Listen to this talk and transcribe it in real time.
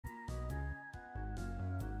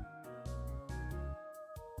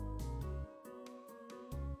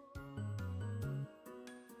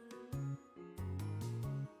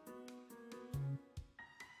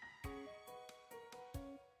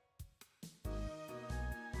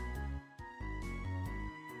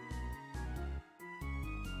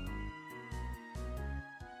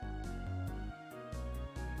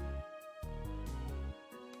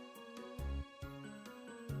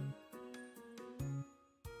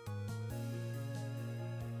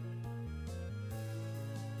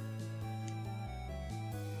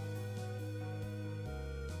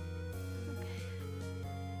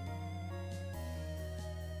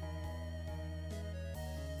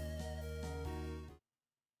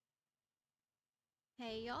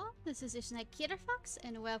Hey y'all, this is Ishnai Ciarfox,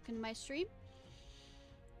 and welcome to my stream.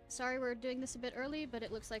 Sorry we're doing this a bit early, but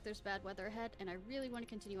it looks like there's bad weather ahead, and I really want to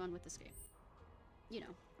continue on with this game. You know,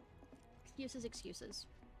 excuses.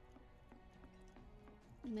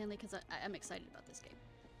 Mainly because I'm excited about this game.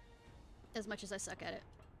 As much as I suck at it.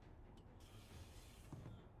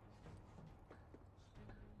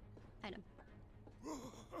 I know.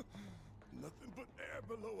 Nothing but air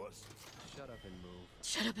below us. Shut up and move.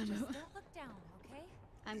 Shut up and move. Just don't look down, okay?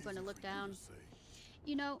 I'm going to Easy look for you down. to say.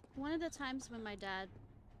 You know, one of the times when my dad...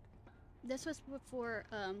 This was before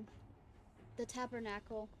the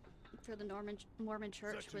tabernacle for the Mormon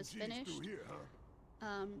church Section was G's finished. through here,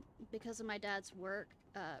 huh? Because of my dad's work,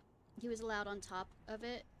 he was allowed on top of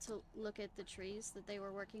it to look at the trees that they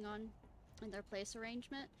were working on and their place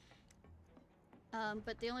arrangement.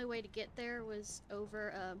 But the only way to get there was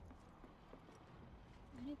over,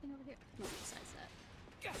 anything over here? No, besides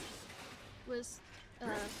that. Was,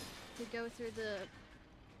 to go through the,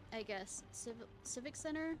 I guess, civic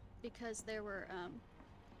center, because there were,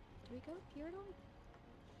 do we go here at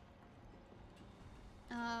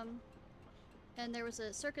all? And there was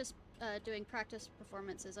a circus, doing practice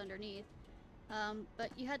performances underneath. But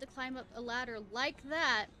you had to climb up a ladder like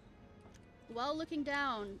that, while looking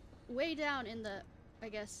down, way down in the, I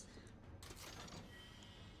guess,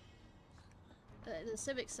 the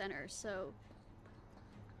civic center, so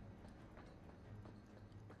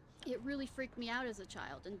it really freaked me out as a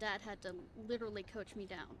child, and Dad had to literally coach me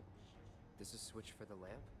down. This is switch for the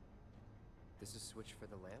lamp? This is switch for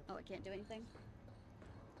the lamp? Oh, I can't do anything.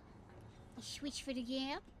 Switch for the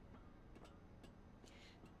lamp?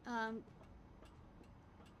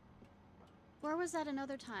 Where was that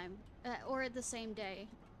another time? Or the same day?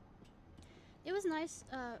 It was nice.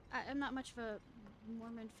 I'm not much of a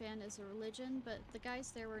Mormon fan as a religion, but the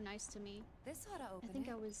guys there were nice to me. This ought to open I think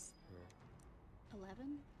it. I was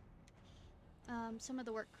 11. Some of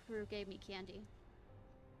the work crew gave me candy.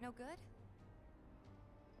 No good?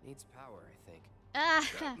 Needs power, I think. Ah!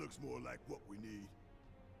 That looks more like what we need.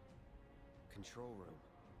 Control room.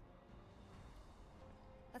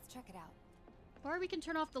 Let's check it out. Or we can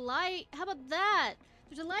turn off the light. How about that?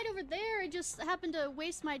 There's a light over there. I just happened to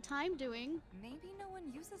waste my time doing. Maybe no one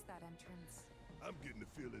uses that entrance. I'm getting the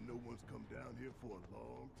feeling no one's come down here for a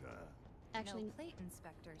long time. Actually, No plate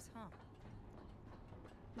inspectors, huh?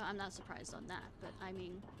 well, I'm not surprised on that, but I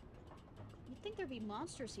mean, you'd think there'd be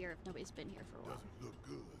monsters here if nobody's been here for a while. Doesn't look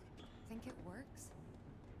good. Think it works?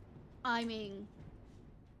 I mean,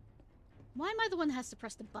 why am I the one that has to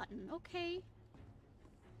press the button? Okay.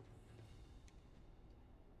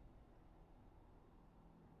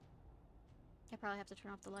 I probably have to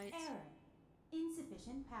turn off the lights. Error.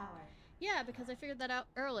 Insufficient power. Yeah, because I figured that out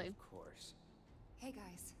early. Of course. Hey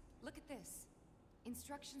guys, look at this.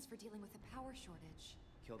 Instructions for dealing with a power shortage.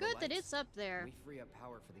 Kill the Good that lights. it's up there. We free up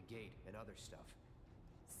power for the gate and other stuff.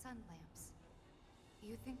 Sun lamps.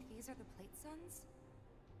 You think these are the plate suns?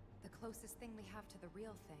 The closest thing we have to the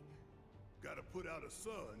real thing. Gotta put out a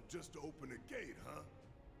sun just to open a gate, huh?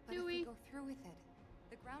 But Do if we? we go through with it,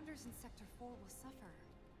 the grounders in Sector 4 will suffer.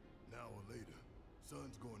 An hour later,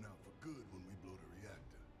 sun's going out for good when we blow the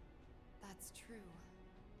reactor. That's true.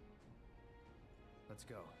 Let's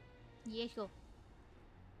go. Yes, go.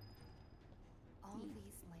 All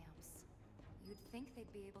these lamps. You'd think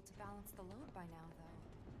they'd be able to balance the load by now,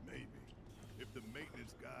 though. Maybe. If the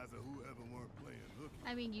maintenance guys or whoever weren't playing hooky.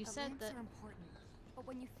 I mean, you The said lamps that. are important, but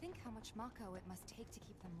when you think how much Mako it must take to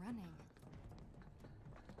keep them running,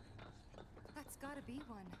 that's gotta be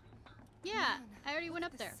one. Yeah, Man, I already look went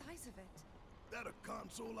at up the there. Size of it. That a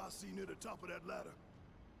console I see near the top of that ladder?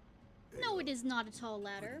 No, Hey, it is not a tall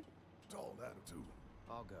ladder. Tall ladder, too.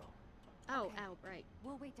 I'll go. Oh, Okay. ow, right.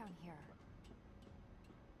 We'll wait down here.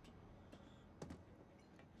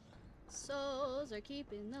 Souls are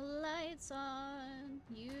keeping the lights on,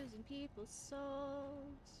 using people's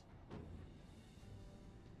souls.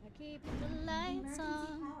 Are keeping the lights Emergency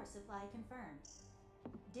on. power supply confirmed.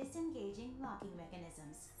 Disengaging locking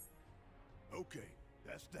mechanisms. Okay,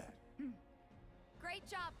 that's that. Great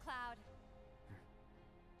job, Cloud.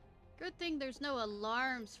 Good thing there's no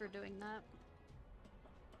alarms for doing that.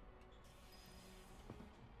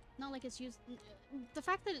 Not like it's used. The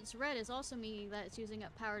fact that it's red is also meaning that it's using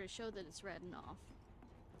up power to show that it's red and off.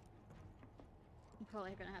 I'm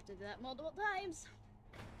probably gonna have to do that multiple times.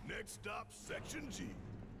 Next stop, Section G.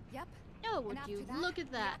 Yep. Oh, would And you after that, look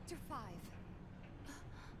at that? Reactor 5.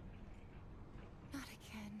 Not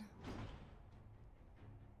again.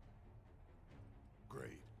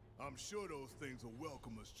 Great. I'm sure those things will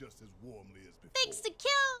welcome us just as warmly as before. Things to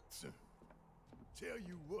kill! Tell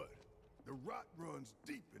you what, the rot runs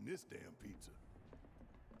deep in this damn pizza.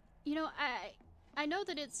 You know, I know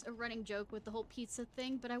that it's a running joke with the whole pizza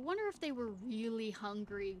thing, but I wonder if they were really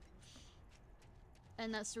hungry.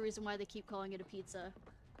 And that's the reason why they keep calling it a pizza.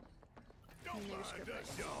 Don't In their mind script us,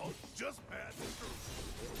 writing. y'all. Just pass it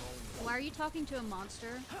through. Why are you talking to a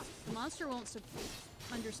monster? The monster won't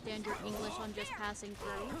understand your English on just passing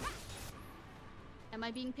through. Am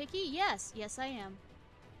I being picky? Yes. Yes, I am.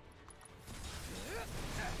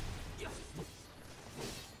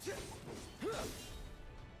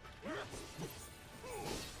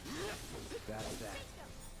 That's that.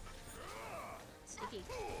 Sticky.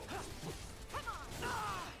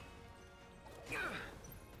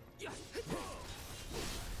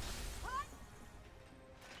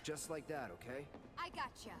 Just like that, okay? I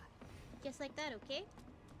gotcha. Just like that, okay?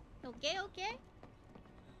 Okay, okay?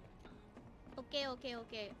 Okay, okay,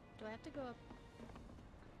 okay. Do I have to go up?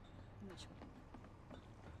 Which way?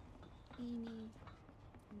 Eeny,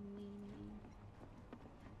 meeny.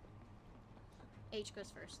 H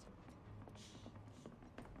goes first.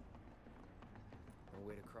 No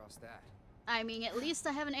way to cross that. I mean, at least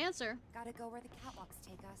I have an answer. Gotta go where the catwalks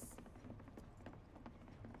take us.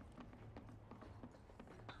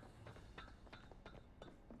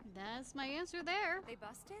 That's my answer there. They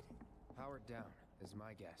busted? Powered down is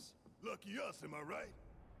my guess. Lucky us, am I right?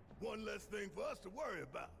 One less thing for us to worry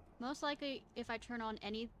about. Most likely, if I turn on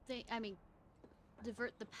anything, I mean,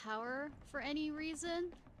 divert the power for any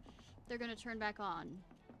reason, they're gonna turn back on.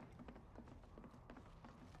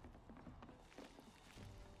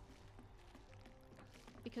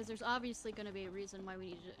 Because there's obviously gonna be a reason why we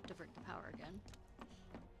need to divert the power again.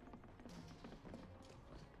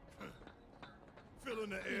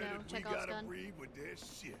 Filling the air know, that we Chekhov's gotta gun. breathe with their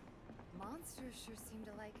shit. Monsters sure seem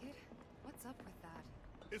to like it. What's up with that?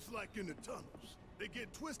 It's like in the tunnels. They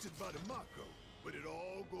get twisted by the Mako, but it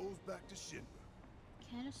all goes back to Shinra.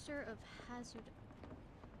 Canister of hazard.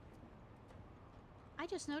 I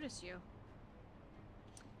just noticed you.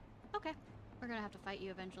 Okay. We're gonna have to fight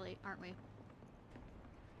you eventually, aren't we?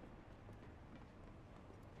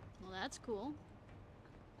 Well, that's cool.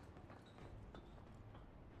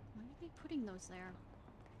 Why are they putting those there?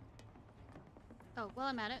 Oh, well,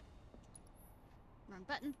 I'm at it. Wrong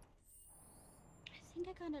button. I think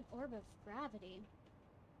I got an orb of gravity.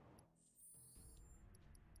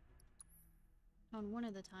 On one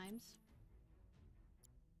of the times.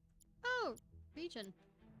 Oh! Region.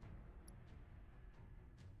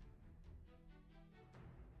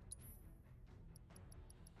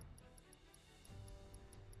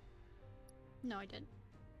 No, I didn't.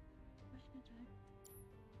 Why did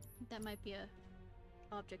I? That might be a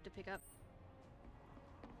object to pick up.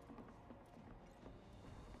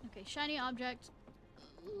 Okay, shiny object.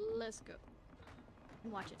 Let's go.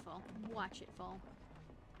 Watch it fall. Watch it fall.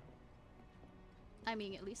 I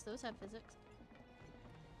mean, at least those have physics.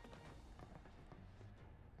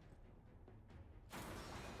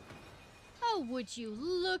 Oh, would you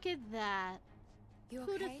look at that? You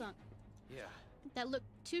Who'd have okay? thunk? Yeah. That looked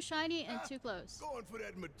too shiny and too close. Going for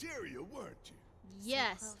that material, weren't you?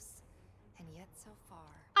 Yes. So close, and yet so far.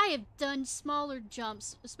 I have done smaller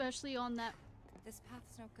jumps, especially on that. This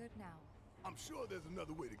path's no good now. I'm sure there's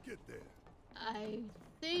another way to get there. I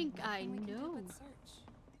think I Nothing we can do know. but search.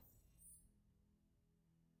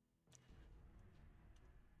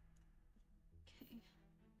 Okay.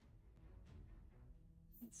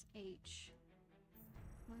 It's H.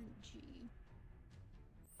 Or G.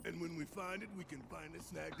 And when we find it, we can finally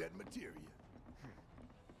snag that material.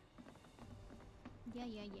 Yeah,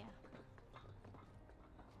 yeah, yeah.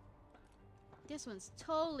 This one's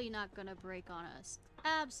totally not gonna break on us.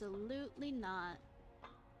 Absolutely not.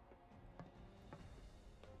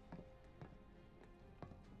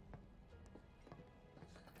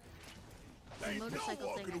 The Ain't no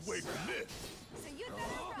motorcycle thing, walking away from this. So you'd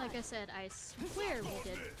better run. like I said, I swear we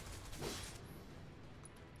did.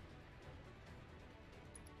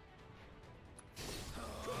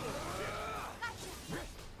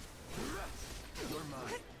 You're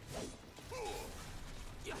mine.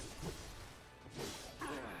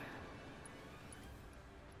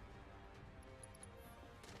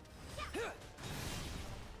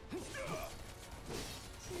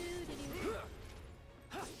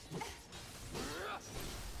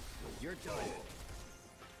 You're done.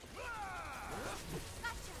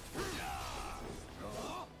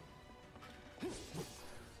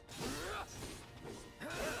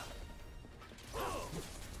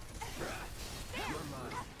 You're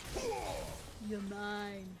mine. You're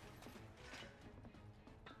mine.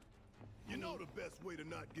 You know the best way to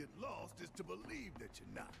not get lost is to believe that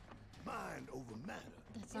you're not. Mind over matter.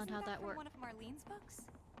 That's not Isn't how that from works. one of Marlene's books?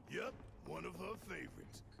 Yep, One of her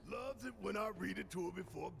favorites. Loves it when I read it to her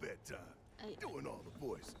before bedtime. Doing all the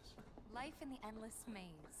voices. Life in the Endless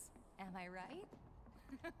Maze. Am I right?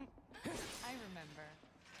 I remember.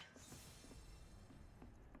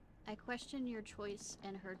 I question your choice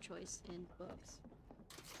and her choice in books.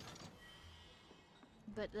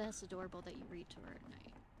 But that's adorable that you read to her at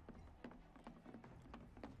night.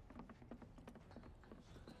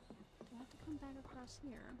 Do I have to come back across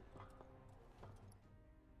here?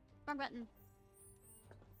 Wrong button.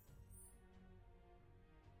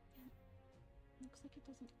 Yeah. Looks like it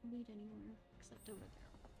doesn't lead anywhere except over there.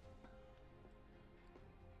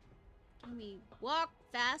 Can we walk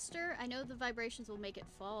faster? I know the vibrations will make it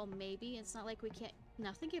fall, maybe. It's not like we can't...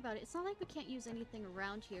 Now, thinking about it, it's not like we can't use anything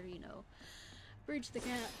around here, you know. Bridge the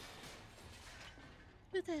gap.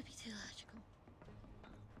 But that'd be too logical.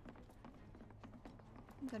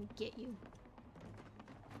 I'm gonna get you.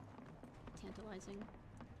 Tantalizing.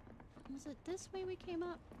 Was it this way we came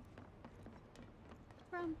up?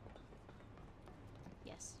 From?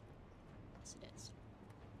 Yes. Yes, it is.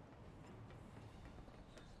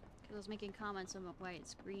 I was making comments on why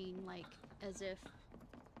it's green, like, as if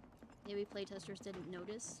maybe playtesters didn't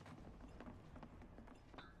notice.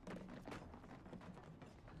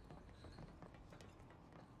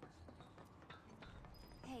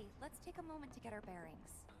 Hey, let's take a moment to get our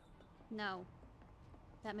bearings. No.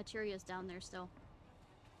 That materia is down there still.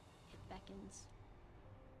 It beckons.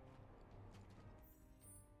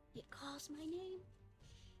 It calls my name.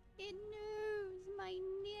 It knows my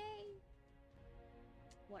name.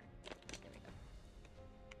 Water. There we go.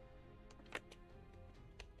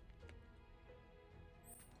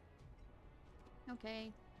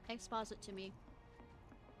 Okay. Exposit to me.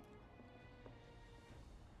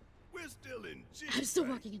 We're still in G. I'm still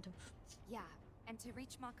right? walking into... Yeah, and to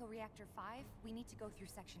reach Mako Reactor 5, we need to go through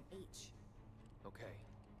Section H. Okay.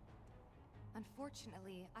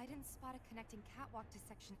 Unfortunately, I didn't spot a connecting catwalk to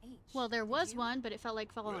Section H. Well, there Did was you? one, but it felt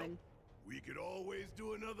like following. Well, we could always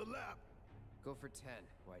do another lap. Go for 10,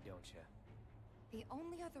 why don't you? The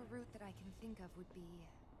only other route that I can think of would be...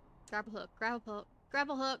 Grapple hook, grapple hook,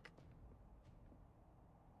 grapple hook.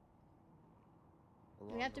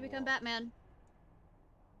 Along We have the to become wall. Batman.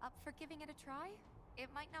 Up for giving it a try? It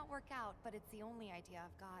might not work out, but it's the only idea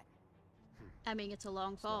I've got. I mean, it's a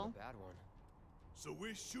long It's fall. not a bad one. So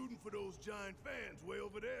we're shooting for those giant fans way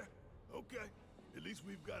over there? Okay. At least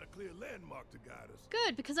we've got a clear landmark to guide us.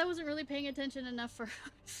 Good, because I wasn't really paying attention enough for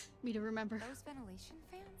me to remember. Those ventilation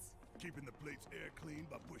fans? Keeping the plate's air clean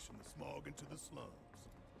by pushing the smog into the slums.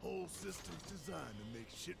 Whole system's designed to make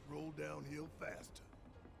shit roll downhill faster.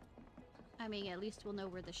 I mean, at least we'll know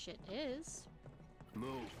where the shit is. Move.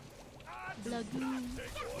 Blood Not moon.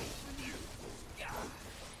 take orders from you.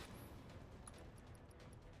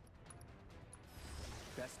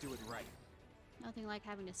 Best do it right. Nothing like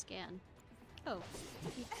having to scan. Oh,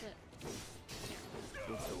 keep the... Here,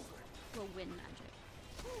 It's over. little wind magic.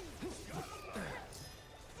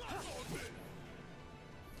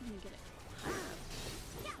 I'm gonna get it higher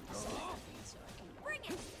up. So I can... Bring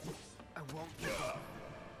it! I won't give up.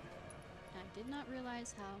 I did not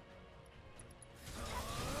realize how...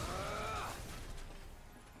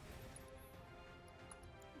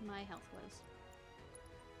 my health was.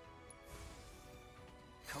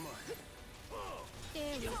 Come on.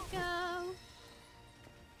 There we go.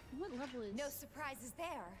 What level is... No surprises there.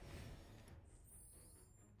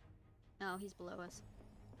 Oh, he's below us.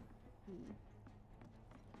 Hmm.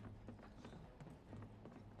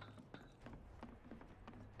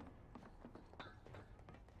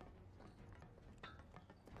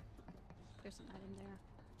 There's an item there.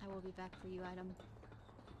 I will be back for you, item.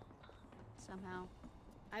 Somehow.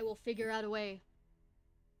 I will figure out a way.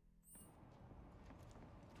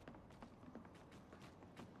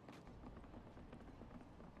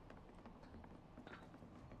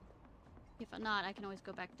 If not, I can always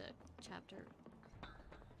go back to chapter.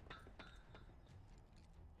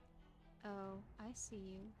 Oh, I see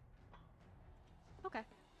you. Okay.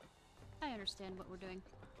 I understand what we're doing.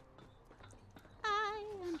 I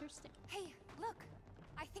understand. Hey, look!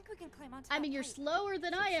 I think we can climb onto I that mean, you're plate. slower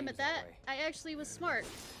than I am seems at that that. way. I actually was smart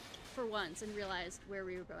for once and realized where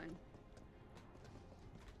we were going.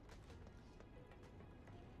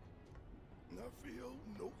 I feel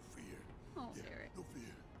no fear. Oh, Yeah, Eric. no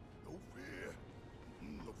fear. No fear.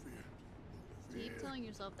 No fear. No fear. Keep telling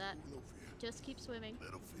yourself that. No fear. Just keep swimming.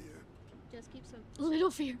 Little fear. Just keep swimming.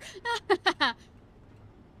 Little fear.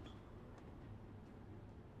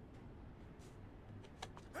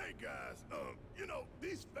 Hey guys, you know,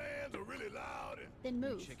 these fans are really loud and Then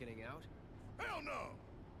You move. chickening out? hell no.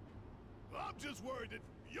 I'm just worried that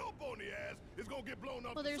your bony ass is gonna get blown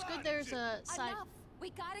off Well, the there's side good. and There's shit. a side. Enough! We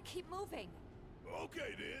gotta keep moving.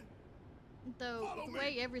 Okay then. Though Follow the me.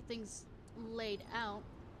 way everything's laid out.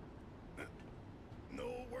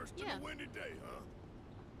 No worse than Yeah. a windy day, huh?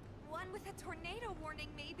 One with a tornado warning,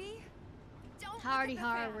 maybe? Don't look Hardy at the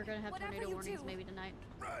har, fan. we're gonna have Whatever tornado you warnings do. maybe tonight.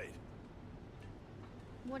 Right.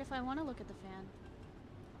 What if I want to look at the fan?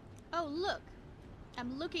 Oh, look!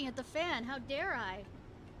 I'm looking at the fan. How dare I?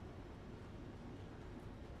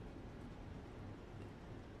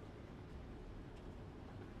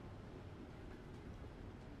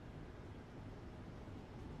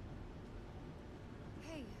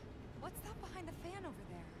 Hey, what's that behind the fan over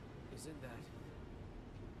there? Isn't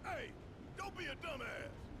that... Hey, don't be a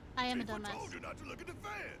dumbass. I am a Tifa dumbass. told you not to look at the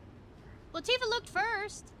fan. Well, Tifa looked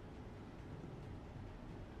first.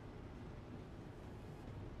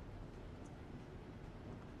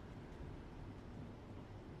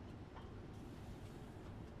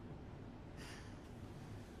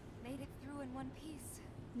 Made it through in one piece.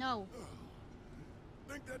 No,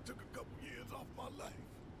 Think that took a couple years off my life.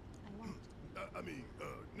 I won't. I mean,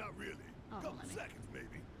 not really. Oh, Couple let me- seconds,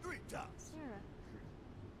 maybe. 3 tops. Sarah.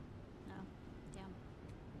 No. Damn.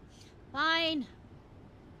 Fine.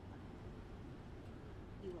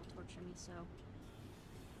 You will torture me so.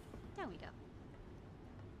 There we go.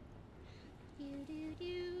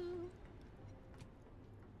 Do.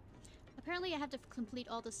 Apparently I have to complete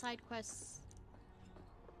all the side quests.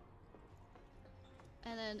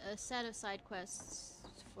 And then a set of side quests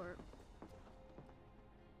for...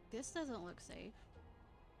 This doesn't look safe.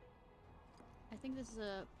 I think this is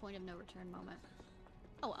a point of no return moment.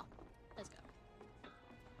 Oh well. Let's go.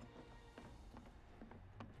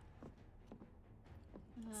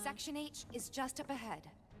 Section H is just up ahead.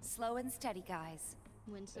 Slow and steady, guys.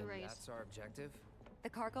 Wins the And race. that's our objective? The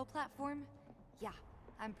cargo platform? Yeah,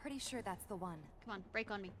 I'm pretty sure that's the one. Come on, break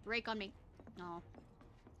on me. Break on me. No.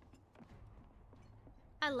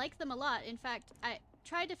 I like them a lot. In fact, I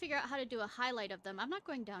tried to figure out how to do a highlight of them. I'm not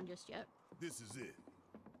going down just yet. This is it.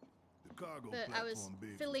 The cargo But platform I was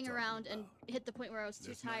Biggs fiddling talking around and about. hit the point where I was too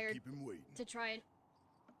Let's not tired keep him waiting. to try and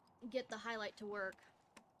get the highlight to work.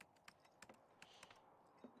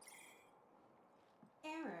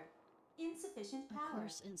 Error. Insufficient Of power.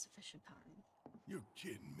 course, insufficient power. You're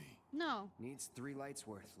kidding me. No. Needs 3 lights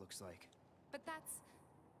worth, looks like. But that's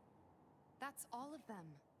all of them,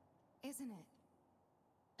 isn't it?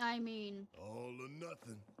 I mean, All or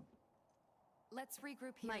nothing. Let's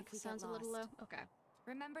regroup here Mike if we sounds get a little lost. low. Okay.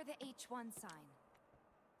 Remember the H1 sign.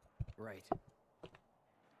 Right.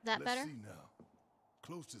 That Let's better? see now.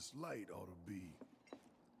 Closest light ought to be.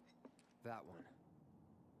 That one.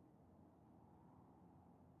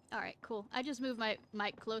 Alright, cool. I just moved my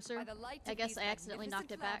mic closer. By the light I of guess these I accidentally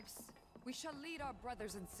knocked it back. magnificent lamps, we shall lead our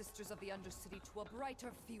brothers and sisters of the Undercity to a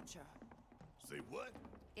brighter future. Say what?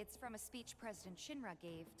 It's from a speech President Shinra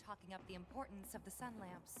gave, talking up the importance of the sun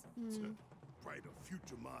lamps. Brighter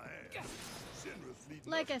future, my ass. Shinra's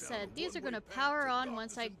leading Like I us down said, a these are one-way gonna path power to on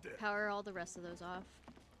once I darkness and death. power all the rest of those off.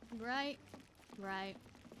 Right? Right.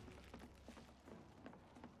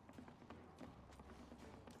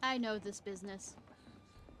 I know this business.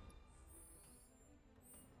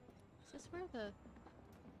 Is this where the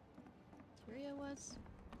Tyria was?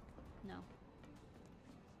 No.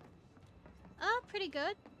 Pretty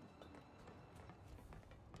good.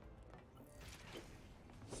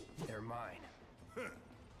 They're mine.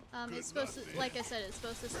 It's supposed to, like I said, it's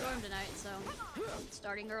supposed to storm tonight, so it's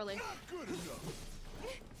starting early. Good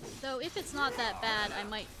enough. Though if it's not that bad, I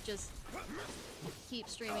might just keep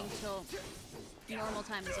streaming till normal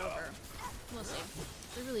time is over. We'll see.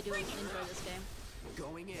 I really do enjoy this game.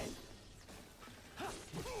 Going in.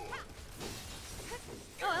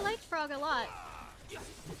 Oh, I liked Frog a lot.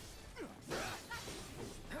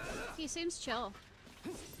 He seems chill.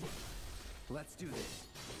 Let's do this.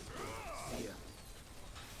 See ya.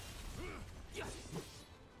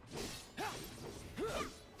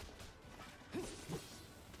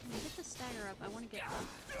 Get the stagger up. I want to get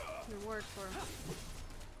the reward for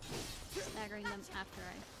staggering them after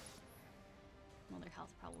I... Well, their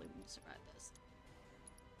health probably won't survive this.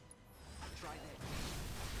 Try it.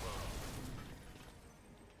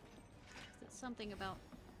 It's something about...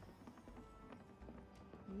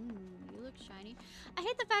 you look shiny. I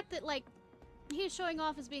hate the fact that, like, he's showing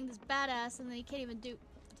off as being this badass and then he can't even do...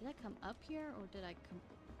 Did I come up here or did I come...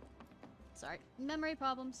 Sorry. Memory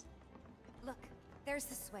problems. Look, there's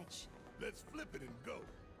the switch. Let's flip it and go.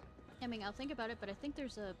 I mean, I'll think about it, but I think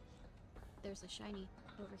there's a shiny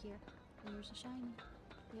over here. There's a shiny.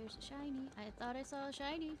 There's a shiny. I thought I saw a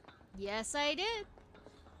shiny. Yes, I did.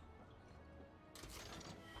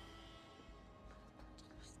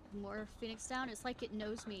 more Phoenix Down. It's like it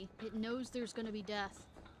knows me. It knows there's gonna be death.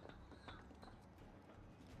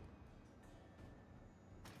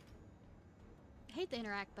 I hate the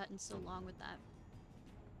interact button so long with that.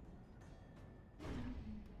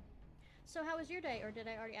 So how was your day? Or did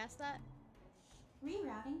I already ask that?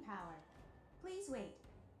 Rerouting power. Please wait.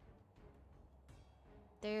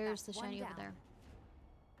 There's That's the shiny one over down. there.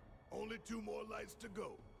 Only 2 more lights to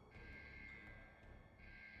go.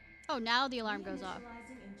 Oh, now the alarm goes off.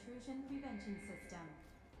 Reinitializing intrusion prevention system.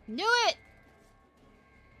 Knew it!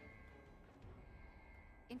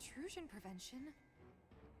 Intrusion prevention?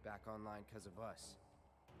 Back online because of us.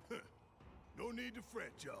 No need to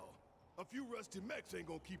fret, y'all. A few rusty mechs ain't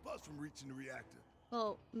gonna keep us from reaching the reactor.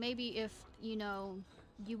 Well, maybe if, you know,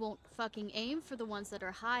 you won't fucking aim for the ones that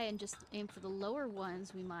are high and just aim for the lower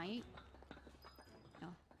ones, we might. No.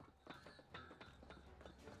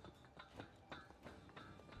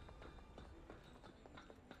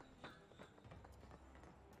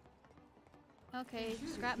 Okay,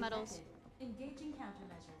 Intruder scrap metals. detected. Engaging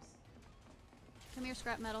countermeasures. Come here,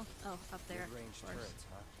 scrap metal. Oh, up there. Mid-range of course. turrets,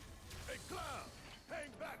 huh? Hey, Cloud! Hang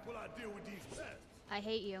back while I deal with these pests. I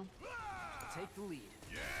hate you. Ah! Take the lead.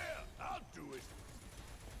 Yeah, I'll do it.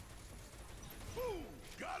 Boom!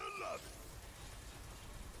 Gotta love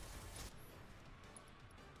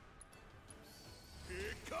it. Here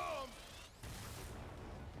it comes.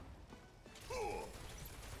 Oh.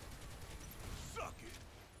 Suck it.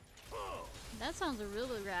 Huh. That sounds a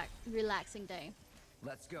really relaxing day.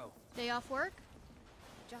 Let's go. Day off work?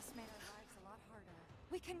 Just made our lives a lot harder.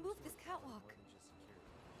 We can move this catwalk.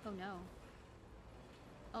 Oh no.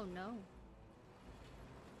 Oh no.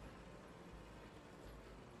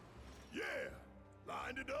 Yeah,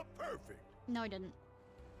 lined it up perfect. No, I didn't.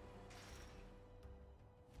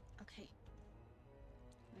 Okay.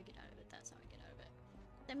 I get out of it. That's how I get out of it.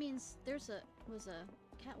 That means there's was a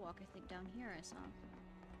catwalk, I think, down here I saw.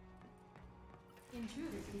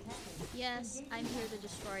 Intruders detected. Yes, Engaging I'm here to countermeasures.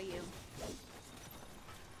 destroy you.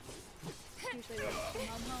 Usually what?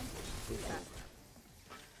 Come home? Do that.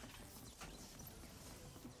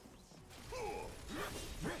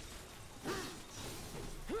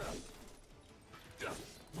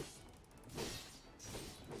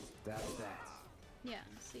 That's that. Yeah,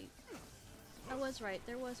 see. I was right.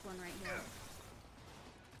 There was one right here.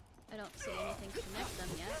 I don't see anything to connect them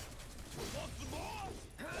yet. Want some more?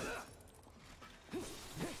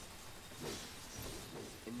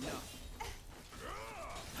 Enough.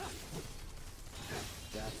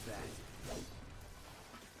 That's that.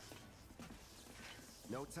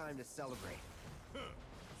 No time to celebrate. Sure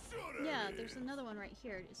Yeah, there there's is. another one right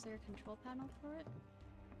here. Is there a control panel for it?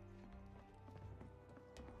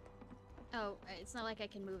 Oh, it's not like I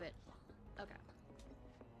can move it. Okay.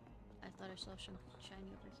 I thought I saw some shiny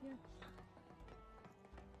over here.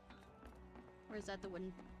 Or is that the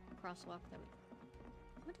wooden crosswalk that we...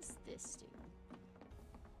 What does this do?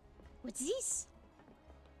 What's this?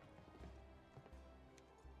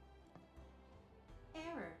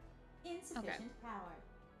 Error. Insufficient power.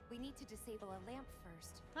 We need to disable a lamp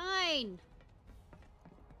first. Fine!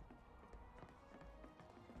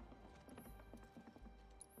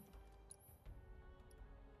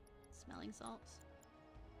 Smelling salts.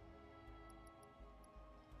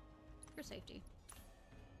 For safety.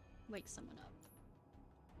 Wake someone up.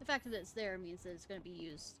 The fact that it's there means that it's going to be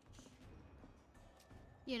used.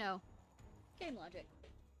 You know, game logic.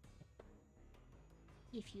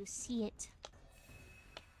 If you see it.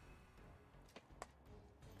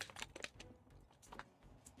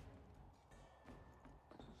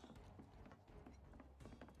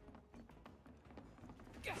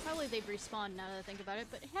 Probably they've respawned now that I think about it,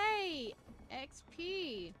 but hey!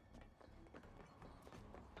 XP!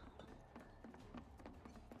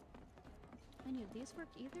 Any of these work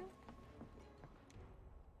either?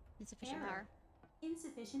 Insufficient Error. power.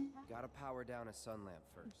 Insufficient power. Gotta power down a sun lamp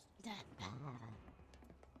first. Okay,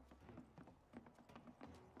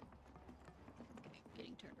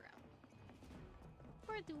 getting turned around.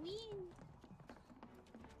 For the win!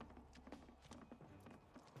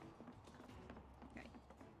 Okay.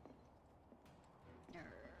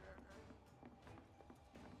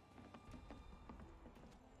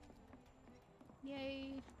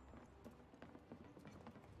 Yay!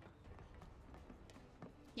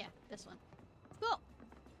 Yeah, this one. Cool!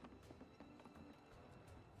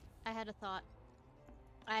 I had a thought.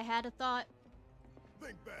 I had a thought.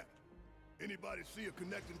 Think back. Anybody see a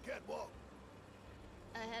connecting catwalk?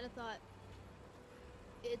 I had a thought.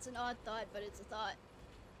 It's an odd thought, but it's a thought.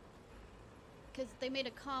 Because they made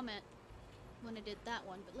a comment when I did that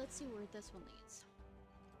one, but let's see where this one leads.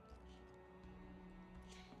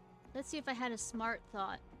 Let's see if I had a smart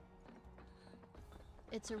thought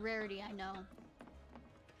It's a rarity, I know.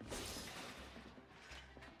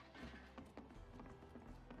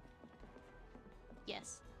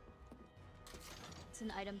 Yes. It's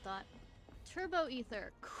an item thought. Turbo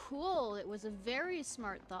ether. Cool. It was a very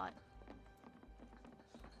smart thought.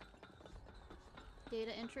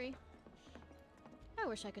 Data entry. I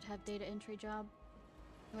wish I could have data entry job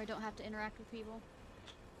where I don't have to interact with people.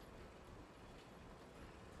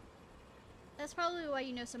 That's probably why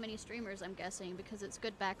you know so many streamers, I'm guessing, because it's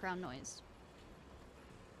good background noise.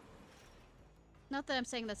 Not that I'm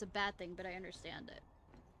saying that's a bad thing, but I understand it.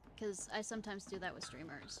 Because I sometimes do that with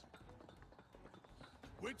streamers.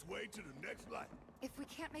 Which way to the next light? If we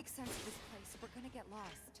can't make sense of this place, we're gonna get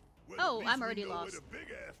lost. Well, Oh, at least I'm already we know lost. where the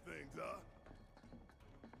big ass things are.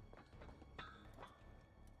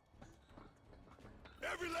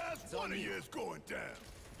 Every last one of you is going down.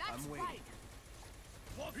 That's I'm waiting. right.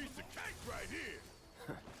 One piece of cake right here.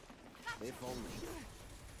 If only.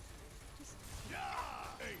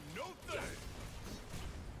 Yeah, ain't no thing.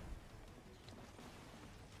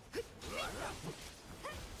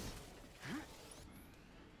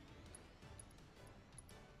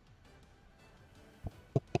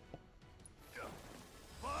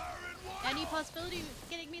 Any possibility of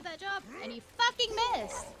getting me that job? And you fucking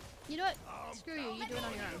missed! You know what? Screw you, you do it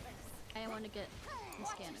on your own. I want to get the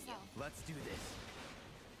scan of you. Let's do this.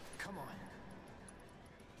 Come on.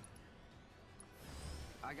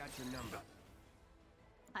 I got your number.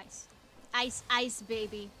 Ice. Ice, ice,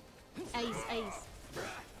 baby. Ice, ice.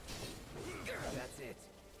 That's it.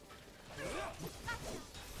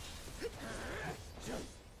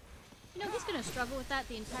 You know, he's gonna struggle with that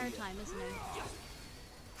the entire time, isn't he?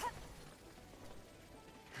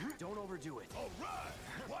 Don't overdo it. All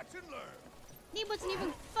right, watch and learn. He wasn't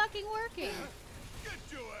even fucking working. Get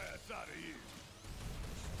your ass out of here.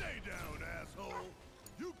 Stay down, asshole.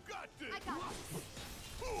 You got this. I got this.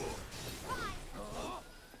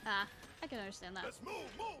 Ah, I can understand that. Let's move,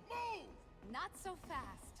 move, move. Not so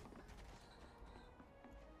fast.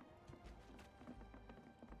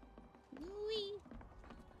 Wee.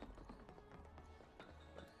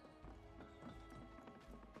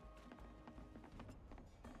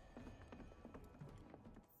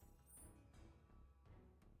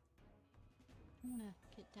 I wanna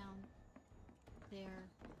get down there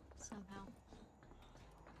somehow.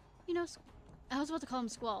 You know, I was about to call him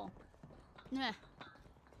Squall. Nah.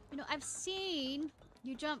 You know, I've seen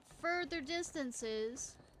you jump further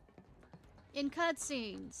distances in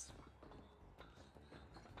cutscenes.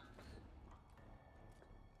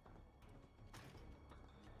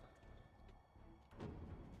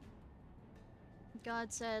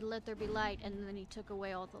 God said, "Let there be light," and then he took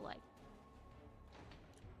away all the light.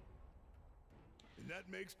 And that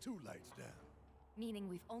makes 2 lights down. Meaning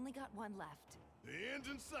we've only got one left. The end's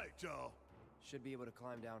in sight, y'all. Should be able to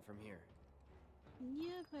climb down from here.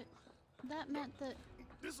 Yeah, but that meant that...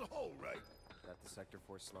 This a hole, right? That the Sector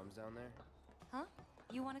 4 slums down there? Huh?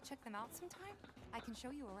 You want to check them out sometime? I can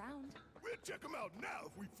show you around. We'll check them out now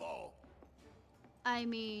if we fall. I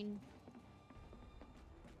mean...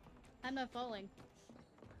 I'm not falling.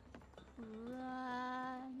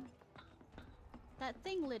 Run. That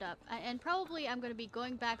thing lit up. And probably I'm going to be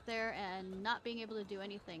going back there and not being able to do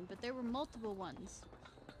anything. But there were multiple ones.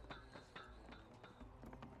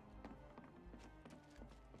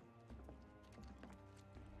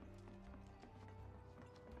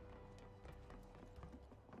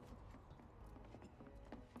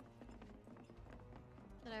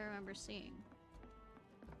 That I remember seeing.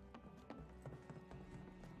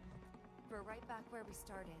 We're right back where we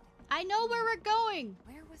started. I know where we're going!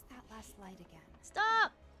 Where was that last light again?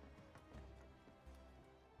 Stop!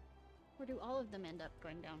 Where do all of them end up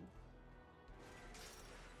going down?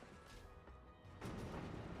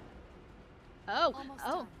 Oh! Almost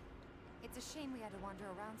Oh! done. It's a shame we had to wander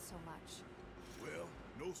around so much. Well,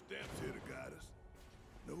 no stamps here to guide us.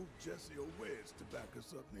 No Jesse or Wedge to back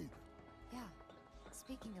us up neither. Yeah.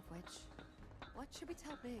 Speaking of which, what should we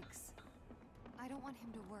tell Biggs? I don't want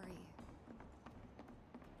him to worry.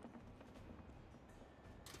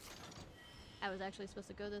 I was actually supposed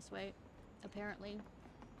to go this way, apparently.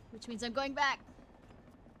 Which means I'm going back!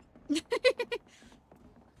 The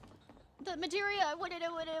materia! What did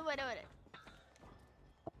it?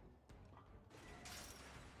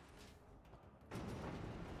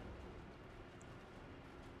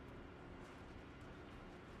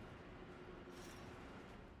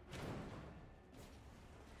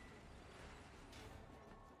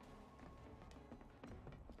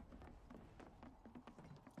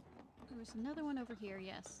 There was another one over here,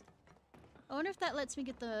 yes. I wonder if that lets me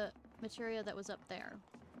get the materia that was up there.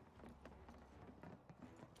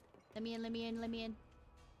 Let me in, let me in, let me in.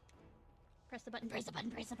 Press the button, press the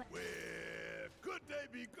button, press the button. Where could they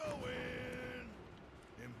be going?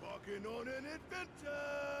 Embarking on an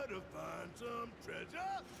adventure to find some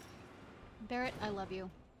treasure? Barrett, I love you.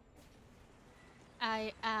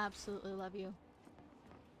 I absolutely love you.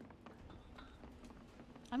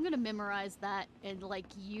 I'm gonna memorize that and, like,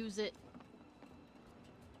 use it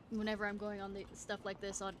whenever I'm going on the stuff like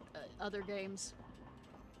this on other games.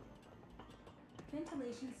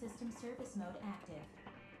 Ventilation system service mode active.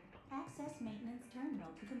 Access maintenance terminal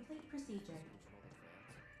to complete procedure.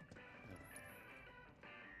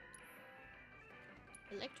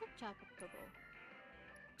 Electric chocobo.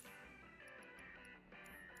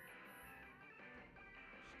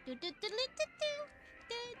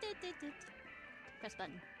 Press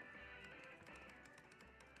button.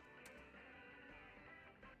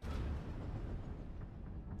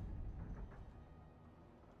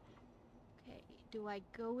 Okay, do I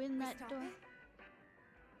go in that Stop door? it.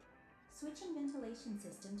 Switching ventilation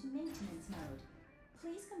system to maintenance mode.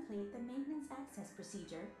 Please complete the maintenance access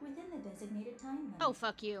procedure within the designated time limit. Oh,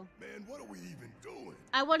 fuck you. Man, what are we even doing?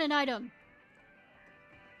 I want an item.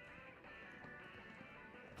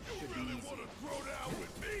 You really want to throw down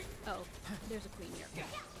with me? Oh, there's a queen here.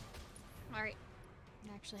 Alright.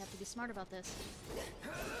 I actually have to be smart about this.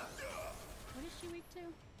 What is she weak to?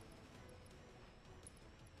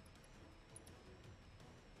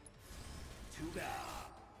 Too bad.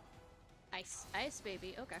 Ice. Ice,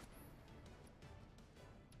 baby. Okay.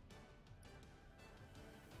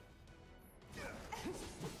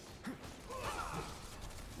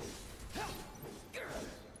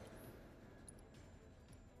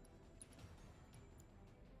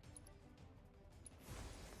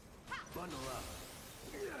 Bundle up.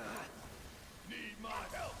 Need my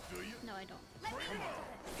help, do you? No, I don't. Bring 'em on.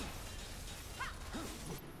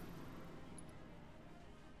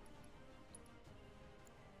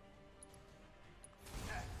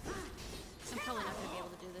 I'm probably not going to be able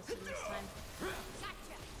to do this in this time. Suck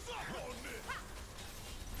on this.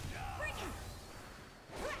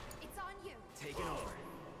 It's on you. Take it over.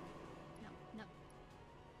 No, no.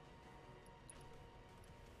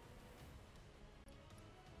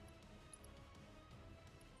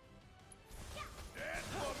 Dance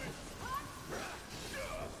for me.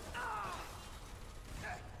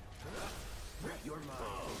 You're mine.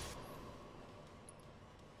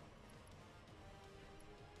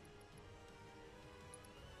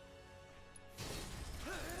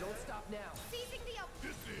 Don't stop now. Seizing the open.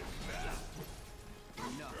 This is now.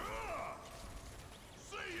 Enough.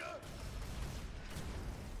 See ya.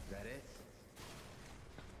 That it?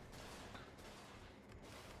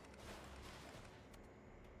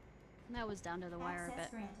 That was down to the wire a Access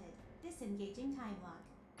bit. granted. Disengaging time lock.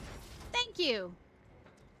 Thank you!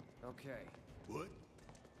 Okay. What?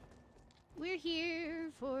 We're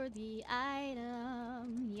here for the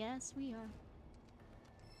item. Yes, we are.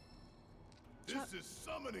 This is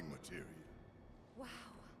summoning material. Wow.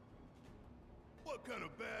 What kind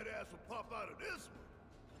of badass will pop out of this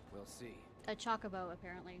one? We'll see. A chocobo,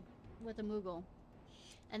 apparently, with a Moogle.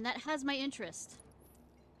 And that has my interest.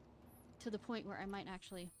 To the point where I might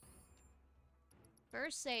actually...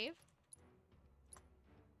 First save.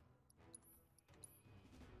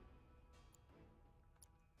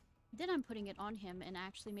 Then I'm putting it on him and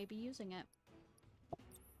actually maybe using it.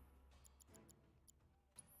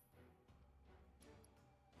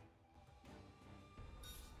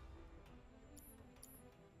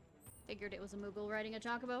 Figured it was a Moogle riding a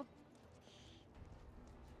chocobo.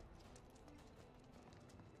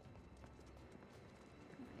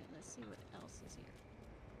 Okay, let's see what else is here.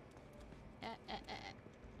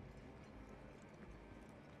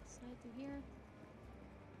 Slide through here.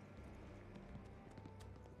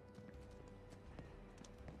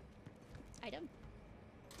 Item.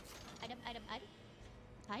 Item, item, item.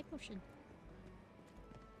 Tide potion.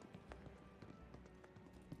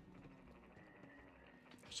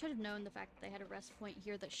 I should have known the fact that they had a rest point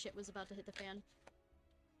here that shit was about to hit the fan.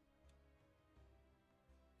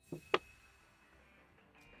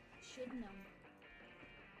 Should have known.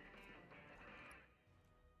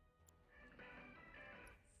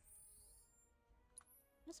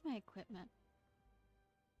 What's my equipment?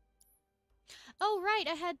 Oh, right,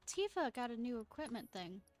 I had Tifa got a new equipment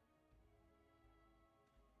thing.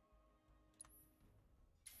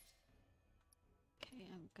 Okay,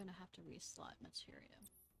 I'm gonna have to reslot materia.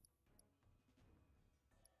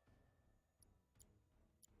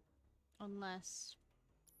 Unless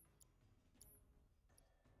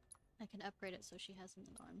I can upgrade it so she has an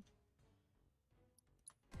alarm.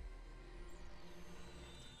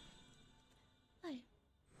 Hi.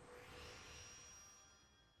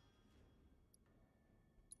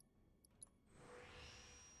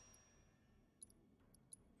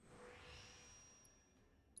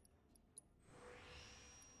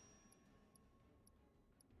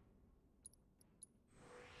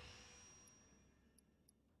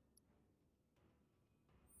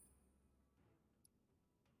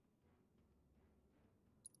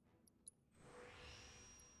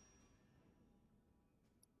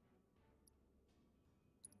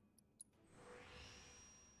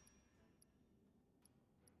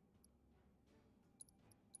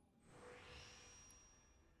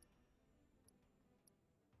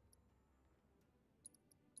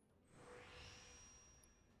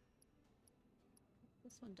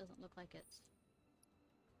 This one doesn't look like it's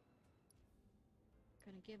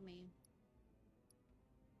gonna give me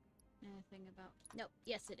anything about... Nope,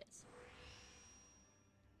 yes it is.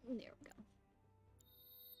 There we go.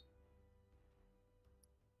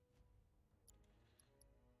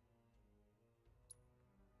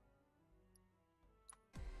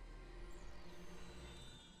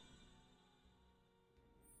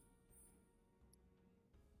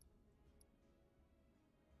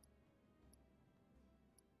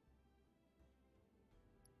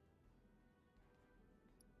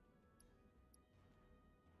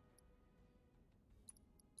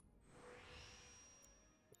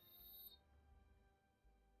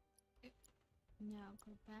 Now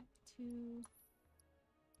go back to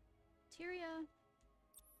Tyria.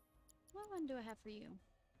 What one do I have for you?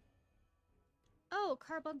 Oh,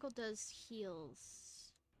 Carbuncle does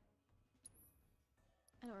heals.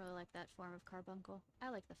 I don't really like that form of Carbuncle. I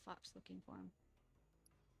like the fox-looking form.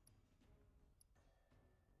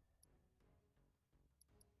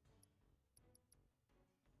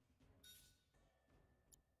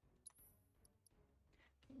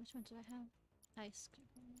 Okay, which one do I have? Ice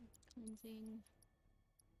cleansing.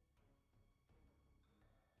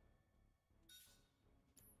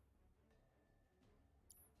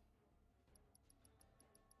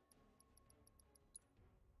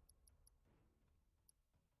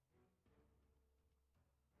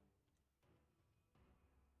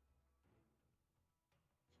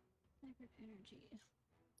 Sacred energy.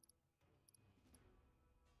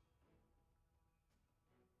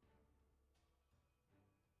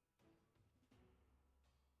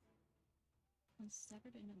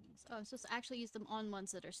 Staggered enemies. Oh, I'm supposed to actually use them on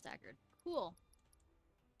ones that are staggered. Cool.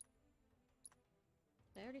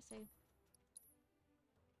 Did I already say?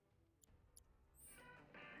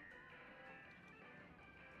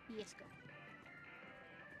 Yes, go.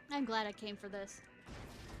 I'm glad I came for this.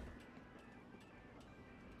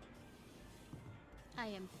 I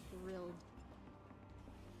am thrilled.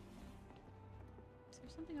 Is there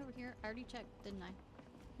something over here? I already checked, didn't I?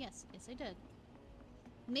 Yes, yes I did.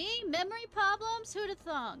 Me? Memory problems? Who'da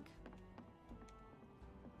thunk?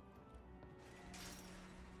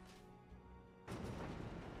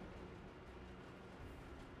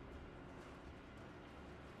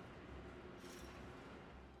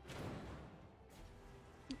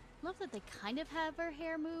 Love that they kind of have her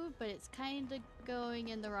hair move, but it's kind of going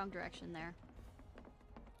in the wrong direction there.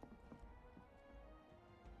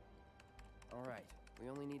 Alright, we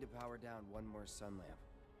only need to power down one more sun lamp.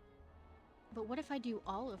 But what if I do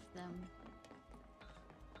all of them?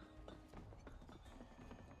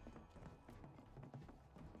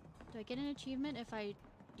 Do I get an achievement if I,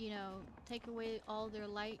 you know, take away all their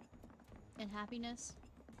light and happiness?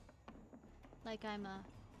 Like I'm a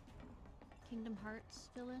Kingdom Hearts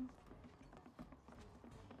villain?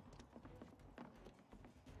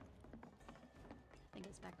 I think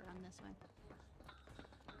it's back around this way.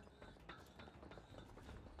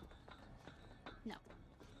 No.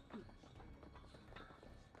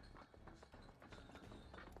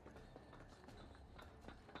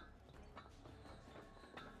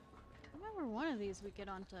 I remember one of these we get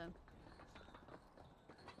onto.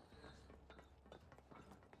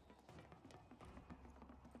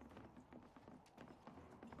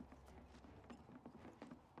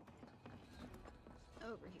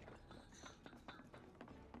 Over here.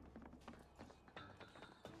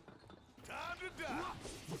 Time to die!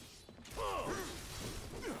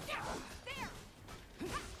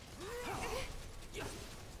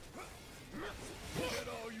 Is that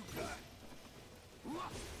all you got?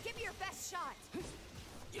 Give me your best shot.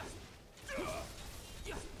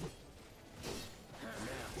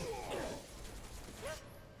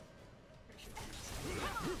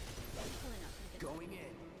 Going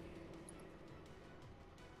in.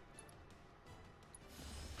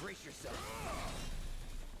 Brace yourself.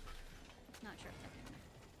 Not sure if that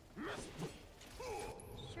can.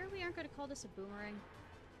 Sure we aren't going to call this a boomerang?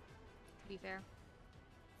 To be fair.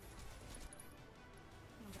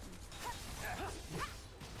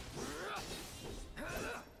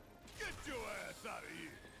 Get your ass out of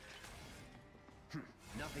here!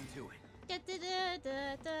 Nothing to it. Da da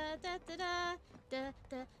da da da da da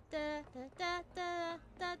da da da da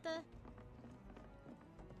da da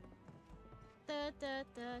da da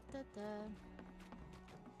da da da.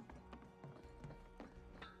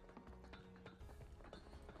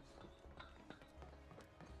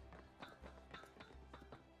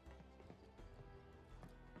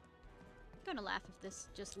 I'm gonna laugh if this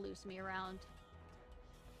just loops me around.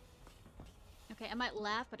 Okay, I might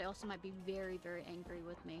laugh, but I also might be very, very angry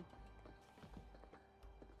with me.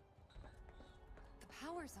 The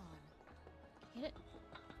power's on. Hit it.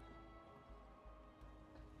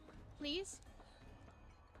 Please?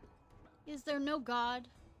 Is there no God?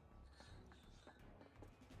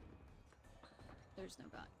 There's no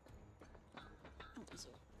God. I don't think so.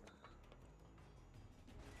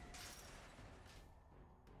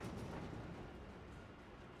 How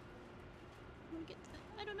do I get that?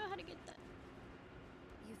 I don't know how to get that.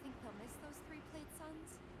 You think they'll miss those 3 plate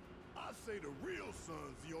suns? I say the real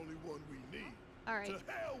sun's the only one we need. Alright. To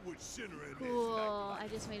hell with Shinra and Cool. his I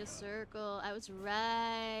just made a circle. I was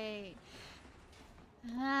right.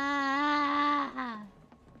 Ah!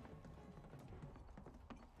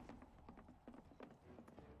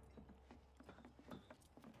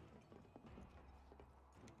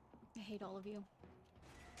 I hate all of you.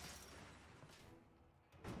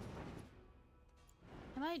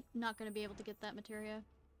 Am I not going to be able to get that materia?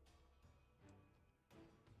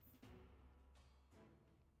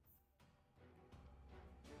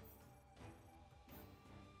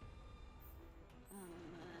 I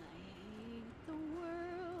hate the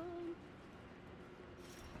world.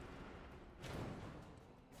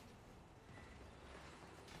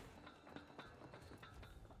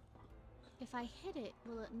 If I hit it,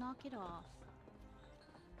 will it knock it off?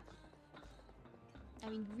 I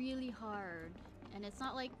mean, really hard. And it's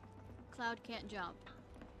not like Cloud can't jump.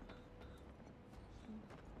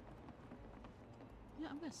 Yeah,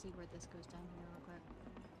 I'm gonna see where this goes down here real quick.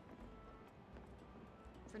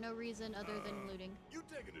 For no reason other than looting. You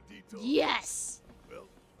taking a detour? Yes! Well,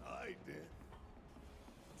 alright then.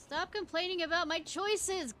 Stop complaining about my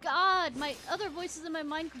choices! God! My other voices in my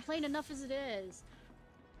mind complain enough as it is.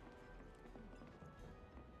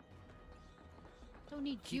 Don't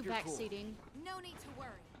need you backseating. No need to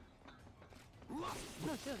worry.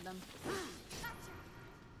 No, 2 of them.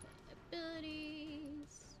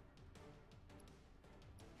 Abilities.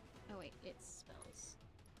 Oh wait, it's spells.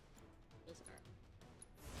 Those are.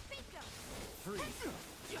 Freeze.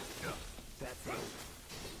 That's it.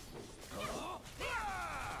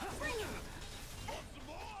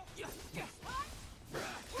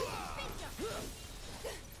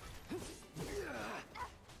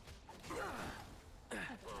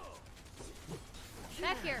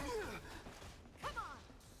 Back here. Come on.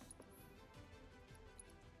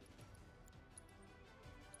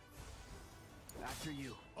 After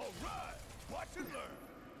you. Alright, watch and learn.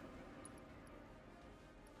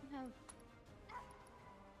 No.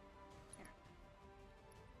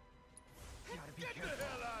 Gotta be Get the careful.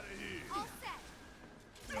 hell out of here. All set.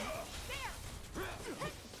 There.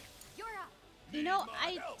 You're up. You know,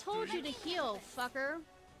 I told you to heal, fucker.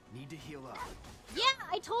 Need to heal up. Yeah,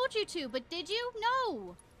 I told you to, but did you?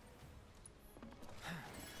 No.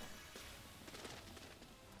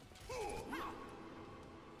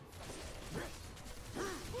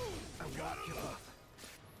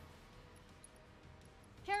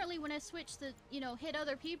 Apparently when I switched the, hit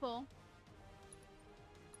other people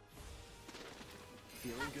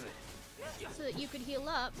Feeling good. so that you could heal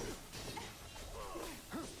up.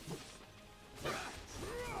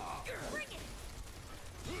 Bring it.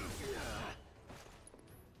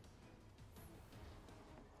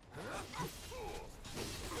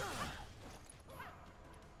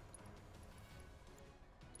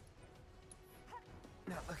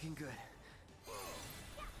 Not looking good.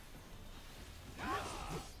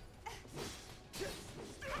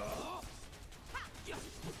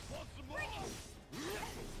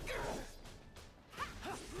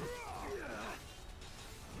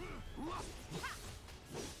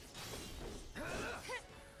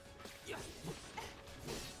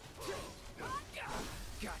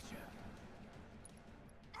 Gotcha.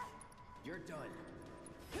 You're done.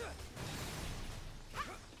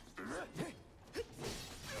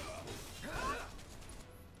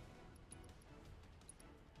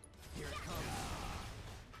 Here it comes.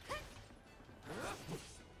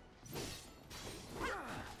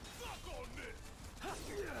 Suck on this.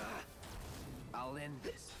 I'll end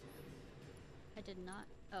this. I did not.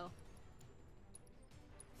 Oh.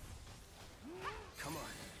 Come on.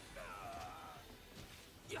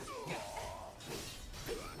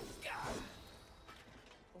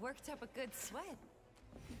 Worked up a good sweat.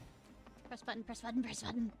 Press button, press button, press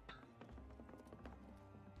button.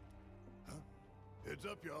 Heads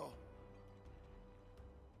up, y'all.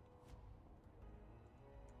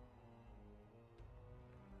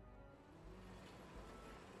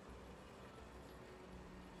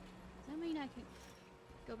 Does that mean I can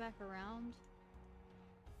go back around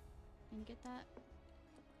and get that?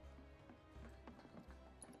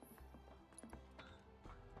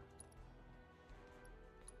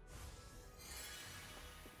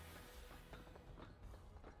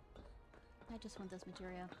 I just want this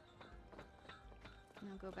materia. And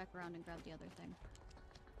I'll go back around and grab the other thing.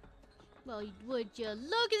 Well, would you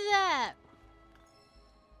look at that?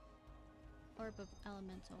 Orb of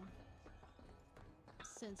Elemental.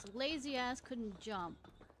 Since lazy ass couldn't jump.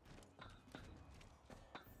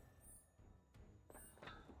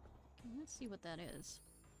 Okay, let's see what that is.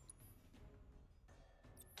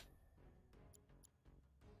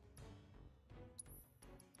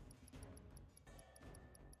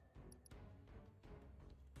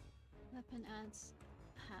 Weapon adds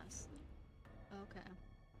half sleep. Okay.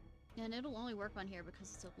 And it'll only work on here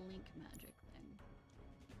because it's a link magic thing.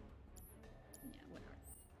 Yeah, whatever.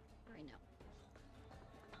 Right now.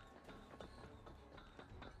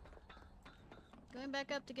 Going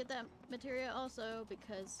back up to get that materia also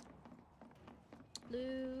because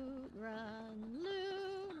loot, run,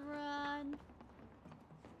 loot, run.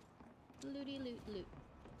 Looty, loot, loot.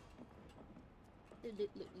 Loot, loot,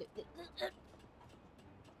 loot, loot, loot, loot.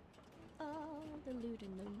 All the loot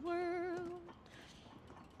in the world.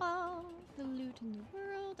 All the loot in the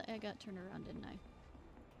world. I got turned around, didn't I? I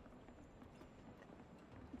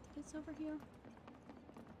think it's over here.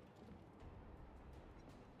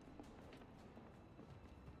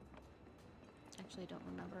 Actually, I don't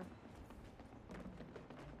remember.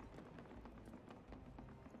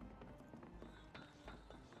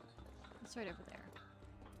 It's right over there.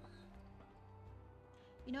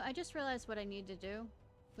 You know, I just realized what I need to do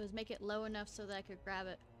was make it low enough so that I could grab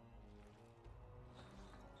it.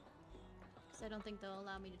 Because I don't think they'll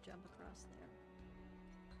allow me to jump across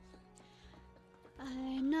there.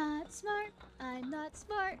 I'm not smart. I'm not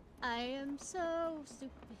smart. I am so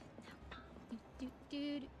stupid.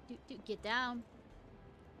 Get down.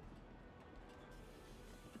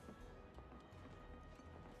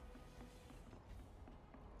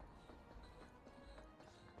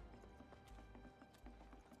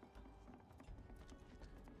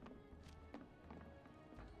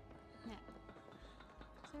 Now,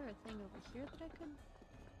 is there a thing over here that I could?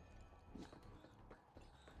 No.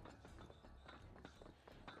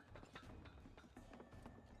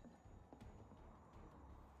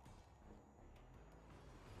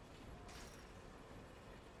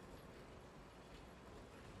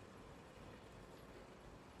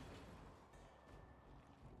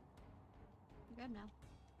 Good now.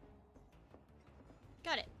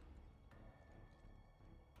 Got it.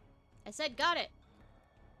 I said got it.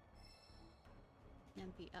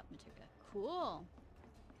 MP up material. Cool.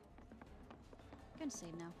 I'm gonna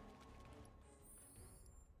save now.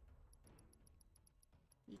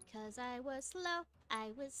 Because I was slow.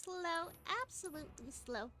 I was slow. Absolutely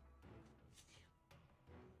slow.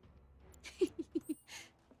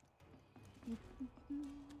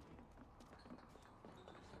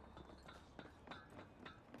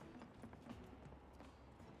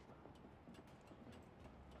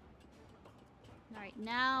 Alright,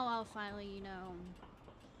 now I'll finally, you know,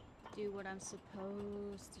 do what I'm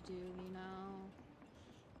supposed to do, you know?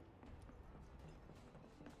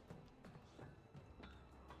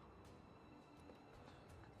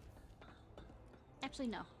 Actually,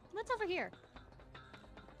 no. What's over here?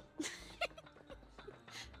 Do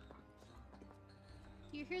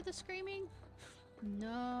you hear the screaming?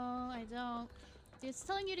 No, I don't. It's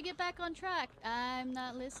telling you to get back on track. I'm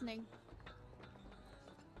not listening.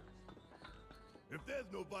 If there's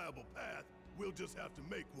no viable path, we'll just have to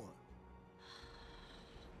make one.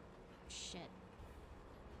 Shit.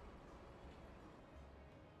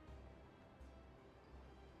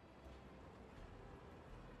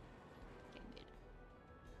 Okay, good.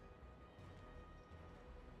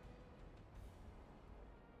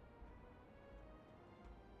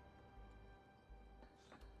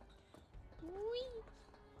 Whee!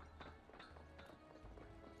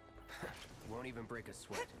 Won't even break a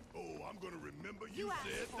sweat. Oh, I'm gonna remember you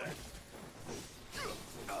said that.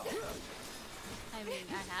 I mean,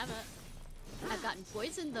 I haven't. I've gotten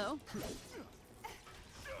poisoned though.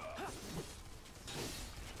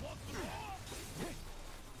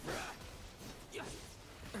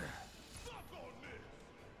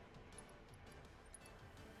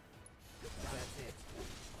 That's it.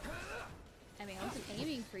 I mean, I wasn't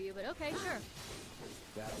aiming for you, but okay, sure.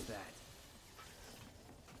 That's that.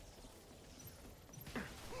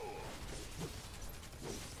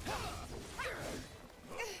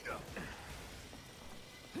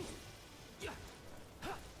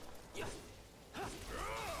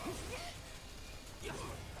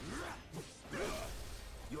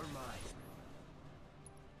 You're mine.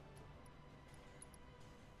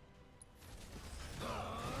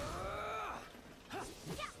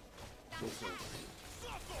 It's over.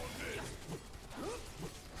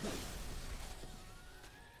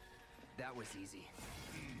 That was easy.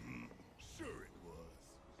 Sure it was.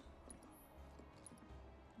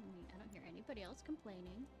 I mean, I don't hear anybody else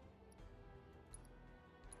complaining.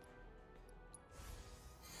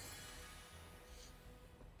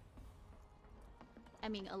 I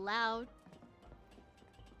mean, aloud.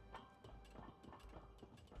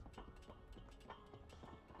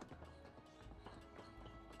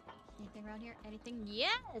 Anything around here? Anything?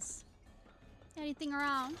 Yes! Anything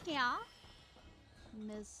around? Yeah.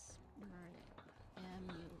 Miss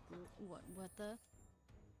what the?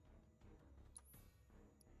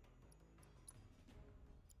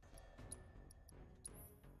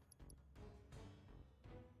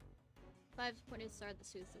 Five pointed star that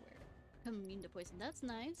soothes the wearer. Immune to poison. That's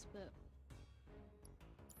nice, but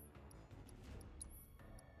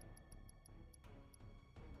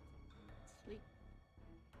sweet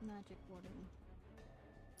magic warding.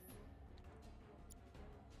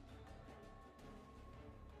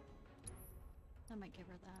 I might give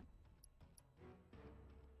her that.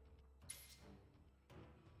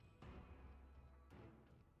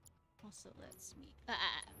 Also, let's meet. Right,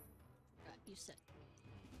 you said.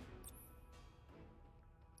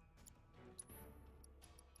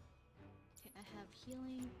 Okay, I have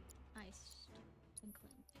healing, ice, and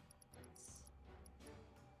cleansing. Let's.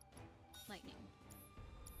 Lightning.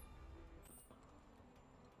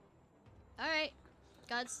 Alright.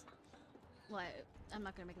 God's. Well, I'm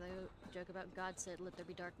not gonna make a joke about God said, let there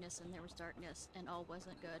be darkness, and there was darkness, and all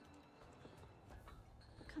wasn't good.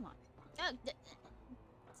 Come on.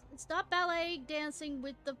 Stop ballet dancing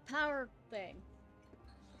with the power thing.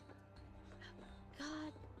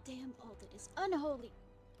 God damn, Alden is unholy.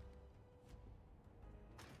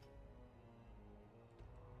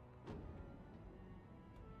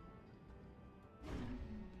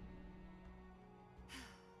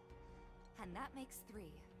 And that makes 3.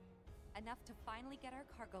 Enough to finally get our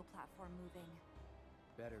cargo platform moving.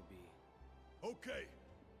 Better be. Okay,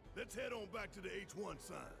 let's head on back to the H1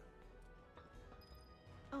 sign.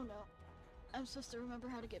 Oh no. I'm supposed to remember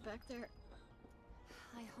how to get back there.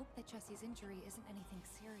 I hope that Jessie's injury isn't anything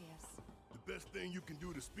serious. The best thing you can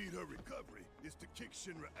do to speed her recovery is to kick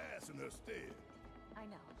Shinra ass in her stead. I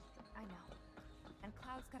know. And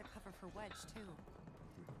Cloud's got a cover for Wedge, too.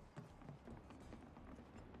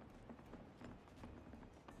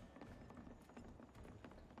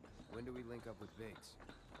 When do we link up with Biggs?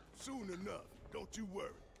 Soon enough, don't you worry.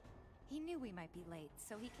 He knew we might be late,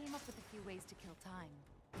 so he came up with a few ways to kill time.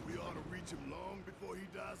 We ought to reach him long before he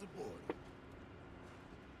dies aboard.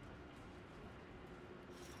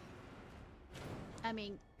 I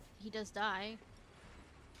mean, he does die.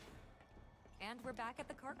 And we're back at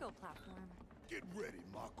the cargo platform. Get ready,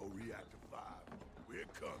 Mako Reactor 5. We're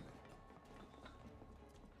coming.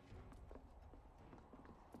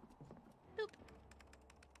 Boop.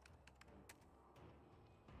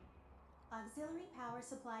 Auxiliary power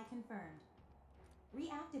supply confirmed.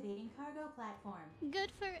 Reactivating cargo platform.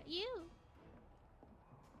 Good for you.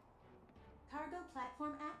 Cargo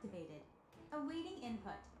platform activated. Awaiting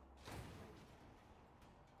input.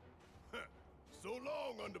 So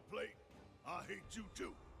long, underplate. I hate you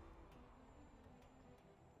too.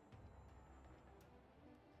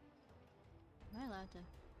 Am I allowed to?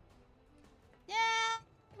 Yeah!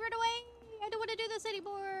 Run away! I don't want to do this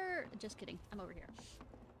anymore! Just kidding. I'm over here.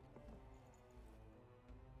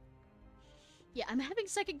 Yeah, I'm having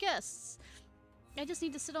second guests. I just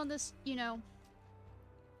need to sit on this, you know,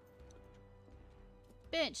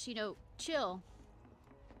 bench, you know, chill.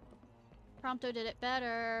 Prompto did it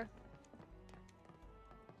better.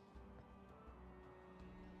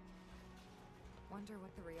 Wonder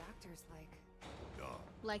what the reactor's like. Dark,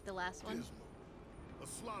 Like the last one. dismal. A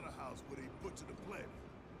slaughterhouse where they butcher the planet.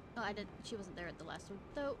 Oh, I did. She wasn't there at the last one.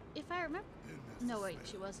 Though, if I remember. Then there's No, the wait, smell.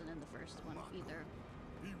 she wasn't in the first one Mako, either.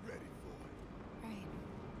 Be ready for it. Right.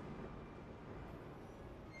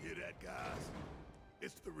 Hear that, guys?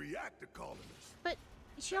 It's the reactor calling us. But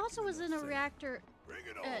she also was in a reactor Bring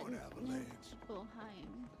it at on, Avalanche.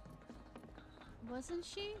 Nibelheim. Wasn't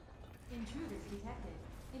she? Intruders detected.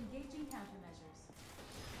 Engaging countermeasures.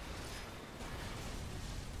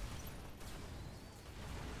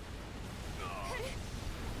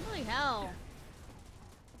 Holy hell.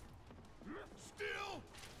 Still?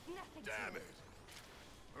 Nothing. Damn it!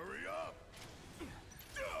 Hurry up!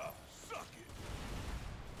 Suck it!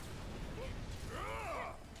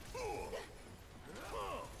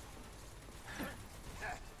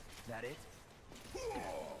 That it?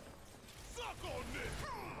 Suck on this!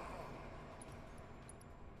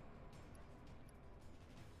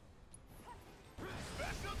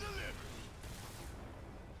 Special delivery!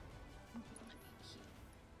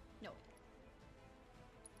 No.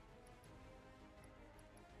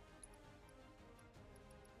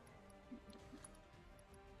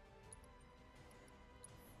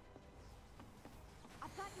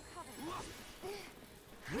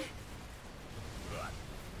 That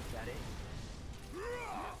it?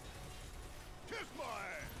 Kiss my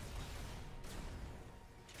ass!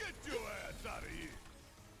 Get your ass out of here!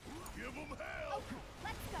 Give them hell! Okay,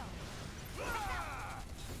 let's go. Ah!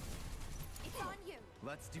 It's on you.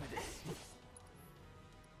 Let's do this.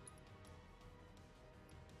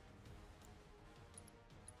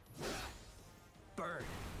 Burn.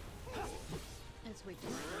 It's weak.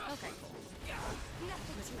 Okay.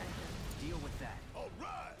 Nothing to it. Deal with that. All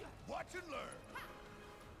right! Watch and learn!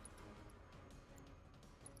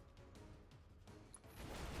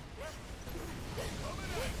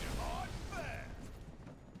 Coming at you hard and fast!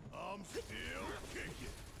 I'm still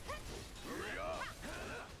kicking! Hurry up!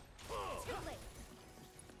 Too late.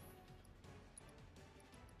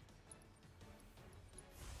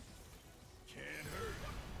 Can't hurt!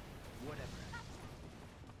 Whatever.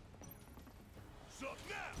 Suck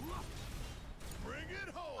now! Bring it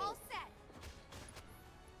home! All set.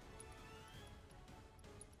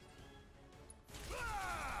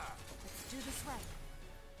 Ah! Let's do this right.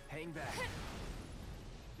 Hang back.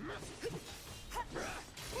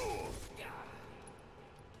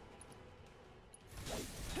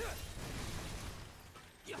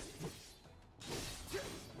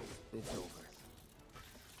 It's over.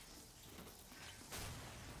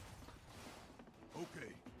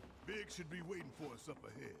 Okay, Big should be waiting for us up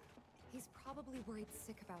ahead. He's probably worried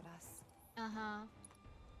sick about us. Uh-huh.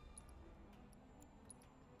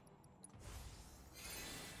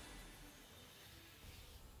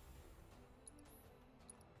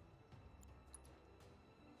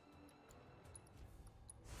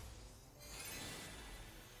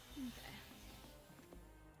 Okay.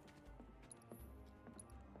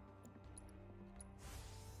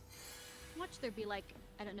 Watch there be like,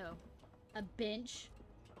 I don't know, a bench.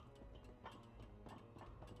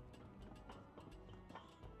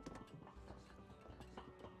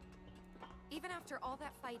 Even after all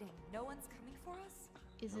that fighting, no one's coming for us?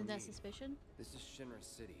 Isn't that need. suspicion? This is Shinra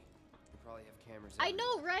City. They probably have cameras I everywhere.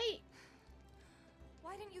 know, right?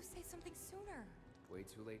 Why didn't you say something sooner? Way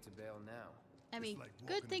too late to bail now. I It's mean, like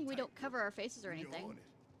good walking thing a we don't tightrope. cover our faces or When you're anything. on it,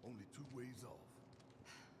 only 2 ways off.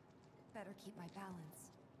 Better keep my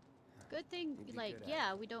balance. Good thing, You'd be like, good at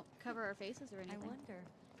yeah, we don't cover our faces or I anything. wonder.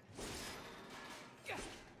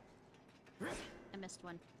 I missed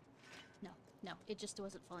one. No, it just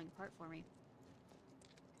wasn't falling apart for me.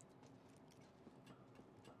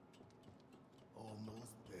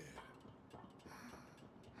 Almost there.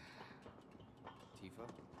 Tifa?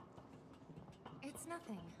 It's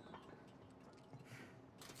nothing.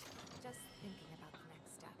 Just thinking about the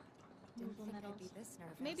next step. Didn't Movable think metals. I'd be this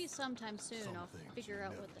nervous. Maybe sometime soon Some I'll things figure you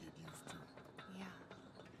out never what the... get used to. Yeah.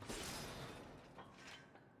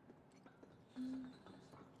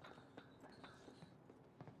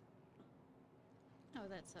 Oh,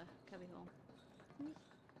 that's a cubby hole.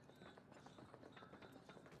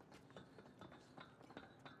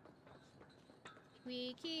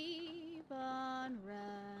 We keep on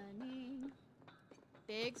running.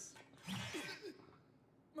 Biggs?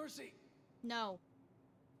 Mercy! No.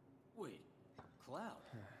 Wait, Cloud.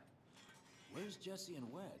 Where's Jesse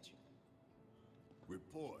and Wedge?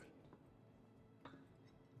 Report.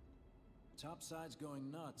 Topside's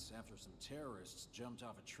going nuts after some terrorists jumped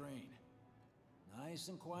off a train. Nice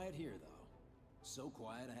and quiet here, though. So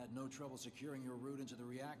quiet I had no trouble securing your route into the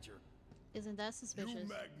reactor. Isn't that You suspicious?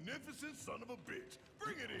 magnificent son of a bitch!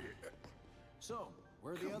 Bring it in! So,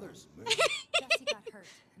 where are the others? Man, Jesse got hurt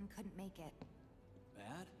and couldn't make it.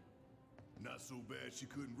 Bad? not so bad she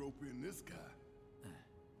couldn't rope in this guy.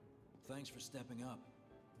 Thanks for stepping up.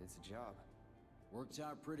 It's a job. Worked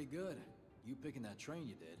out pretty good. You picking that train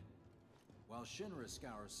you did. While Shinra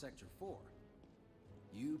scours Sector 4,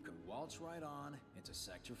 you can waltz right on into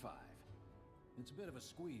Sector 5. It's a bit of a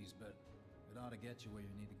squeeze, but it ought to get you where you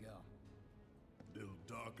need to go. Little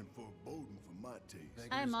dark and foreboding for my taste. Beggars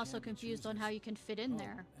I'm also can't be confused on how choosers. you can fit in Oh,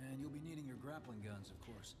 there. And you'll be needing your grappling guns, of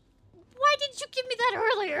course. Why didn't you give me that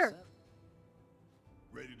earlier? Set?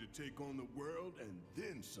 Ready to take on the world and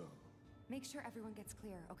then some. Make sure everyone gets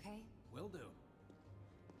clear, okay? Will do.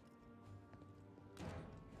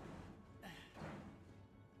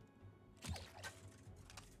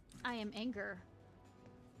 I am anger.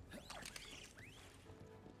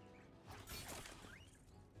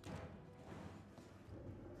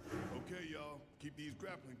 Okay, y'all. Keep these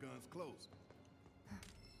grappling guns close.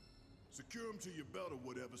 Secure them to your belt or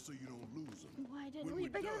whatever so you don't lose them. Why didn't When we we're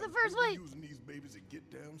bring it in done, the first we'll be place? using these babies to get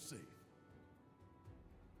down safe.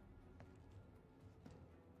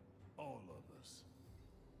 All of us.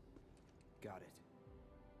 Got it.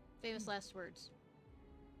 Famous last words.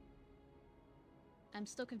 I'm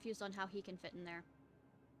still confused on how he can fit in there.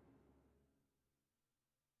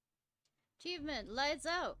 Achievement, lights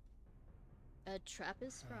out. A trap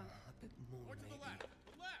is sprung. A bit more, More to maybe. the left.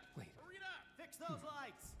 The left. Wait. Hurry it up. Fix those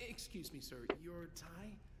lights! Excuse me, sir. Your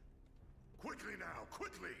tie? Quickly now,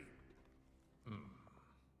 quickly!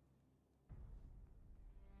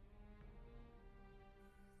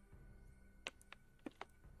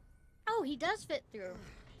 Oh, he does fit through.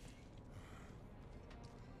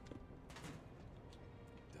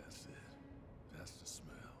 That's it. That's the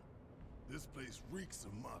smell. This place reeks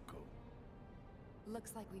of Mako.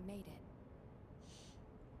 Looks like we made it.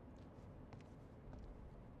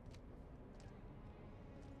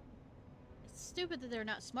 It's stupid that they're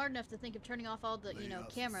not smart enough to think of turning off all the, you know,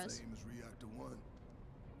 Layout's cameras. The same as Reactor 1.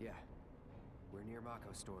 Yeah. We're near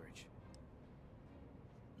Mako storage.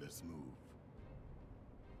 Let's move.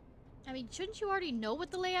 I mean, shouldn't you already know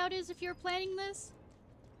what the layout is if you're planning this?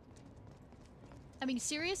 I mean,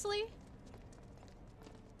 seriously?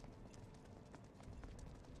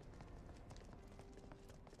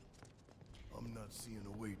 I'm not seeing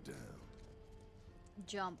a way down.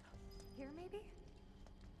 Jump. Here, maybe?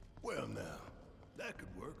 Well now, that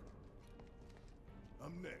could work.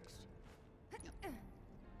 I'm next.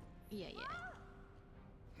 Yeah,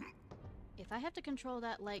 yeah. If I have to control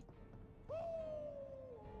that, like,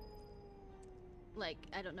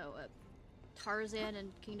 I don't know, Tarzan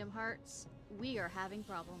and Kingdom Hearts, we are having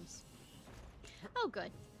problems. Oh,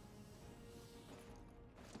 good.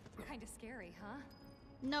 Kinda scary, huh?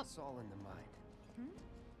 Nope. It's all in the mind.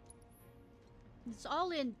 It's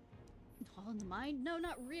all in the mind? No,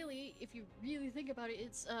 not really. If you really think about it,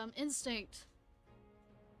 it's instinct.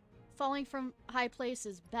 Falling from high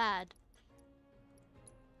places, bad.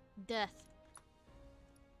 Death.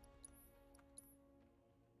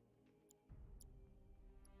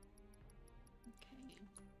 Okay.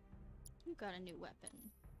 You got a new weapon.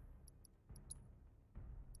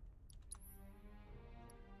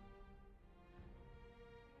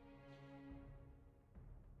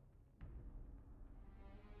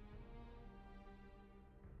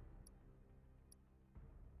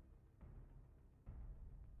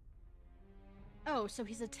 Oh, so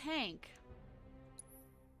he's a tank.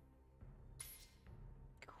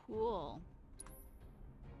 Cool.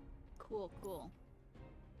 Cool, cool.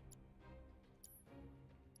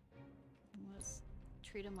 Let's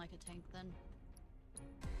treat him like a tank then.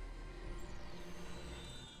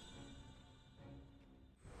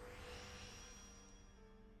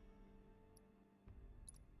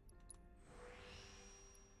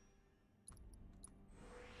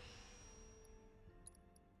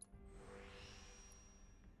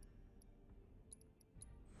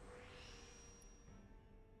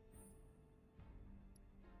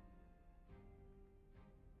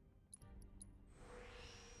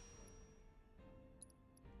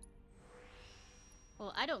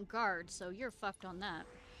 Well, I don't guard, so you're fucked on that.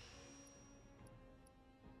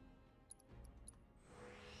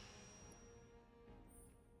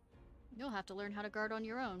 You'll have to learn how to guard on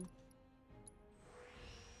your own.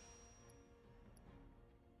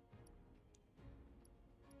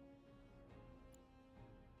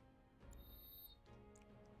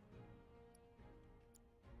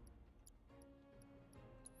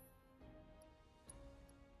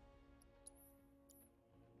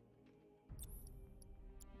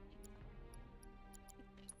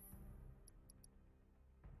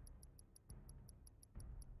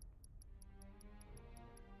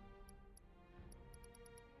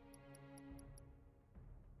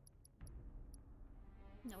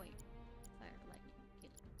 No, wait. Fire, lightning,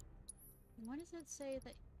 healing. Why does it say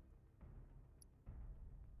that...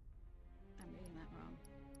 I'm reading that wrong.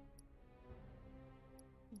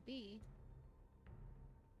 B.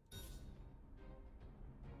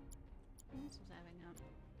 What else is having up?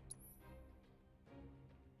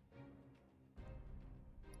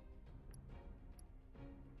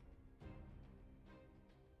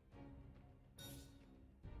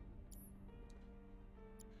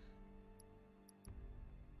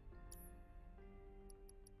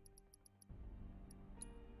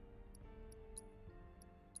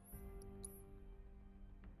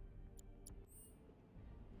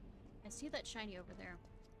 I see that shiny over there.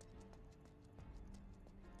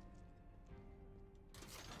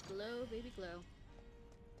 Glow, baby, glow.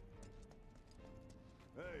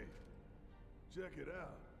 Hey, check it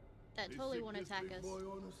out. That They totally stick won't this attack big us. boy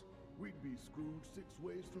on us, we'd be screwed 6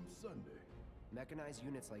 ways from Sunday. Mechanized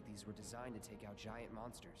units like these were designed to take out giant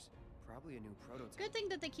monsters. Probably a new prototype. Good thing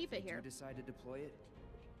that they keep it If here. you decide to deploy it,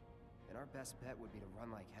 then our best bet would be to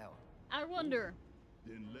run like hell. I wonder.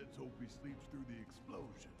 Then let's hope he sleeps through the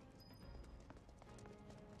explosion.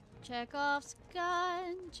 Chekhov's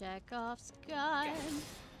gun, Chekhov's gun.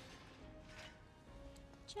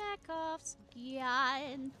 Chekhov's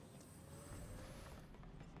gun.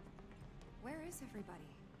 Where is everybody?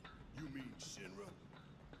 You mean Shinra?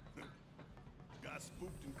 Got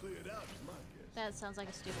spooked and cleared out is my guess. That sounds like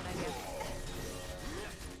a stupid idea.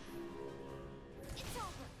 It's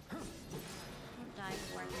over. Don't die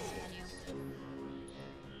before I can scan you.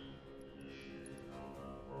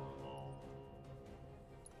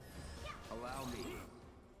 Allow me.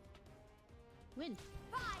 Win.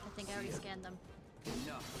 I think I already scanned them.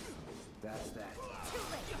 Enough. That's that. Too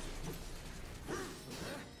late.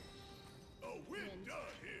 Oh, we're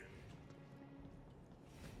done here.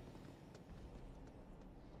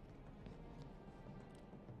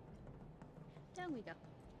 Down we go.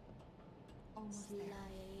 Almost there.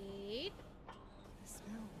 Slide. The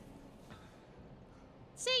smell.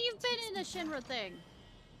 See, you've been in a Shinra thing.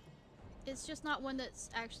 It's just not one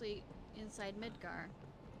that's actually inside Midgar.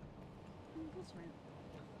 This room.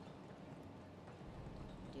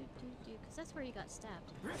 Because that's where you got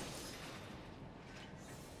stabbed.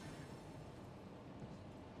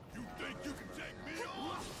 You think you can take me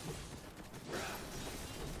on?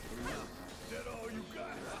 Is that all you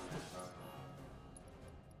got?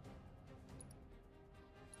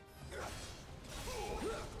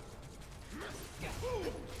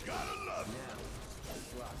 Gotta love it.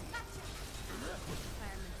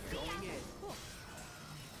 Fireman here. Going in. Cool.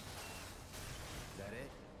 Is that it?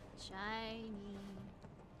 Shiny.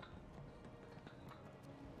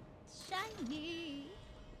 Shiny.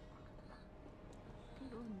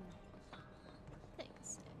 Thanks.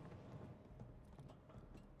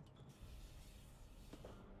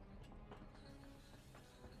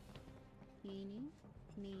 Eeny,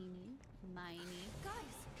 meeny, miny. Guys,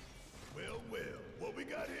 Well, what we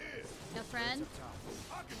got here? No friend?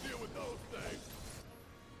 I can deal with those things.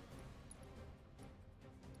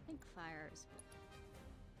 I think fires.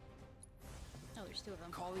 Oh, there's two of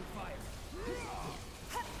them. Calling fire.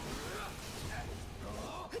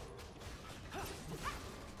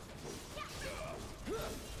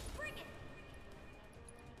 bring it.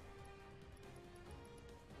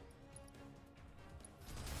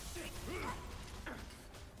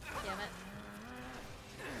 Damn it.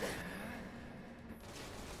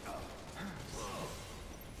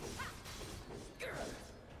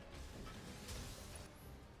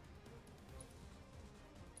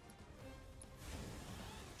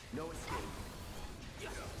 No escape.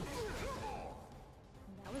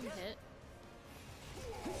 That was a hit.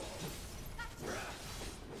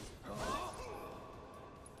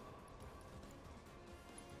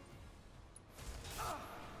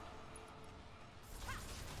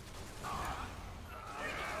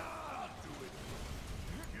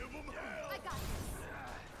 Give them hell. I got this.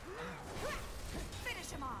 Finish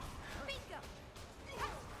him off. Bingo.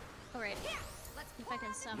 Alright. Here, let's If I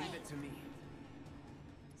can summon. Leave it to me.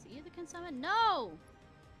 Is it you that can summon? No!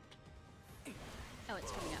 Oh,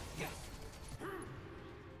 it's coming up.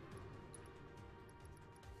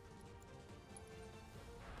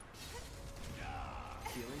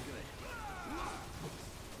 Feeling good.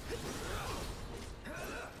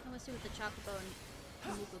 Let's see what the Chocobo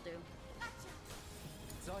and Luke will do.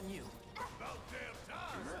 It's on you. About damn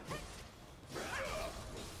time.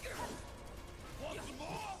 Want some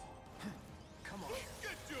more? Come on.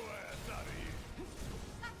 Get your ass out of here.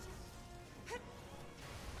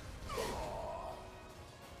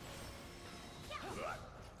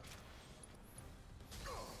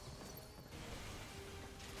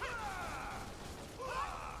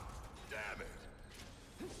 Damn it.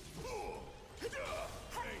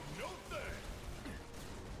 Ain't no thing.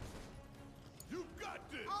 You got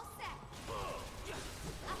this. all set.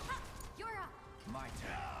 You're up. My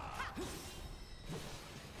turn.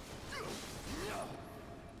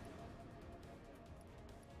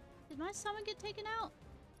 Did my summon get taken out?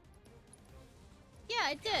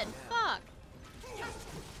 Yeah, it did. Fuck.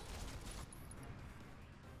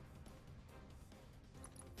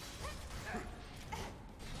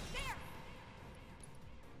 There.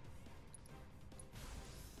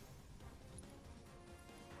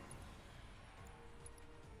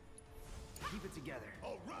 Keep it together.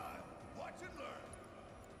 All right. Watch and learn.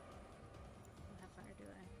 How fire do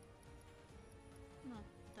I? No,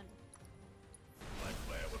 thunder. Like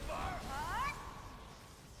playing with fire?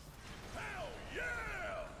 Hell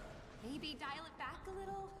yeah! Maybe dial it back a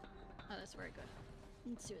little. Oh, that's very good.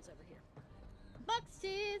 Let's see what's over here.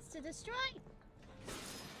 Boxes to destroy!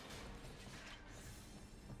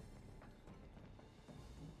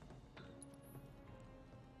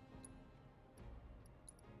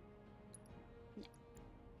 No.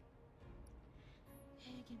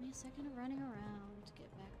 Hey, give me a second of running around to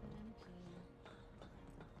get back the damn key.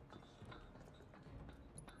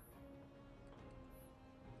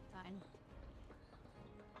 fine.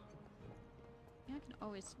 Yeah, I can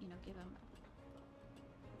always, you know, give him.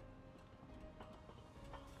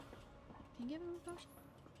 Can you give him a potion?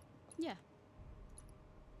 Yeah.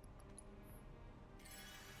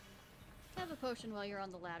 Have a potion while you're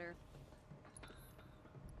on the ladder.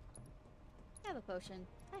 Have a potion.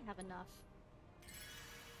 I have enough.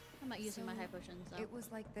 I'm not using my high potions, so. It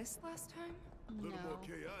was like this last time? A little more No.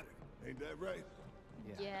 chaotic, ain't that right?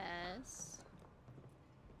 Yeah. Yes.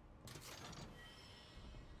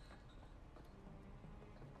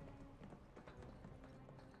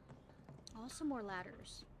 Also more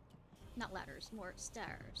ladders. Not ladders, more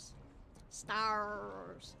stairs.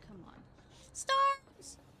 Stars. Come on.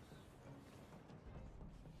 Stars!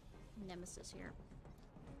 Nemesis here.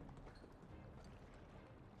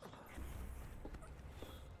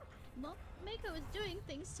 Well, Mako is doing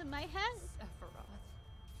things to my head. Sephiroth.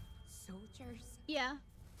 Soldiers. Yeah.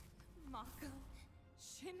 Mako.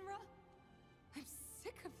 Shinra. I'm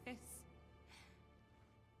sick of this.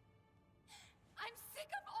 I'm sick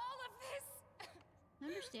of all of this!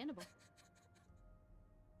 Understandable.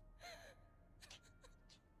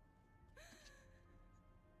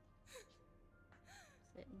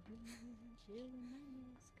 Sitting here chilling my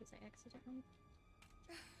ass because I accidentally.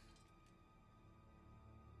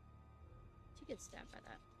 She gets stabbed by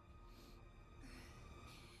that.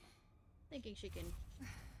 Thinking she can.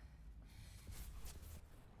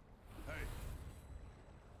 Hey,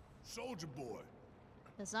 soldier boy.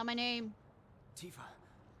 That's not my name. Tifa.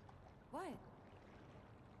 What?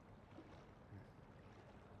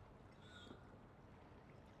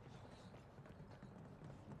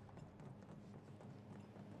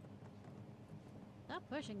 Stop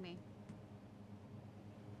pushing me.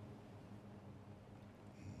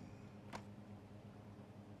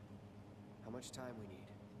 How much time we need?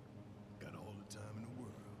 Got all the time in the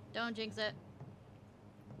world. Don't jinx it.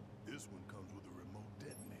 This one comes with a remote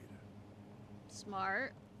detonator.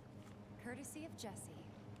 Smart. Courtesy of Jesse.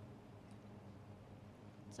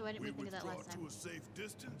 So why didn't we think of that withdraw last time? to a safe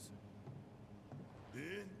distance.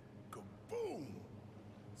 Then, kaboom!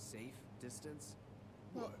 Safe distance?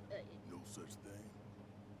 Well, What? No such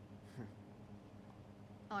thing.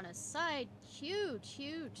 On a side, huge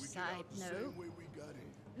We side get out the note, same way we got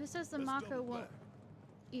in. who says the Let's Mako double won't, back.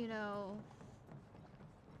 you know,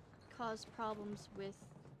 cause problems with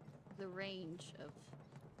the range of.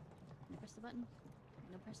 Can I press the button?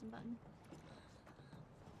 No pressing button.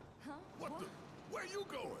 Huh? What the? Where you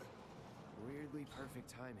going? Weirdly perfect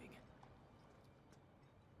timing.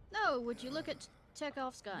 No, would you look at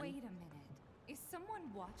Chekhov's gun? Wait a minute. Is someone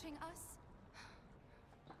watching us?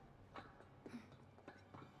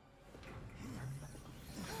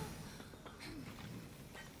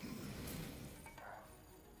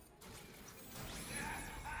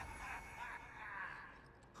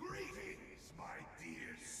 Greetings, my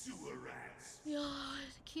dear sewer rats. Yeah,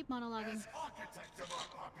 keep monologuing. As architect of our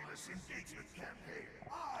populace engagement campaign,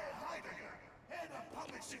 I, Heidegger, head of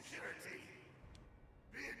public security,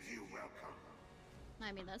 bid you welcome.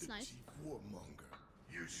 I mean, that's The nice. chief warmonger.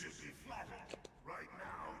 You should be flattered. Right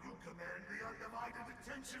now, you command the undivided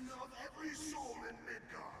attention of every soul in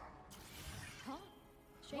Midgard. Huh?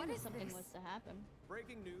 Shame What that is something this? was to happen.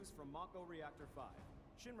 Breaking news from Mako Reactor 5.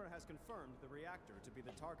 Shinra has confirmed the reactor to be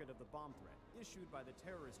the target of the bomb threat issued by the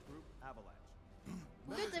terrorist group Avalanche.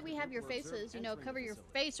 Good that we have your faces, you know, cover your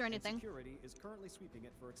face or anything. Security is currently sweeping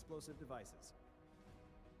it for explosive devices.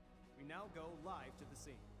 We now go live to the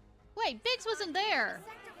scene. Wait, Biggs wasn't there.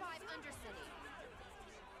 Sector 5 Undercity.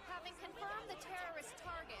 Having confirmed the terrorist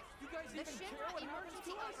target, the Shinra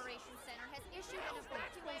Emergency Operations Center has issued an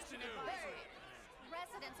evacuation advisory.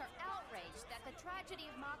 Residents are outraged that the tragedy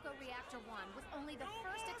of Mako Reactor 1 was only the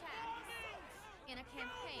first attack in a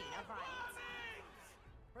campaign of violence.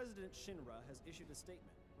 President Shinra has issued a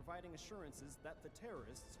statement providing assurances that the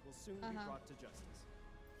terrorists will soon be brought to justice.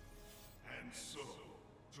 And so,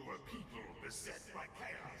 to a people beset by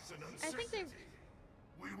chaos and I think they. uncertainty,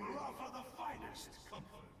 we will offer the finest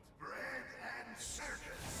comfort, bread and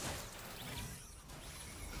circus.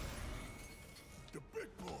 The big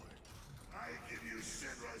boy. I give you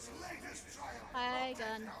Shinra's latest triumph Hi, of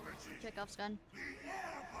gun. technology. Chekhov's gun. The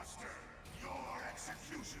Airbuster, your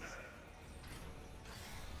executioner.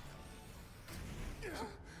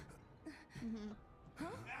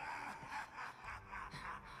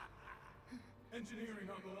 Engineering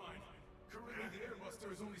on the line. Currently, the Airbuster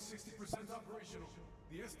is only 60% operational.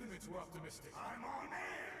 The estimates were optimistic. I'm on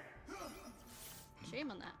air.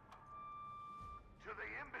 Shame on that. To the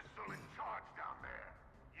imbecile in charge down there,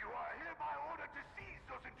 you are hereby ordered to seize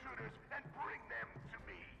those intruders and bring them to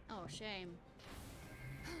me. Oh, shame.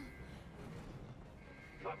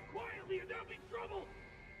 Come quietly or there'll be trouble!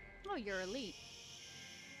 Oh, you're elite.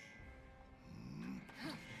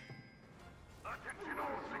 Attention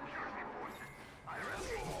all security forces. I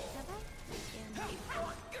repeat.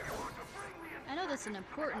 I know that's an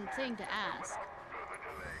important thing to ask.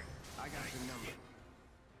 I got your number.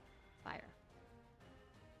 Fire.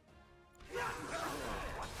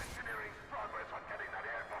 What's engineering's progress on getting that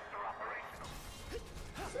airbuster operational?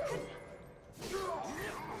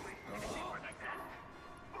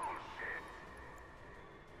 Bullshit!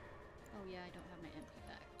 Oh yeah, I don't have my MP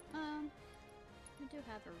back. I do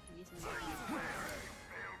have a reason. Fail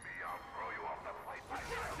me, I'll throw you off the flight by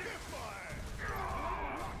now.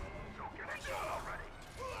 So get it done already.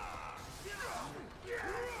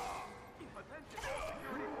 Attention all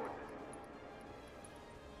security forces.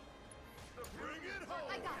 Bring it home!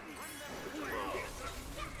 I got it.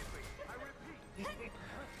 I repeat.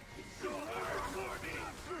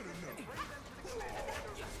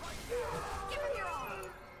 Give her your all.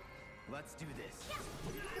 Let's do this.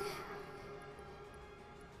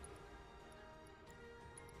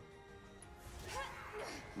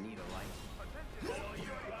 Need a light? Attention all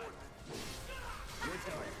security forces. You're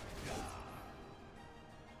done.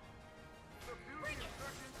 Subdue the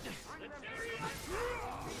insurgents and bring them to the command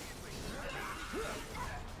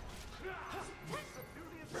Subdue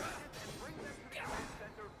the insurgents and bring them to the command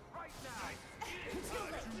center right now.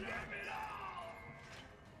 Damn it all!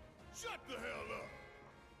 Shut the hell up!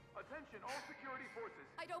 Attention all security forces.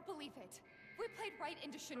 I don't believe it. We played right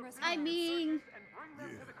into Shinra's I hands. mean, And bring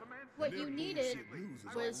them to the command what center. you needed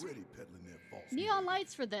was already peddling their false neon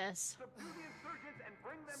lights for this. Subdue the insurgents and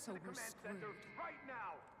bring them So to the we're command center screwed. right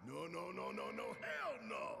now. No, hell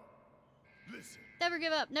no! Listen, Never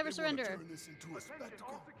give up, never they wanna surrender. turn this into a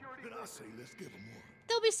spectacle. Then I say let's give them one.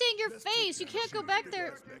 They'll be seeing your Let's take face. You that can't go shooting back big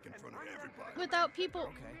there ass neck in front of everybody. without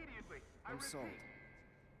people. Okay. Immediately. I'm sold.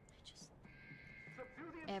 Just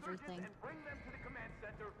Subdue the everything. insurgents and bring them to the command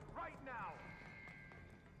center right now.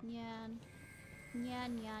 Nyan.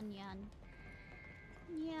 Nyan, nyan, nyan.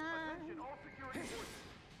 Nyan. Attention all security forces.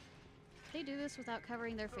 They do this without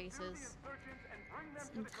covering their Subdue the faces. insurgents and bring them It's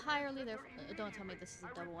to the command entirely their. center Don't tell me this is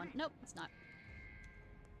a double one. Nope, it's not.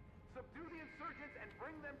 Subdue the insurgents and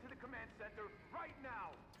bring them to the command center right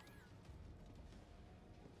now.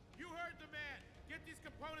 You heard the man. Get these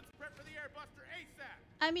components prepped for the airbuster ASAP.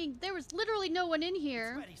 I mean, there was literally no one in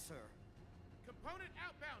here. Ready, sir. Component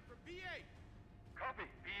outbound from B8. Copy,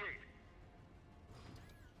 B8.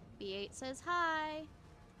 B8 says hi.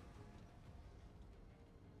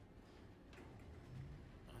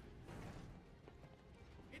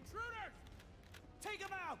 Intruders! Take him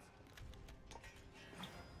out!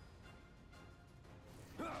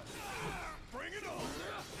 Bring it on!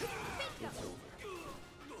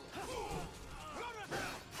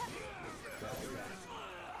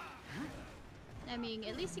 I mean,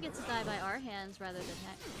 at least he gets to die by our hands rather than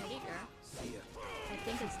Heidegger. See ya. I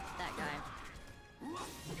think it's that guy.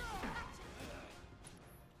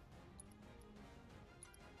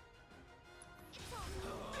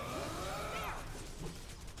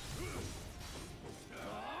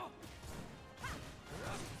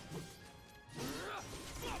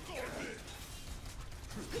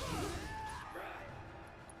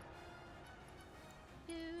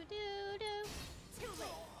 Do, do, do.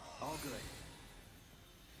 All good.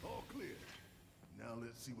 All clear. Now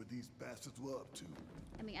let's see what these bastards were up to.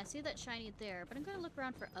 I mean, I see that shiny there, but I'm gonna look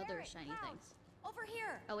around for other shiny things. Over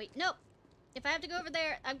here. Oh wait, nope. If I have to go over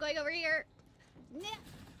there, I'm going over here. Nah.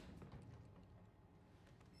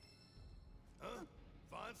 Huh?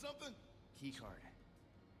 Find something? Key card.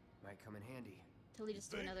 Might come in handy. Till lead us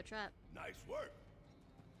to Think? another trap. Nice work.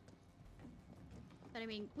 But I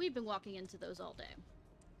mean, we've been walking into those all day.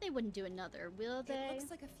 They wouldn't do another, will they? It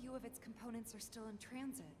looks like a few of its components are still in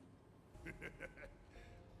transit.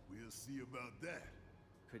 We'll see about that.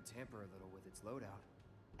 Could tamper a little with its loadout.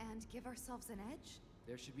 And give ourselves an edge?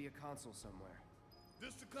 There should be a console somewhere.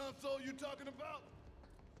 This the console you talking about?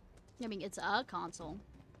 I mean, it's a console.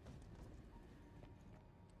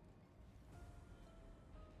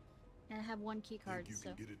 And I have one key card, Think you so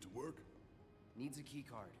can get it to work? Needs a key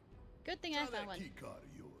card. good thing Try I found that one. key card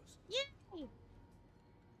of yours. Yay!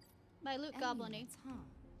 My loot goblin-y. Units, huh?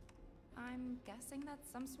 I'm guessing that's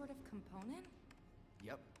some sort of component?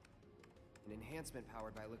 Yep. An enhancement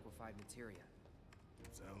powered by liquefied materia.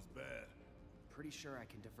 Sounds bad. Pretty sure I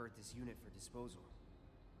can divert this unit for disposal.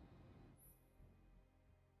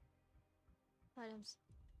 Items.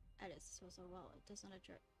 Edit disposal. Well, it does not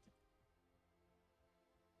address.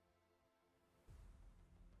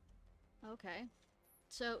 Okay.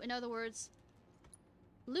 So, in other words,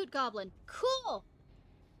 loot goblin. Cool!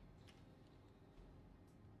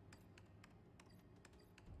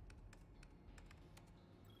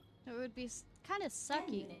 It would be kind of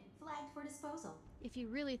sucky unit flagged for disposal. if you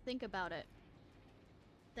really think about it.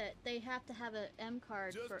 That they have to have an M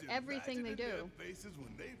card for everything they do. Their faces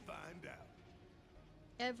when they find out.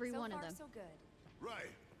 Every one of So them. far, so good.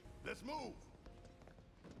 Right. Let's move.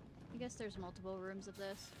 I guess there's multiple rooms of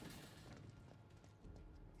this.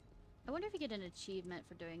 I wonder if you get an achievement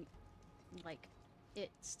for doing, like, it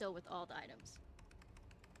still with all the items.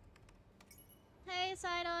 Hey,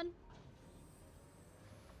 Sidon!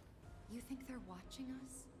 You think they're watching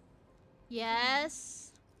us?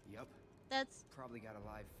 Yes! Yup. That's Probably got a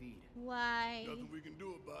live feed. why... Nothing we can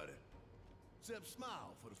do about it. Except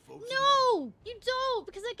smile for the folks. No! You don't!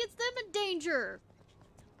 Because that gets them in danger!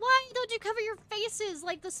 Why don't you cover your faces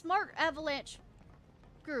like the smart Avalanche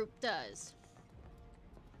group does?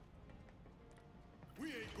 We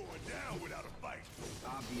ain't going down without a fight.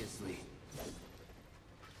 Obviously.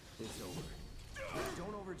 It's over.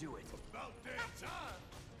 Don't overdo it. About damn time.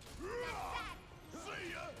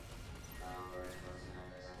 See ya.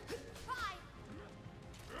 Bye.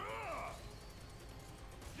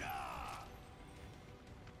 Yeah.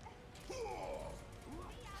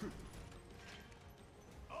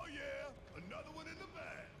 Oh yeah, another one in the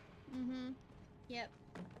bag. Mm-hmm. Yep.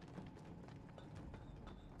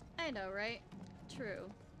 I know, right?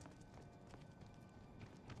 True.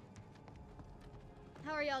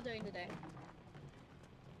 How are y'all doing today?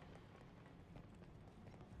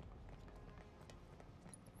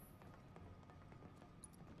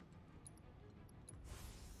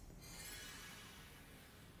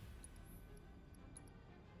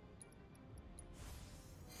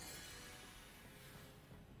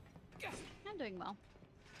 I'm doing well.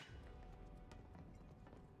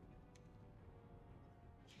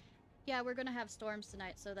 Yeah, we're gonna have storms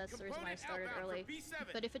tonight, so that's the reason why I started early.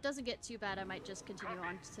 But if it doesn't get too bad, I might just continue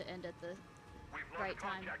on to end at the right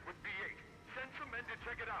time. With B8. Send some men to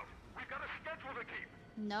check it out. We've got a schedule to keep.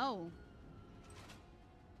 No.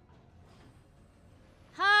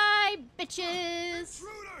 Hi, bitches!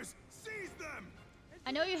 Intruders, seize them.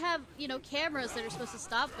 I know you have, you know, cameras that are supposed to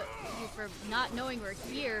stop you from not knowing we're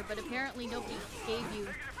here, but apparently nobody gave you...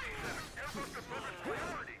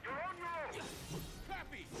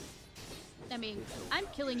 I mean, I'm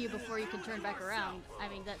killing you before you can turn back around. I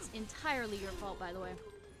mean, that's entirely your fault, by the way.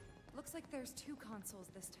 Looks like there's 2 consoles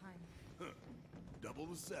this time. Huh. Double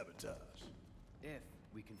the sabotage. If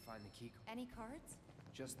we can find the key. Any cards?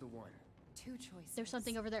 Just the one. 2 choices. There's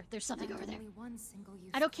something over there. There's something over there. Only one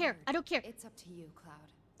single-use I don't care. card. I don't care. It's up to you,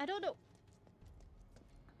 Cloud. I don't know.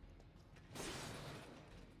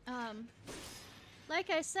 Like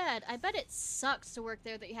I said, I bet it sucks to work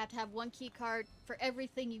there that you have to have one key card for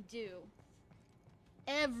everything you do.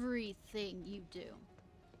 Everything you do.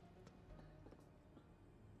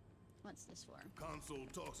 What's this for? Console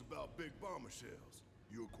talks about big bomber shells.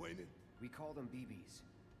 You acquainted? We call them BBs.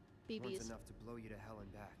 BBs. One's enough to blow you to hell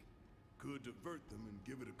and back. Could divert them and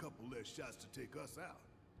give it a couple less shots to take us out.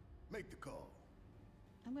 Make the call.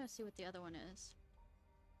 I'm gonna see what the other one is.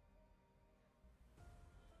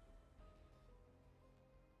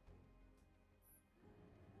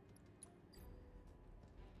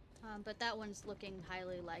 But that one's looking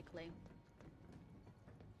highly likely.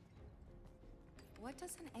 What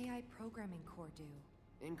does an AI programming core do?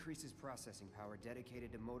 Increases processing power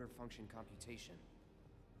dedicated to motor function computation.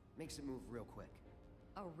 Makes it move real quick.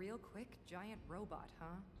 A real quick giant robot,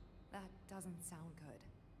 huh? That doesn't sound good.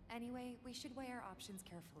 Anyway, we should weigh our options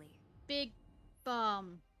carefully. Big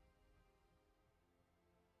bomb.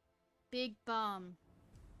 Big bomb.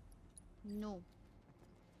 No.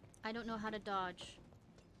 I don't know how to dodge.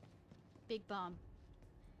 Big bomb.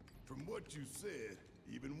 From what you said,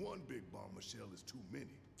 even one big bomber shell is too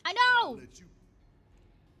many. I know! I'll let you...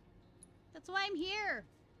 That's why I'm here.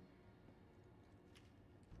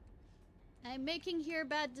 I'm making here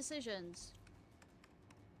bad decisions.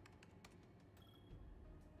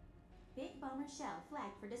 Big bomber shell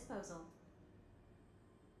flagged for disposal.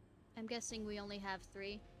 I'm guessing we only have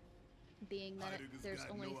 3, being that Heidegger's there's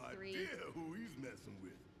got only no 3. idea who he's messing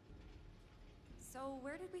with. So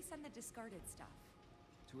where did we send the discarded stuff?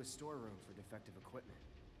 To a storeroom for defective equipment,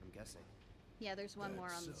 I'm guessing. Yeah, there's one more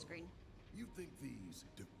That's on the so. screen. You think these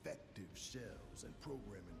defective shells and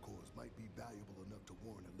programming cores might be valuable enough to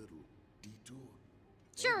warrant a little detour?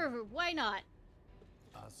 Sure, why not?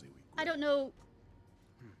 I say we I don't know.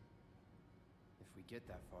 If we get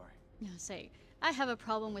that far. No, say, I have a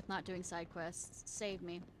problem with not doing side quests. Save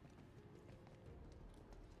me.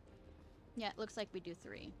 Yeah, it looks like we do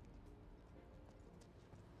 3.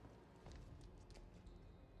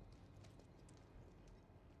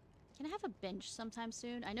 Can I have a bench sometime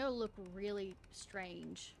soon? I know it'll look really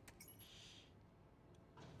strange.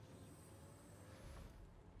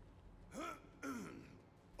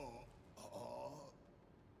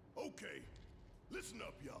 Okay, listen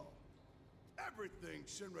up, y'all. Everything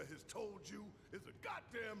Shinra has told you is a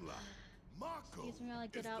goddamn lie. Mako Excuse me while I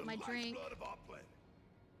get is out the my drink. lifeblood of our planet.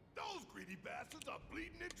 Those greedy bastards are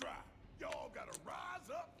bleeding it dry. Y'all gotta rise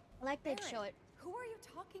up. Like they'd show it. Who are you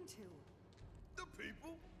talking to? The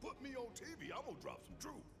people put me on TV. I'm gonna drop some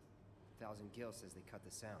truth. Thousand Gil says they cut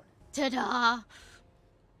the sound. Ta-da!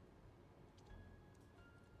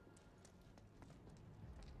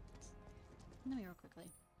 Let me real quickly.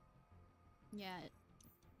 Yeah, it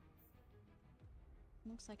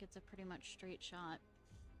looks like it's a pretty much straight shot.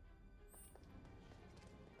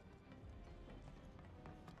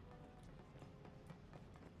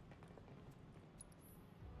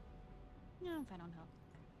 No, I'm fine on health.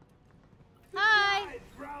 Hi!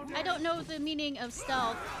 I don't know the meaning of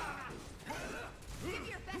stealth. Give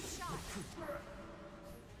your best shot.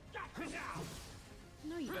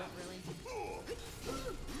 No, you don't really.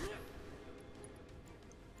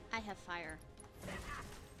 I have fire.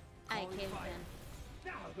 I cave in.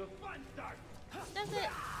 Now the fun starts. Does it?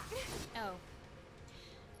 Oh.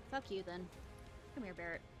 Fuck you then. Come here,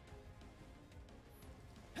 Barrett.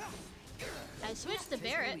 I switched to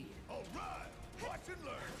Barrett. All right, watch and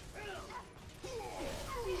learn.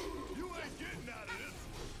 You ain't getting out of this.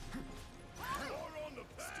 More on the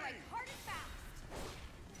pain. Strike hard and fast.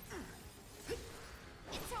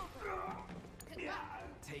 It's over. Good luck.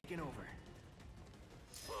 Taking over.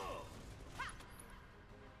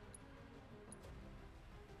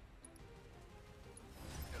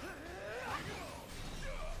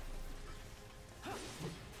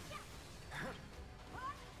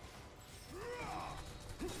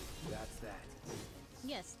 That's that.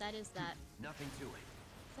 Yes, that is that. Nothing to it.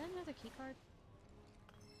 Is that another key card?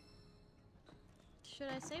 Should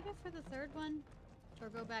I save it for the third one? Or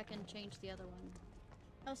go back and change the other one?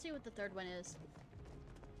 I'll see what the third one is.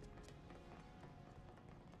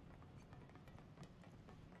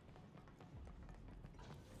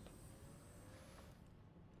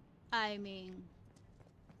 I mean...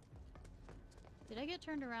 Did I get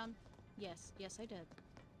turned around? Yes. Yes, I did.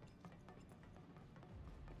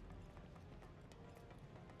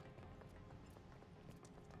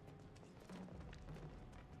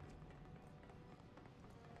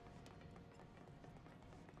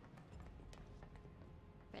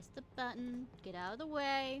 Press the button. Get out of the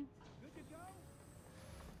way. Good to go?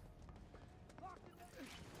 Locked in there.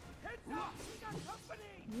 Heads up! We got company!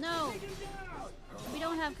 No! Take him down! We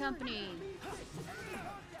don't have company.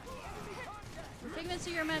 We're figments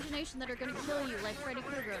of your imagination that are gonna kill you like Freddy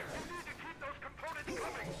Krueger. We need to keep those components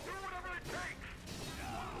coming. Do whatever it takes.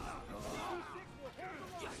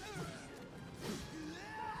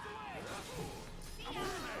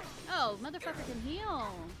 Oh, motherfucker can heal.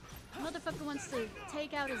 Motherfucker wants to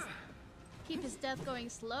take out his... keep his death going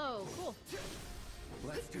slow. Cool.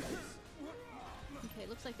 Let's do this. Okay,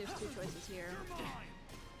 looks like there's two choices here.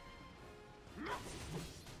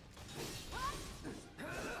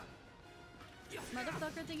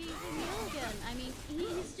 Motherfucker thinking he can heal again. I mean,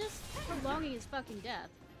 he's just prolonging his fucking death.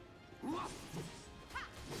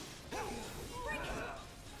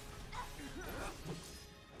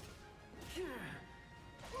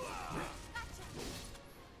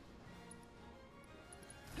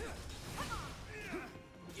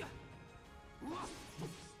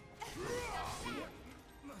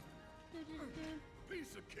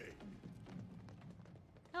 Piece of cake.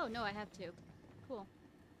 Oh, no, I have two. Cool.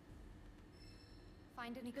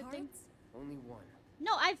 Find any Good cards? thing. Only one.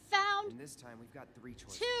 No, I found And this time we've got 3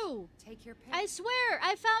 choices. two! Take your pick. I swear,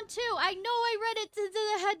 I found two! I know I read it to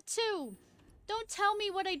the head two! Don't tell me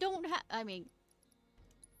what I don't have. I mean...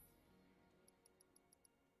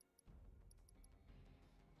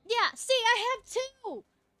 Yeah, see, I have two!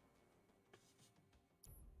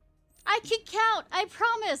 I can count! I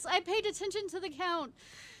promise! I paid attention to the count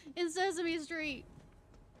in Sesame Street.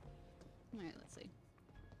 Alright, let's see.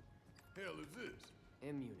 Hell is this?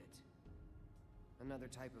 Immunit. Another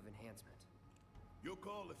type of enhancement. Your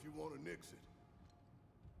call if you want to nix it.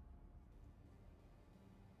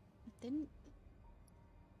 Didn't...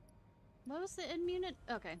 What was the immunit?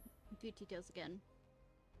 Okay, view details again.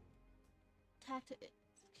 Tactic...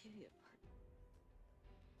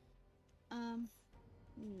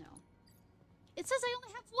 No. It says I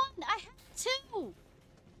only have one! I have two!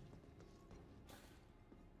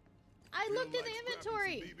 I looked at the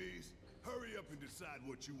inventory! BBs, hurry up and decide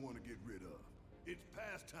what you want to get rid of. It's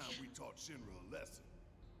past time we taught Shinra a lesson.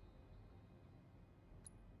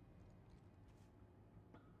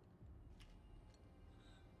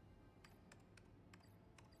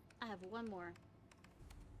 I have one more.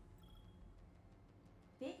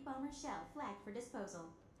 Big bomber shell flagged for disposal.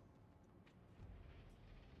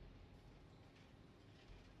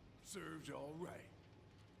 Serves y'all right.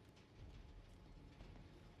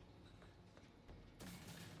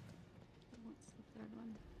 What's the third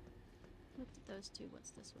one? Looked at those two.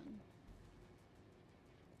 What's this one?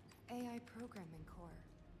 AI programming core.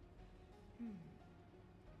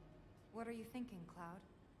 What are you thinking, Cloud?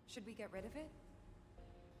 Should we get rid of it?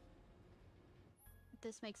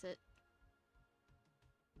 This makes it...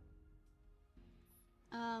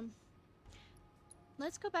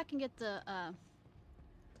 Let's go back and get the,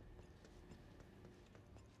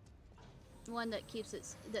 one that keeps it,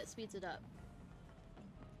 that speeds it up.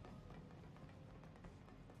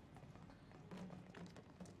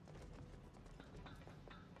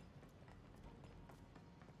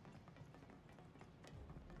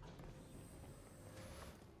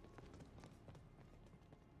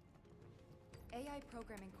 AI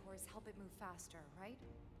programming cores help it move faster, right?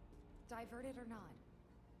 Divert it or not?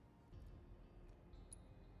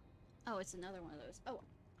 Oh, it's another one of those. Oh.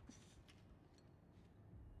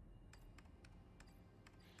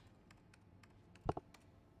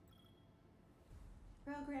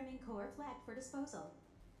 Programming core flagged for disposal.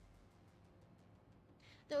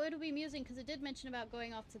 Though it'll be amusing because it did mention about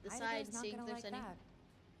going off to the side and seeing if there's any.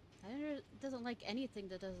 It doesn't like anything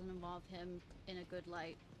that doesn't involve him in a good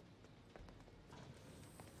light.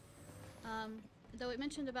 Though it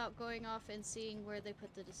mentioned about going off and seeing where they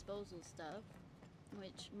put the disposal stuff,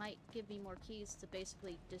 which might give me more keys to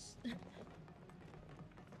basically just...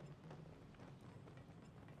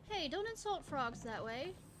 Hey, don't insult frogs that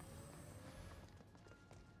way!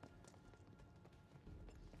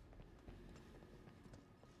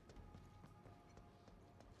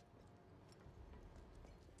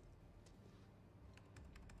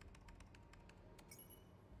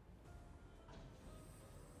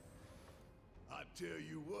 I tell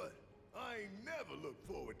you what, I ain't never looked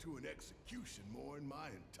forward to an execution more in my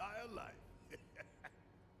entire life.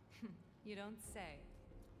 You don't say.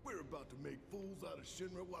 We're about to make fools out of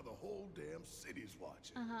Shinra while the whole damn city's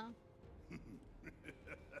watching.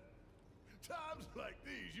 Times like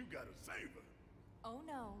these, you gotta savor. Oh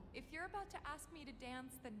no, if you're about to ask me to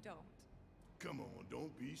dance, then don't. Come on,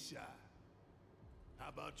 don't be shy. How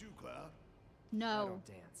about you, Cloud? No. I don't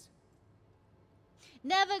dance.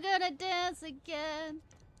 Never gonna dance again.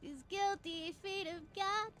 These guilty feet have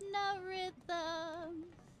got no rhythm.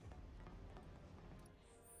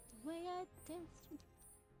 The way I dance.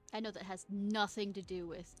 I know that has nothing to do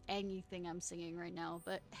with anything I'm singing right now,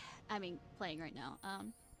 but I mean playing right now.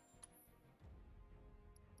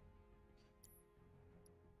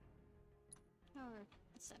 Or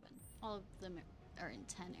 7. All of them are in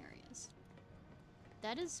 10 areas.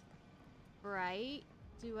 That is bright.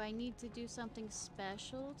 Do I need to do something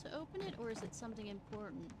special to open it, or is it something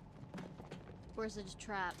important? Or is it a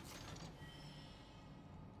trap?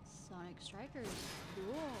 Sonic Strikers.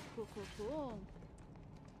 Cool, cool, cool, cool.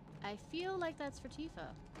 I feel like that's for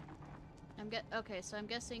Tifa. Okay, so I'm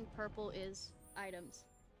guessing purple is items.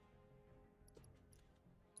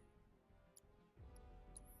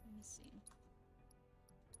 Let me see.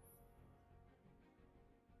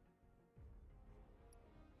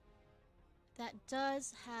 That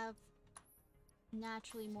does have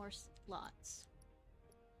naturally more slots.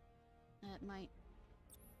 That might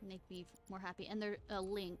make me more happy. And they're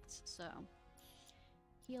linked, so.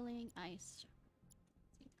 Healing, ice,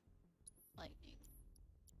 lightning.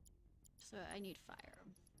 So I need fire.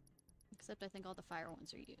 Except I think all the fire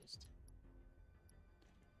ones are used.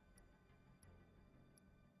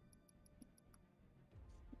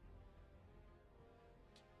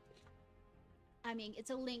 I mean, it's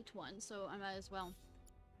a linked one, so I might as well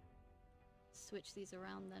switch these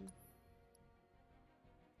around then.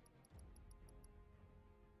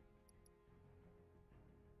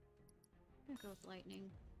 I'm gonna go with lightning.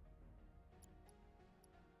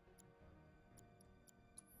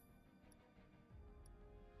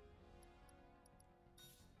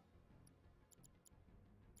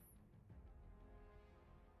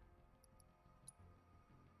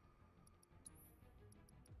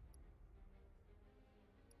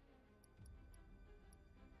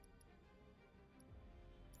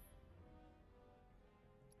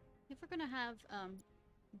 If we're gonna have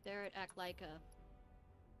Barrett act like a,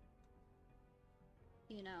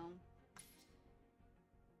 you know,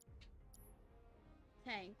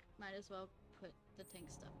 tank, might as well put the tank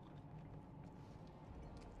stuff on it.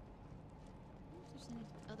 I wonder if there's any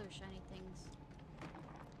other shiny things.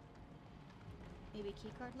 Maybe a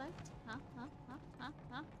keycard left? Huh?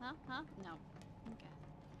 No. Okay.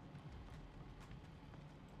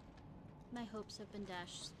 My hopes have been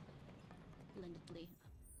dashed splendidly.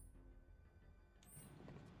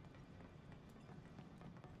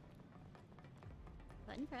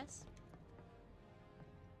 Button press.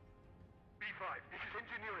 B5, this is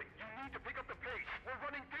engineering. You need to pick up the pace. We're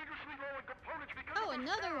running dangerously low on components because Oh, of those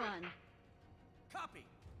another terrorists. one. Copy.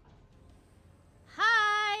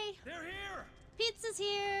 Hi! They're here. Pizza's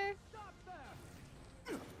here. Stop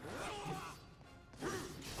them.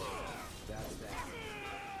 That's that.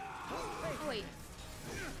 Oh, wait.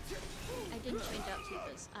 I didn't change out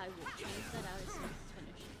Tifa's. I will change that out as soon as it's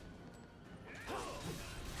finished.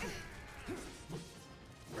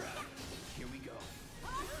 Here we go.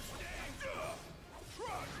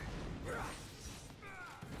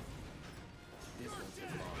 This one's too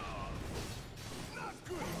long. Not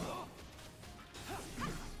good enough.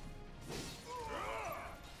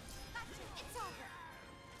 It's over.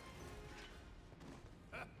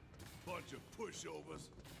 Bunch of pushovers.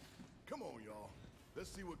 Come on, y'all. Let's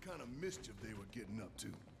see what kind of mischief they were getting up to.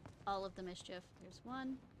 All of the mischief. There's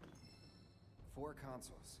one. 4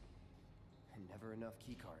 consoles. And never enough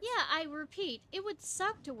keycards. Yeah, I repeat, it would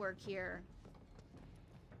suck to work here.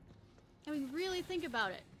 I mean, really think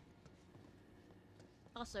about it.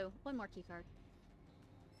 Also, one more keycard.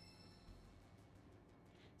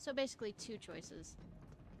 So basically 2 choices.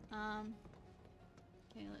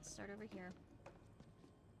 Okay, let's start over here.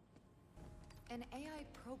 An AI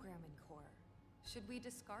programming core. Should we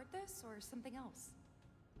discard this or something else?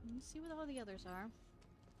 Let's see what all the others are.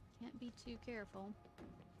 Can't be too careful.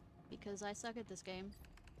 Because I suck at this game.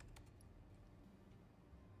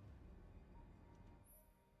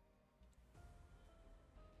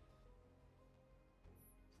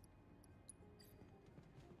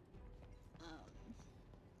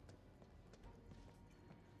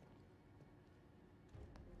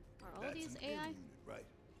 Are all That's these an AI? alien unit, right?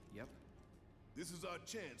 Yep. This is our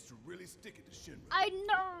chance to really stick it to Shinra. I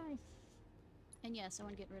know! And yes, I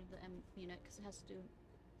want to get rid of the M unit because it has to do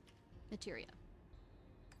materia.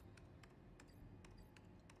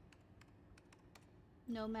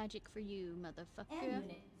 No magic for you, motherfucker. M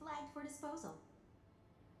unit flagged for disposal.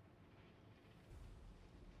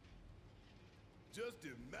 Just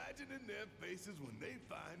imagining their faces when they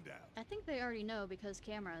find out. I think they already know because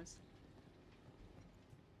cameras.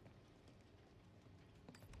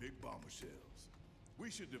 Big bomber shells.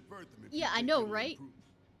 We should divert them if Yeah, you I think know, it'll right? improve.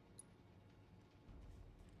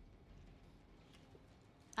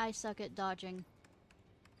 I suck at dodging.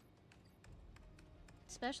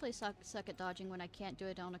 Especially suck at dodging when I can't do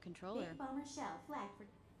it on a controller. Big bomber shell flagged for.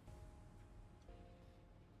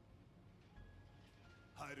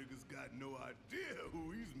 Heidegger's got no idea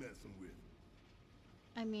who he's messing with.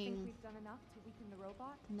 I mean, Think we've done enough to weaken the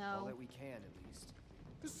robot? All no. that we can, at least.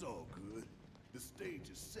 It's all good. The stage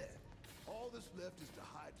is set. All that's left is to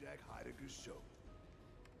hijack Heidegger's show.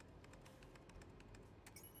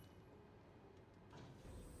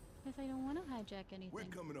 If I don't want to hijack anything. We're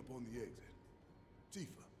coming up on the exit.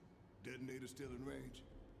 Tifa, detonator still in range?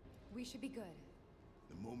 We should be good.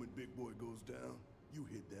 The moment Big Boy goes down, you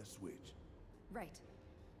hit that switch. Right.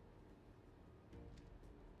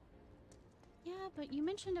 Yeah, but you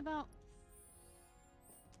mentioned about...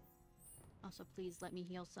 Also, please let me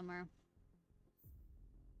heal somewhere.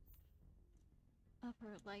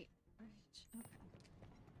 Upper light bridge. Okay.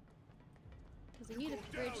 Because I need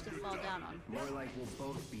a bridge to fall down on. More like we'll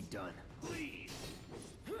both be done. Please.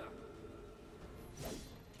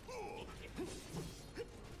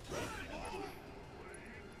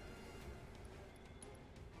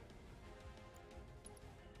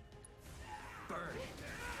 Burn.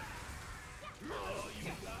 All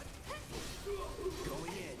you got.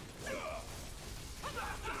 Going in.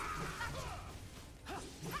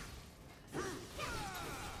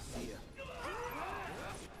 See ya.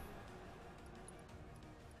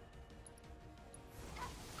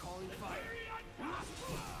 Calling fire.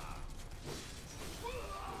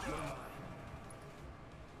 You're mine.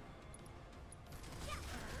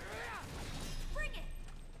 Bring it!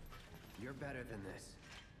 You're better than this.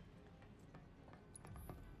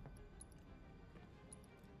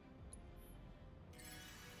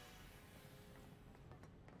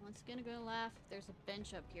 Once again, gonna laugh. There's a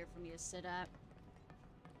bench up here for me to sit at.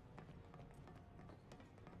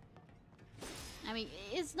 I mean,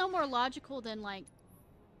 it's no more logical than, like...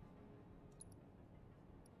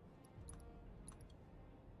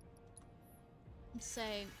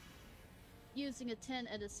 say, using a tent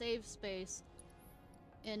at a save space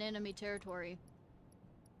in enemy territory.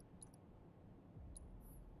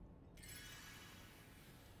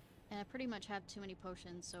 And I pretty much have too many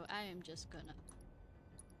potions, so I am just gonna...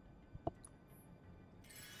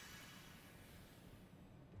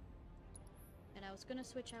 And I was gonna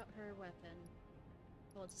switch out her weapon.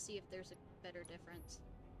 Well, to see if there's a better difference.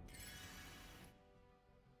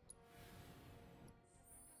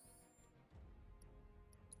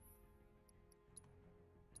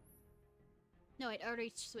 No, I'd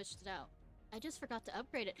already switched it out. I just forgot to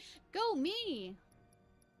upgrade it. Go me!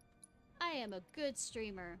 I am a good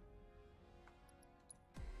streamer.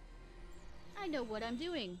 I know what I'm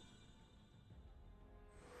doing.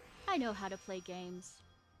 I know how to play games.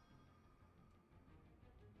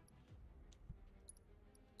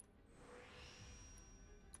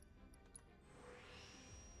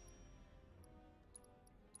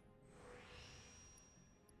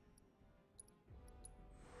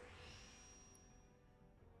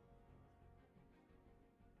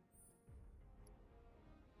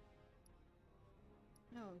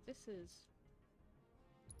 No, this is...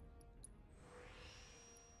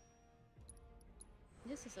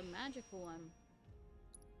 This is a magical one.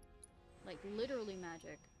 Like, literally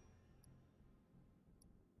magic.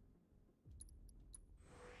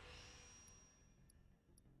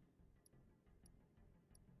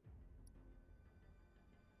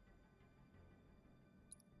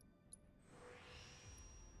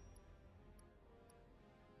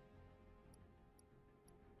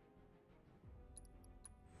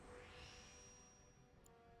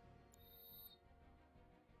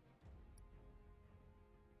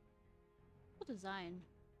 Cool design.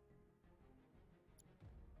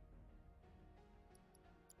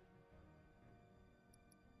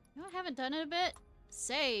 You know what I haven't done in a bit?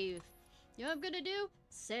 Save. You know what I'm gonna do?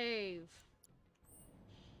 Save.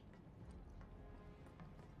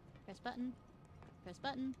 Press button. Press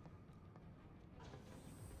button.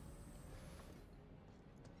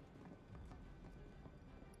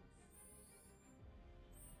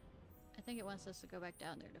 I think it wants us to go back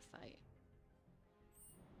down there to fight.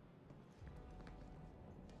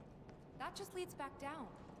 That just leads back down.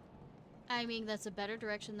 I mean, that's a better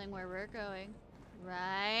direction than where we're going.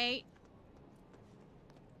 Right?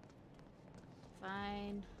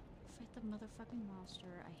 Fine. Fight the motherfucking monster.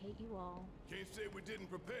 I hate you all. Can't say we didn't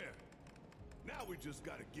prepare. Now we just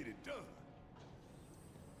gotta get it done.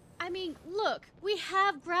 I mean, look, we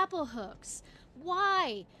have grapple hooks.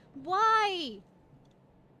 Why? Why?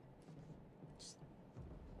 Just,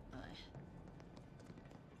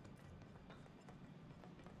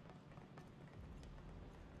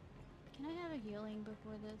 Can I have a healing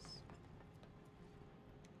before this?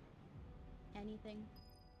 Anything?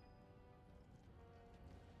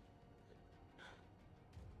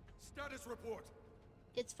 Status report.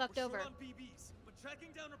 It's fucked We're over. short on BBs, but tracking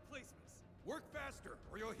down replacements. Work faster,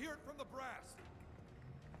 or you'll hear it from the brass.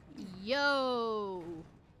 Yo,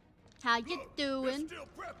 how you doing? They're still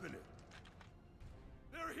prepping it.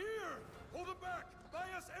 They're here. Hold them back. Buy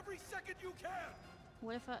us every second you can.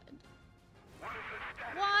 What if I?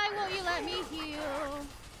 Why won't you let me heal?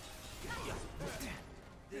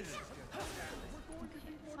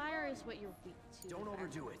 Fire is what you're weak to. Don't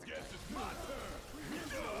overdo it. Guess it's my turn.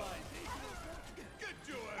 Get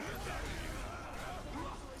your ass out of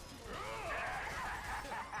here.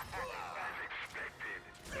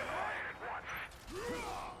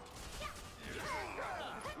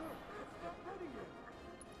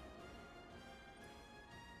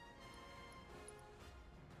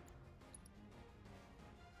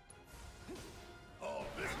 Oh,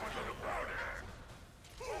 this one's gonna burn it.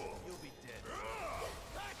 You'll be dead.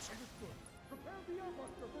 Prepare the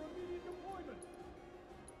airbuster for immediate deployment.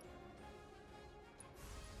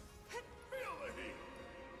 Feel the heat.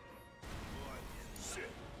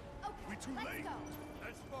 Shit. Okay, We too let's late. go.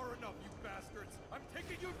 That's far enough, you bastards. I'm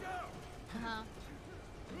taking you down.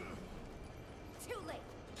 Too late.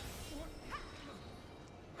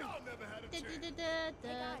 Y'all never had a chance.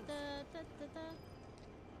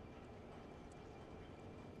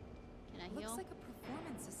 Can I heal? Looks like a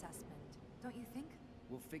performance assessment, don't you think?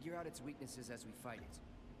 We'll figure out its weaknesses as we fight it.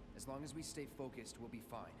 As long as we stay focused, we'll be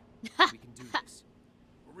fine. We can do this.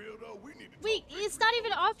 For real though, we need to Wait, talk it's big not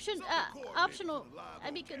even Something optional. coordinated live I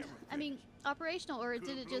on mean, camera I mean, operational, or did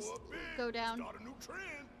Could it blow just up big, go down? Start a new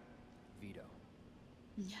trend. Veto.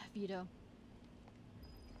 Yeah, Vito.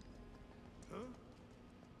 Huh?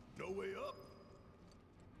 No way up?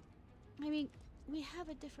 I mean, we have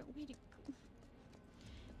a different way to go.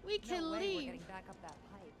 We can no way leave we're getting back up that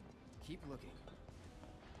pipe. Keep looking.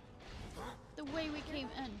 the way we came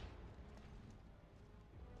in.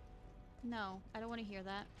 No, I don't want to hear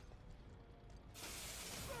that.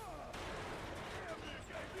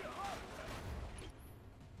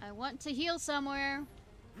 I want to heal somewhere.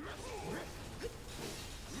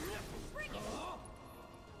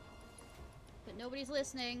 But nobody's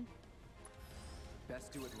listening.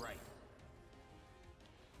 Best do it right.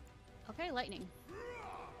 Okay, lightning.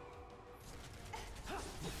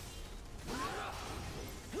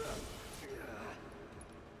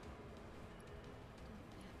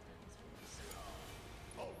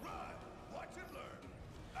 All right, watch it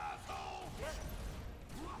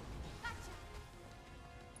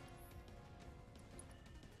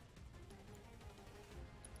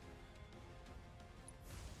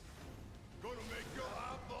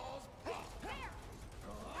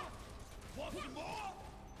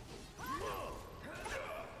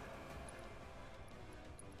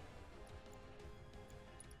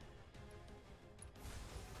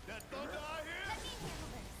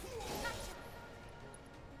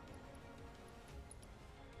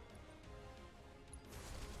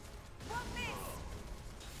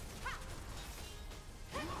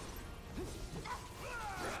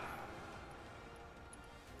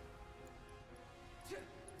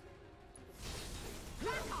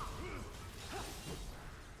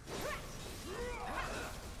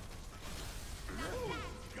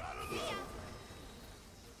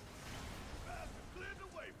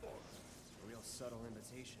subtle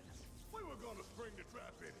invitation. We were gonna spring the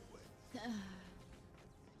trap anyway.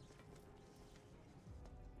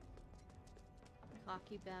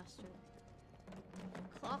 Cocky bastard.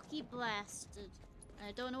 Cocky blasted.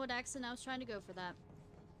 I don't know what accent I was trying to go for that.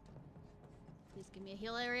 Please give me a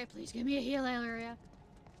heal area. Please give me a heal area.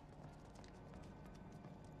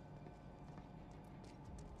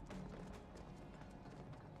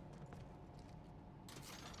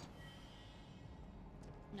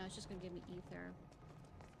 No, it's just gonna give me ether.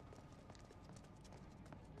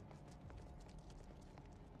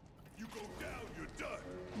 If you go down, you're done.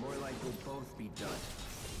 More like we'll both be done.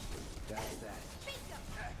 That's that.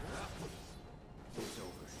 It's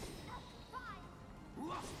over.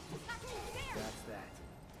 That's that.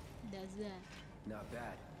 That's that. Not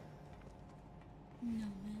bad. No,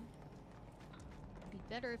 man. It'd be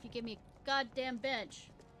better if you give me a goddamn bench.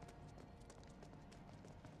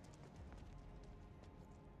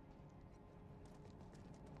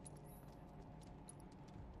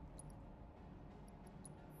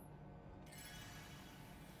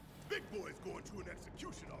 Big boy's going to an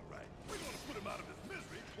execution, all right. We're gonna put him out of his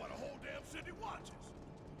misery while the whole damn city watches.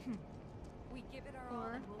 We give it our all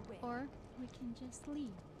and we'll win. Or we can just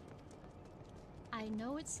leave. I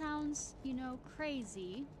know it sounds, you know,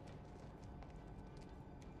 crazy.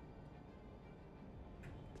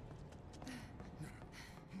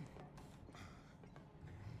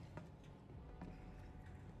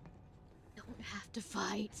 Don't have to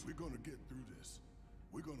fight. We're gonna get through this.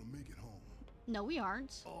 We're gonna make it home. No, we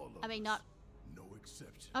aren't. All of I mean, us. not. No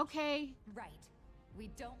exception. Okay. Right. We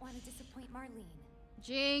don't want to disappoint Marlene.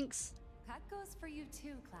 Jinx. That goes for you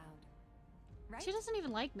too, Cloud. Right? She doesn't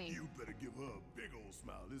even like me. You better give her a big old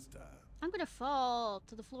smile this time. I'm gonna fall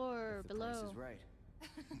to the floor If the below. price is right.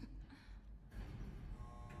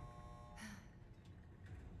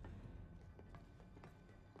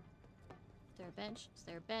 Is there a bench? Is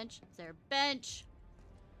there a bench? Is there a bench?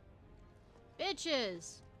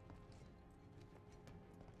 Bitches!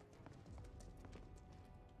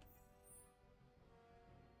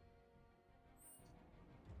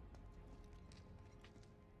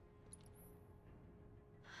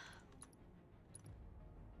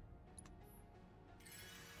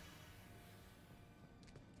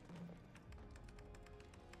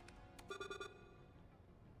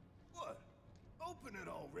 What? Open it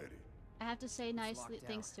already. I have to say nice locked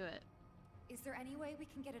things down. to it. Is there any way we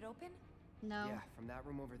can get it open? No. Yeah, from that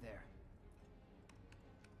room over there.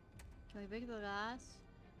 Can we break the glass?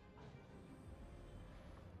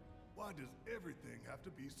 Why does everything have to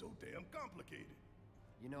be so damn complicated?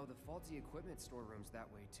 You know, the faulty equipment storeroom's that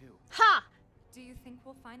way too. Ha! Do you think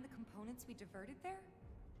we'll find the components we diverted there?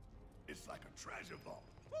 It's like a treasure vault.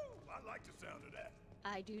 Woo! I like the sound of that.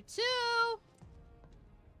 I do too!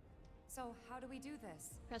 So how do we do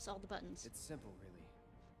this? Press all the buttons. It's simple, really.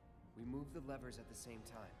 We move the levers at the same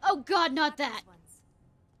time. Oh god, not that!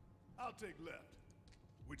 I'll take left,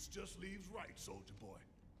 which just leaves right, soldier boy.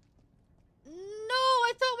 No,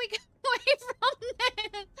 I thought we got away from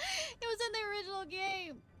it! It was in the original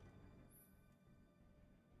game.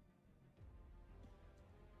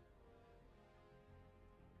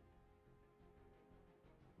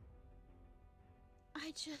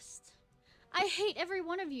 I hate every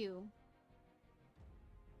one of you.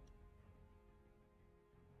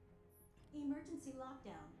 Emergency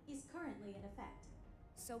lockdown is currently in effect.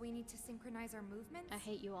 So we need to synchronize our movements? I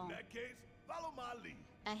hate you all. In that case, follow my lead.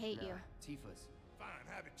 I hate you. Tifa's. Fine,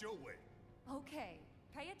 have it your way. Okay,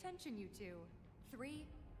 pay attention, you two. 3,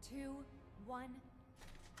 2, 1.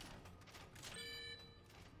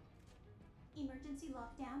 Emergency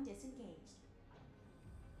lockdown disengaged.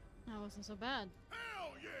 That wasn't so bad.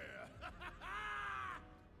 Hell yeah!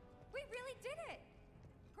 We really did it!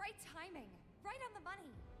 Great timing. Right on the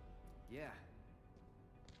money. Yeah.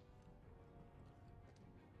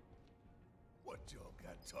 What y'all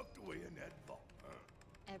got tucked away in that vault,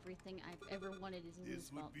 huh? Everything I've ever wanted is in this This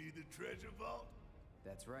vault. would be the treasure vault?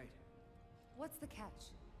 That's right. What's the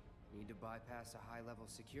catch? Need to bypass a high-level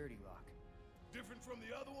security lock. Different from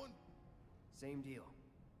the other one? Same deal.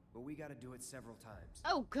 But we gotta do it several times.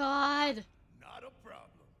 Oh god! Not a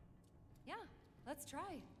problem. Yeah, let's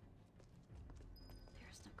try.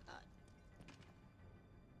 There's no god.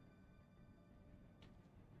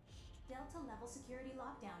 Delta level security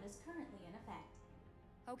lockdown is currently in effect.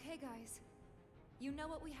 Okay, guys. You know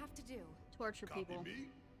what we have to do. Torture Copy people. me?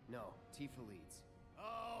 No, Tifa leads.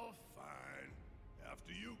 Oh, fine.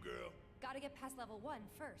 After you, girl. Gotta get past level 1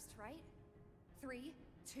 first, right? 3,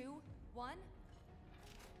 2, 1.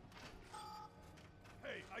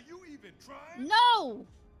 Hey, are you even trying? No!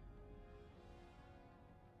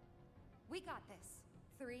 We got this.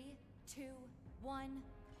 3, 2, 1.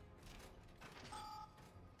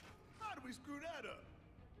 How do we screw that up?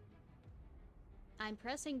 I'm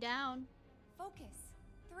pressing down. Focus.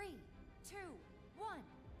 3, 2, 1.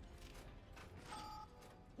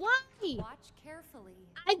 Why? Watch carefully.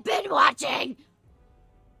 I've been watching!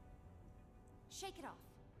 Shake it off.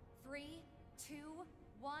 3, 2,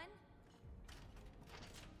 1.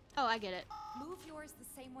 Oh, I get it. Move yours the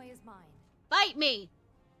same way as mine. Bite me!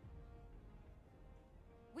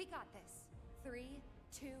 We got this. 3,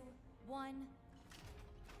 2, 1.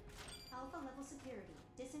 Alpha level security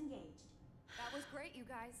disengaged. That was great, you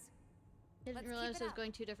guys. Didn't realize it was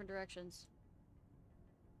going 2 different directions.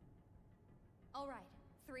 All right.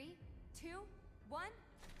 3, 2, 1.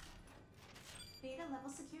 Beta level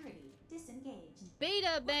security disengaged.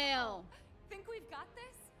 Beta bail! Think we've got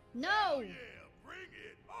this? No! Hell yeah, bring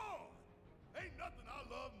it on! Ain't nothing I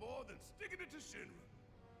love more than sticking it to Shinra.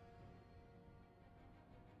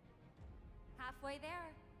 Halfway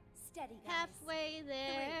there. Steady, guys. Halfway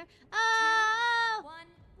there. 3, Oh! 2, 1.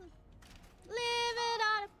 Live it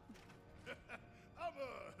on. I'm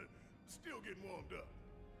still getting warmed up.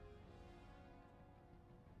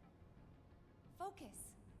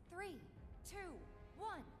 Focus. 3, 2,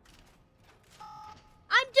 1.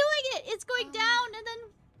 I'm doing it! It's going down and then...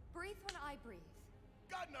 Breathe when I breathe.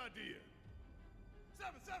 Got an idea.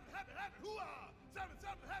 7, 7, happen, happen, hoo-ah! 7,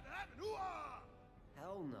 7, happen, happen, hoo-ah!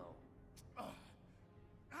 Hell no.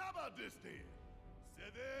 How about this then?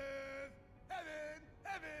 7, heaven,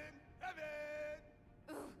 heaven, heaven!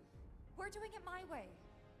 Ugh. We're doing it my way.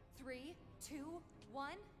 3, 2,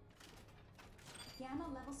 1. Gamma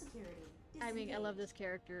level security disengaged. I mean, I love this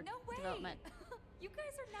character No way. development. You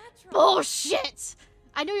guys are natural. Bullshit!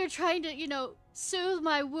 I know you're trying to, you know, soothe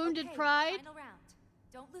my wounded Okay, pride. Final round.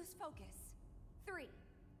 Don't lose focus. 3,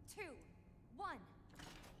 2, 1.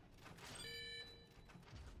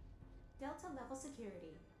 Delta level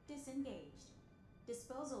security disengaged.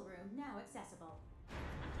 Disposal room now accessible.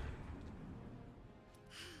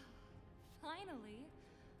 Finally.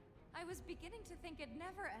 I was beginning to think it'd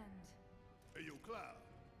never end. Hey, yo, Cloud,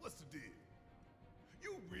 what's the deal?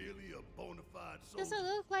 You really a bona fide soldier? Does it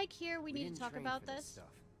look like here we need didn't to talk train about for this? stuff.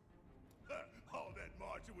 All that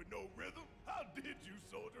marching with no rhythm? How did you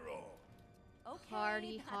soldier on? Okay,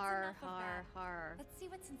 Hardy that's har enough of har that. har. Let's see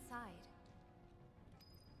what's inside.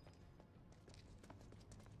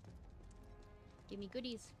 Give me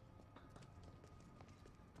goodies.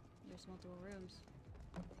 There's multiple rooms.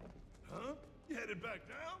 Huh? You headed back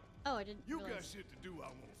down? Oh, I didn't You realize. got shit to do, I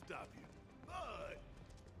won't stop you. But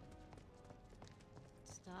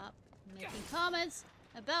Stop making comments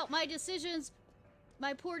about my decisions.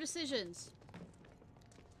 My poor decisions.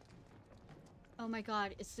 Oh my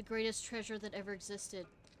god, it's the greatest treasure that ever existed.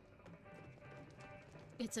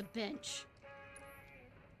 It's a bench.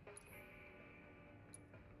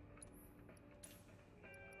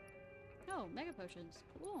 Oh, mega potions.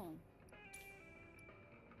 Cool.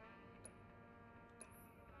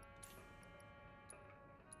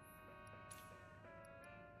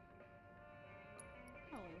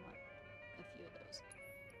 Probably want a few of those.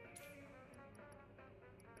 And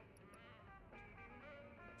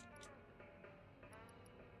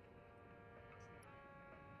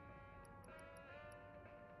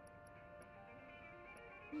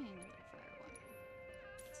another fire one.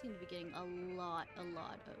 Seem to be getting a lot of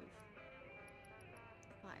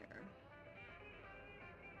fire.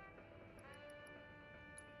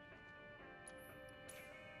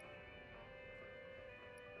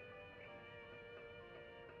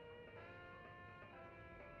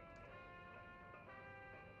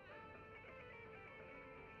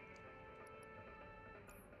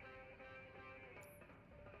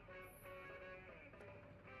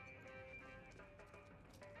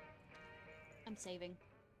 I'm saving.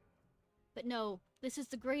 But no, this is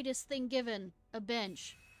the greatest thing given. A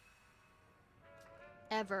bench.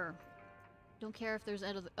 Ever. Don't care if there's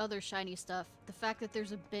other shiny stuff. The fact that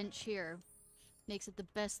there's a bench here makes it the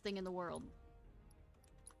best thing in the world.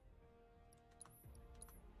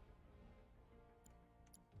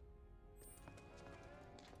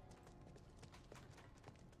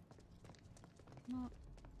 Well,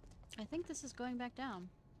 I think this is going back down.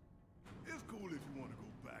 it's cool if you want to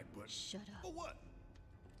go back, but Shut up. for what?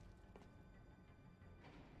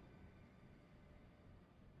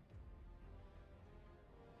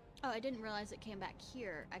 Oh, I didn't realize it came back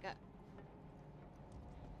here. I got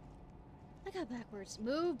backwards.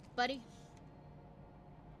 Move, buddy.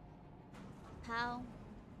 Pal.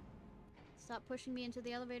 Stop pushing me into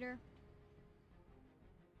the elevator.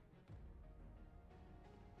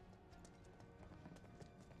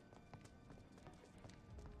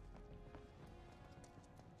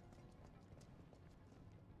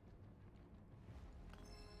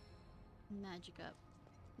 magic up.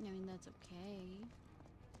 I mean, that's okay.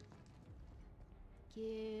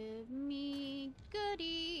 Give me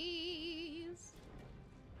goodies.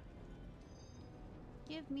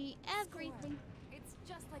 Give me everything. It's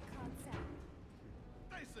just like Khan said.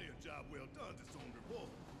 They say a job well done is on reward.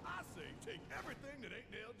 I say take everything that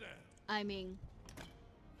ain't nailed down. I mean,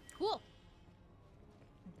 cool.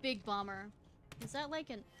 Big bomber. Is that like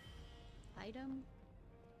an item?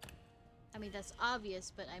 I mean, that's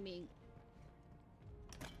obvious, but I mean,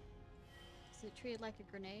 is it treated like a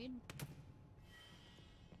grenade?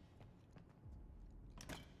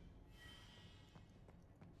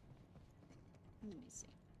 Let me see.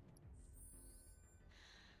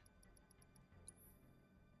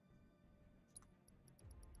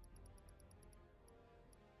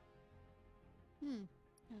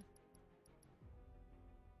 Yeah.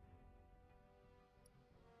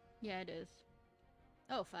 Yeah, it is.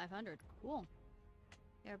 Oh, 500. Cool.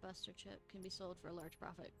 Airbuster chip can be sold for a large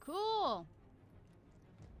profit. Cool!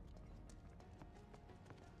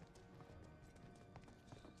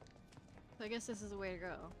 So I guess this is the way to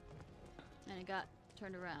go. And it got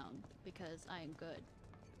turned around because I am good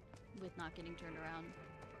with not getting turned around.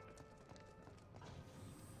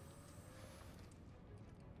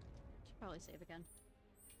 Should probably save again.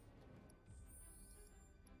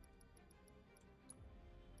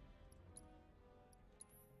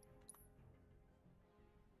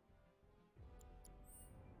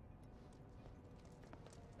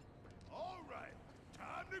 All right,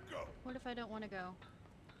 time to go. What if I don't want to go?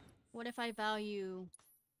 What if I value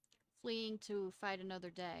fleeing to fight another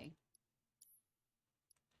day?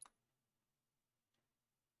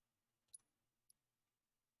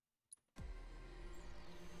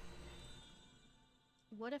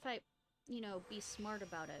 What if I, you know, be smart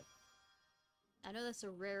about it? I know that's a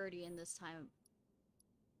rarity in this time.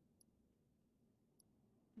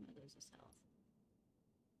 Oh, there's this health.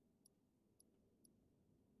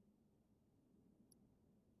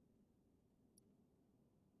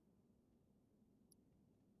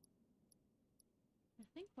 I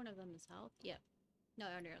think one of them is health. Yep. No,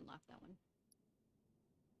 I already unlocked that one.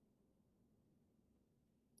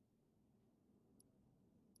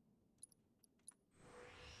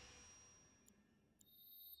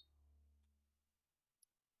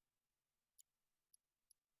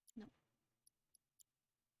 No.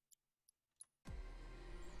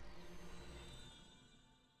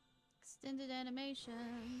 Extended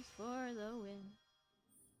animations for the win.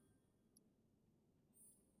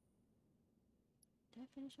 Did I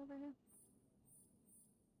finish over here?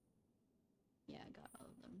 Yeah, I got all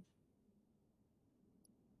of them.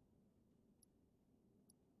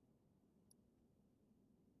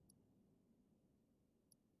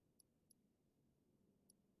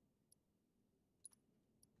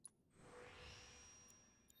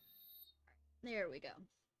 There we go.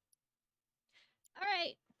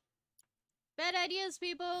 Alright. Bad ideas,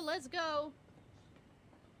 people. Let's go.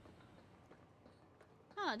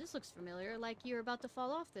 Huh, this looks familiar. Like you're about to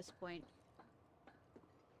fall off this point.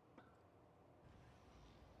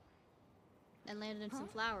 And landed in some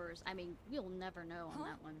flowers. I mean, we'll never know on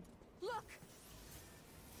that one. Look!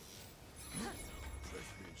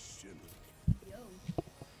 Freshman Shinra. Yo.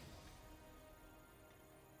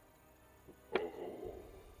 Oh,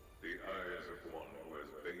 the eyes of one who has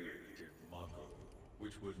bathed in Mako,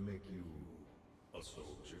 which would make you a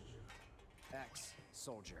soldier.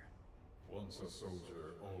 Ex-soldier. Once a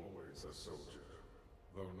soldier, always a soldier.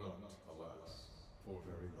 Though not, alas, for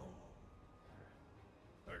very long.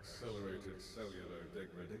 Accelerated cellular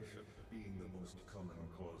degradation being the most common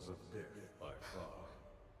cause of death by far.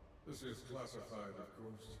 This is classified, of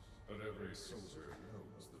course, but every soldier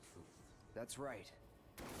knows the truth. That's right.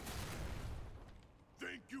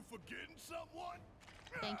 Think you forgetting someone?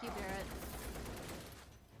 Thank you, Barrett.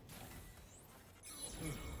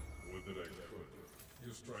 Would that I could.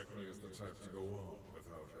 You strike me as the type to go on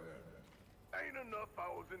without end. Ain't enough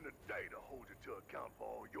hours in the day to hold you to account for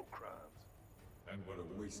all your crimes. And what a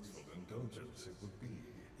wasteful indulgence it would be,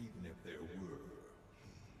 even if there were.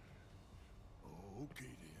 Okay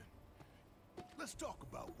then. Let's talk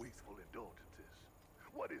about wasteful indulgences.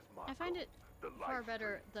 What is Mako? I find it The far life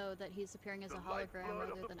better, stream. though, that he's appearing as The a hologram lifeblood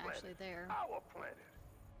rather of the than actually planet. there. Our planet.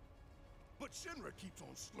 But Shinra keeps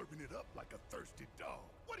on slurping it up like a thirsty dog.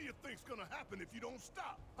 What do you think's gonna happen if you don't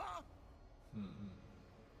stop, huh?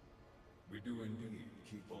 We do indeed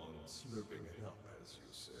keep on slurping it up, as you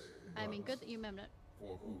say. I mean, good that you remembered it.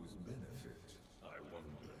 For whose benefit, I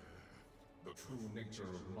wonder. The true nature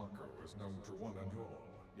of Mako is known to one and all,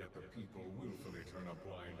 yet the people willfully turn a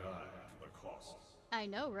blind eye to the cost. I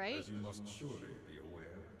know, right? As you must surely be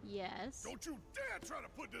aware. Yes. Don't you dare try to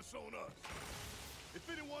put this on us! If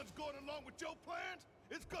anyone's going along with your plans,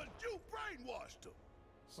 it's because you brainwashed them!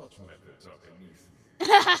 Such methods are beneath me.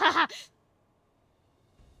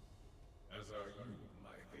 As are you,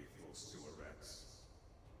 my faithful sewerettes.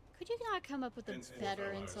 Could you not come up with a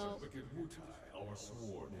better insult? Wicked Wutai, our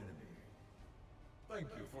sworn enemy. Thank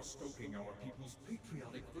you for stoking our people's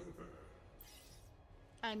patriotic fervor.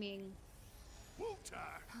 I mean...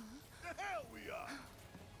 Wutai! The hell we are!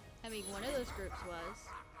 I mean, one of those groups was.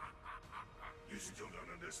 You still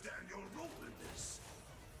don't understand your role in this.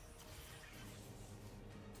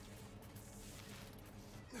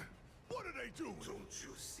 What are they doing? Don't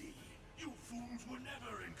you see? You fools were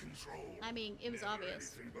never in control. I mean, it was Never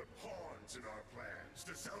obvious. Anything but pawns in our plans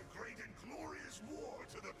to sell great and glorious war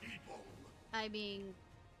to the people. I mean,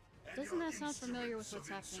 And doesn't your that sound familiar with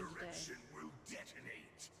what's instruments of happening today? insurrection will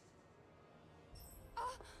detonate.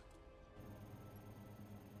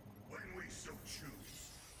 When we so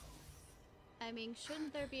choose. I mean,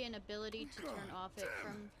 shouldn't there be an ability to turn off it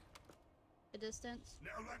from a distance?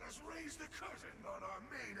 Now let us raise the curtain on our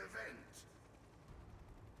main event.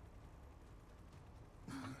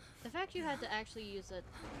 The fact you had to actually use it,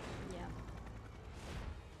 yeah.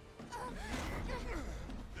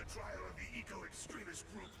 The trial of the eco-extremist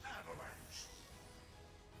group Avalanche.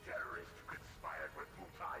 Terrorists who conspired with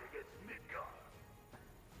Wutai against Midgard.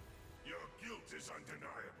 Your guilt is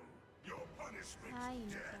undeniable. Your punishment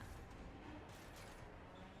is death.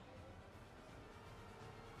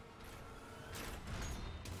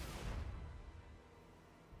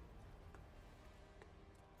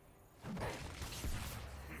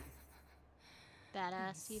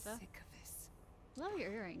 Badass Tifa. Sick of this. Love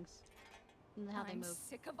your earrings. And how they I'm move.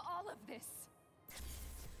 sick of all of this.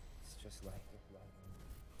 It's just like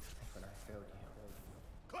when I failed you.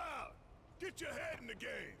 Cloud, get your head in the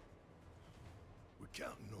game. We're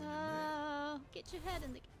counting on you, man. Oh, get your head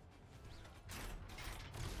in the...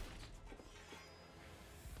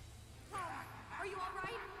 Are you all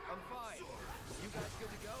right? I'm fine. You guys good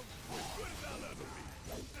to go?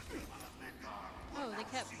 Oh, they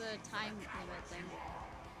kept the time limit thing.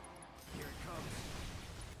 Here it comes.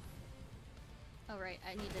 Oh, right,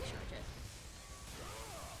 I need to charge it.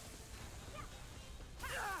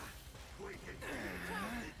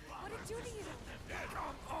 What did you do to you?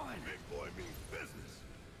 Come on! Big boy means business.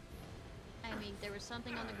 I mean, there was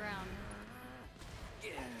something on the ground.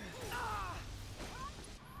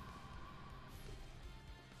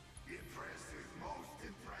 Impressive, most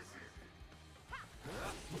impressive.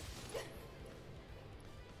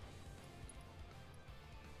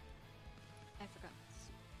 I forgot.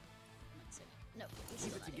 Let's see. No,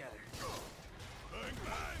 Keep it together. Bang,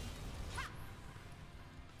 bang!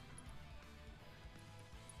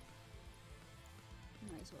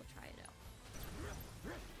 Might as well try it out.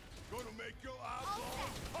 Gonna make your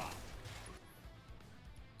eyeballs pop!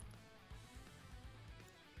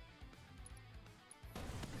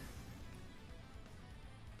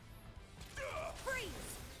 Freeze!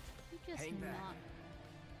 You just Hang back. not.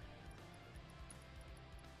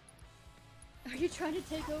 Are you trying to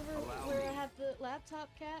take over where I have the laptop,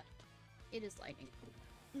 cat? It is lighting.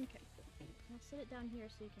 Okay. I'll sit it down here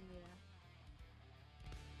so you can lay that.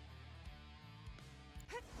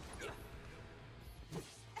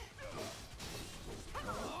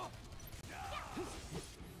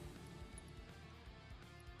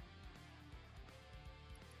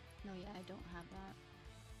 No, yeah, I don't have that.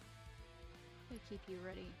 To keep you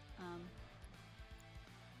ready.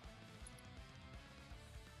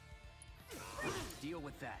 Deal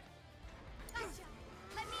with that. Gotcha.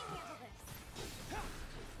 Let me handle this.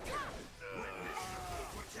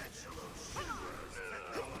 Potential of Shinra's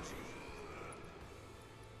technology.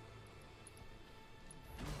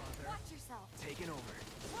 Watch yourself. Taking over.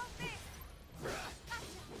 Want this?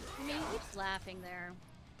 Gotcha. I mean, he keeps laughing there.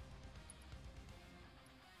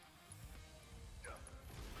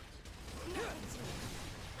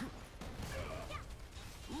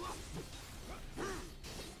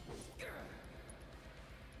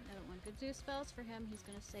 I don't want good do spells for him. He's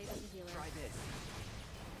gonna save as a healer. Try this.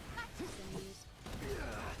 He's gonna use.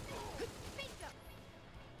 Bingo.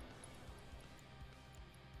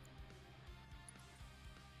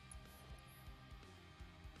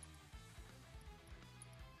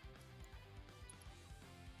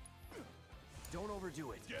 Don't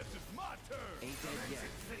overdo it. Guess it's my turn. Ain't dead yet.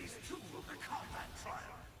 Phase 2 of the combat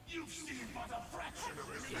trial. You've seen but a fraction of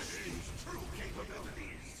this machine's true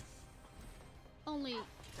capabilities. Only.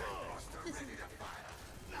 This is.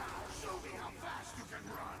 Now show me how fast you can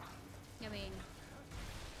run. I mean,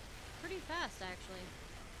 pretty fast actually.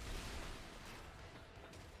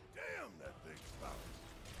 Damn, that thing's powerful.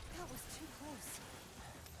 was too close.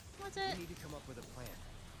 Was it? We need to come up with a plan.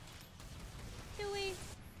 Do we?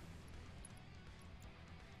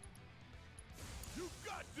 You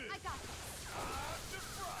got this! I got this.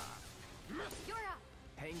 You're up.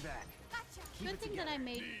 Hang back. Gotcha. Keep Good it thing together. that I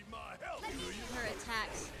made Let me her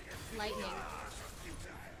attacks lightning.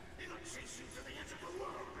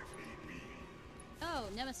 Oh,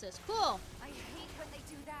 Nemesis. Cool. I hate when they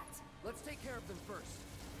do that. Let's take care of them first.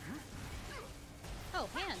 Oh,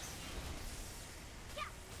 hands.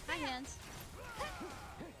 Hi, hands.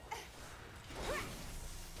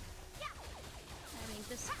 I mean,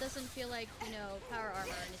 this doesn't feel like, you know, power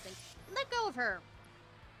armor or anything. Let go of her.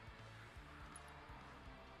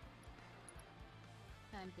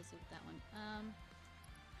 I'm busy with that one.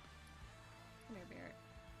 Come here, Barrett.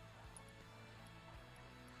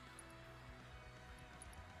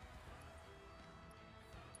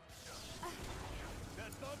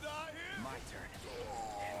 That's not die here. My turn.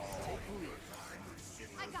 Take the lead.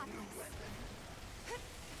 I got this.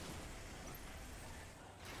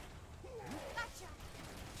 Gotcha.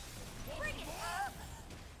 Bring it up.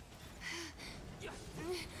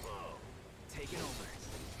 Take it over.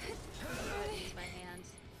 Use my hands.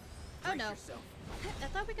 Oh no. Yourself. I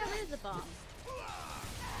thought we got rid of the bomb.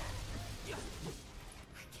 I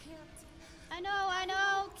can't. I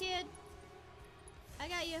know, kid. I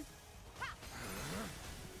got you.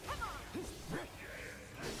 Come on.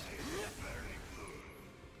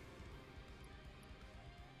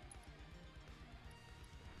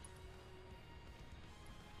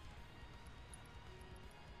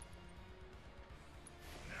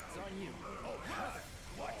 It's on you.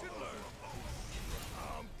 Watch and learn.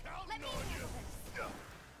 I'm counting on you.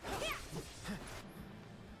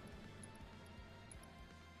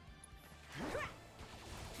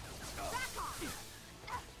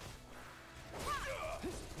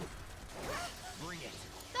 Bring it.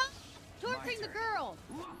 Stop torturing the girl.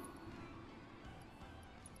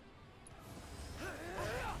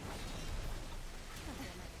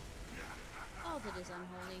 All that is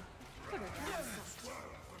unholy. Put her down.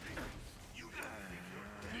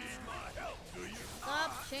 Need my help, do you?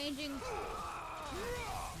 Stop changing.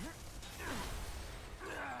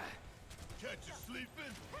 Catch you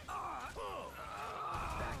sleeping?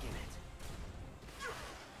 Back in it.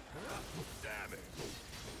 Damn it!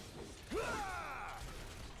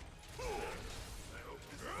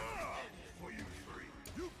 For you three,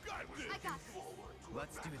 you got this. I got this.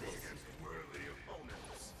 Let's do this. Worthy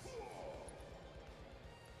opponents.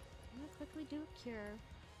 I'm gonna quickly do a cure.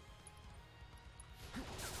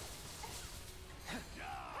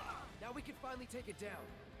 Now we can finally take it down.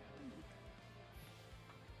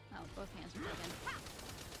 Oh, both hands are broken.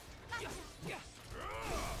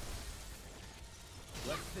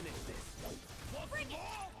 Let's finish this.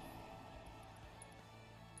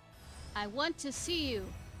 I want to see you.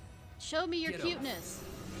 Show me your Get 'em. cuteness.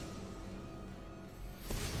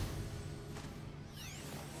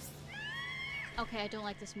 Okay, I don't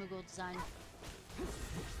like this Moogle design.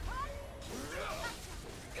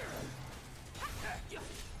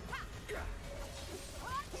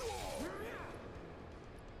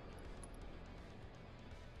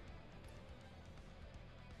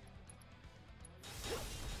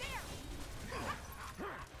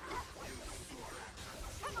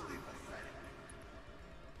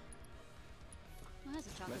 Oh, that's a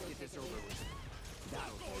chocolate Let's get this cake at over least. with.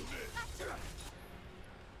 That'll do.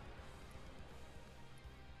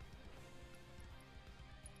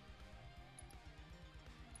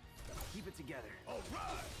 Keep it together. All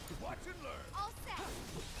right, watch and learn. All set.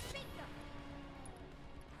 Bingo.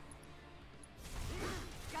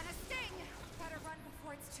 Gonna sting. Better run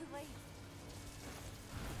before it's too late.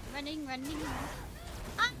 Running, running.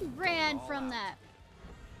 I ran from that.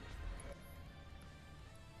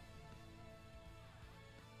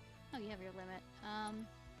 Oh, you have your limit. Let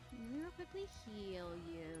me real quickly heal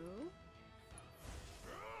you.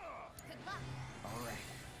 Good luck. All right.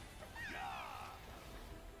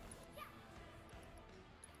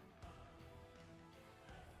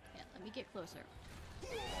 Yeah, let me get closer.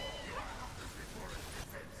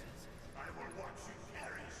 I will watch you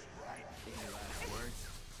perish, right? Any last words?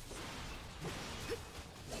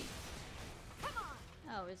 Come on.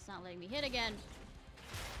 Oh, it's not letting me hit again.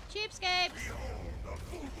 Cheapskates! Behold the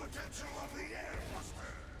full potential of the air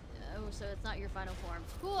buster. Oh, so it's not your final form.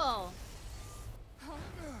 Cool!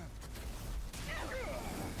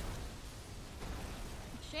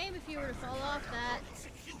 Shame if you were to fall off that.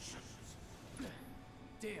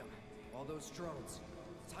 Damn. All those drones.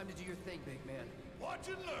 Time to do your thing, big man. Watch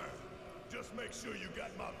and learn. Just make sure you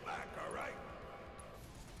got my back, all right?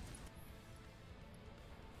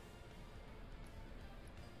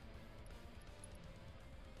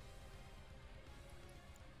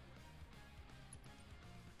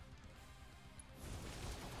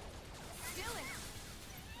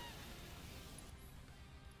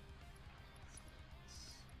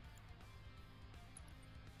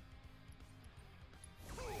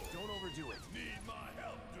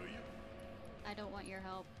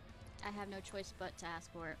 I have no choice but to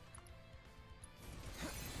ask for it.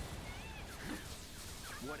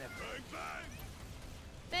 Whatever.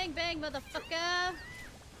 Bang bang, motherfucker!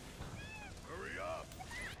 Hurry up!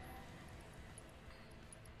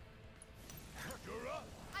 You're up!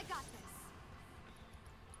 I got this.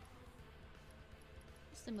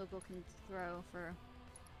 What's the Moogle can throw for...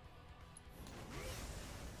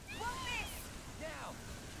 Won't miss! Now!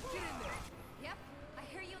 Get in there! Yep, I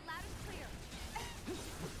hear you loud and clear.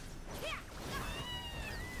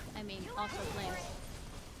 I mean, also flames.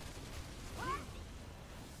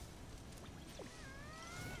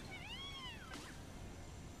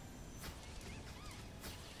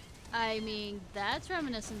 I mean, that's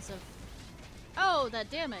reminiscent of... Oh, that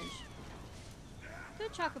damage!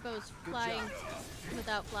 Good Chocobo's flying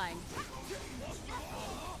without flying.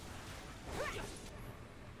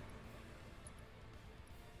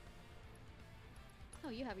 Oh,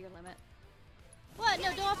 you have your limit. What?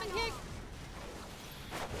 No dolphin kick?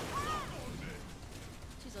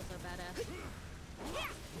 She's also badass.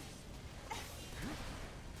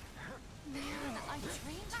 Man, I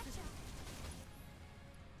trained for that.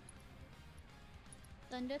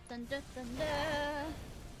 Thunder, thunder, thunder.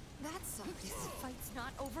 That sucked. This fight's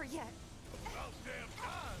not over yet. About damn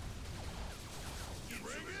time!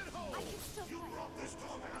 Bring it home! I can still You fight. brought this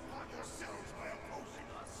torment upon yourselves by opposing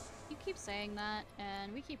us! You keep saying that,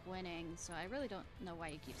 and we keep winning, so I really don't know why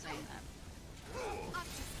you keep saying that. I'm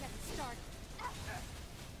just getting started.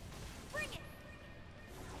 Bring it!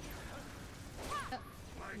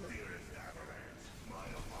 My dearest Avalanche, my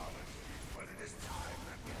apologies, but it is time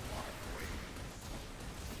that we part ways.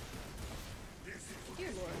 This is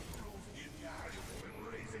Dear Lord. invaluable in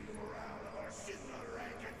raising the morale of our Shinra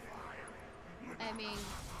rank and file. I mean,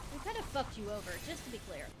 we kind of fucked you over, just to be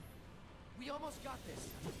clear. We almost got this.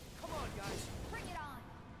 Come on, guys. Bring it on!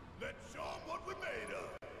 Let's show 'em what we're made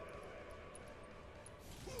of.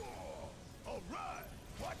 All right,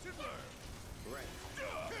 watch and learn. Right.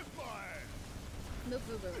 Kiss my ass. Move,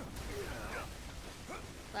 move, move.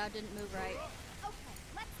 Cloud didn't move right. Okay,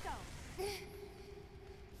 let's go.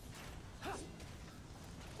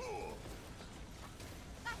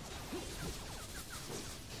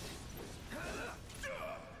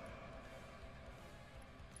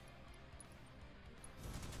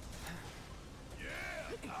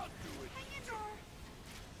 Yeah, I'll do it. Hang in there.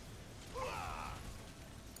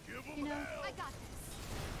 Give 'em You know, hell. I got this.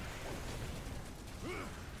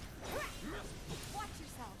 Watch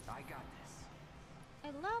yourself. I got this. I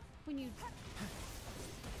love when you...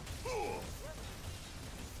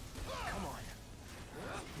 Come on.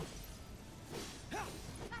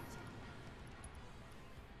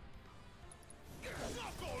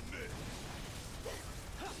 Suck on this.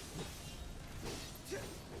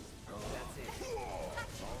 That's it.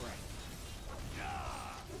 All right.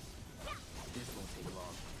 This won't take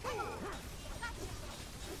long.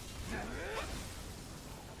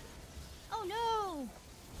 Oh no!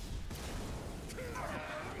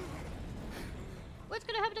 What's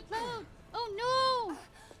gonna happen to Cloud? Oh no!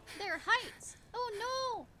 There are heights! Oh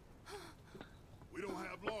no! We don't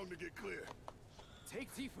have long to get clear.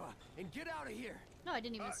 Take Tifa and get out of here. No, I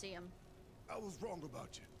didn't even see him. I was wrong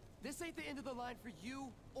about you. This ain't the end of the line for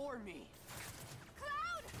you or me.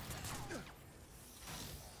 Cloud!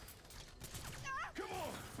 Come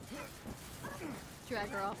on. Drag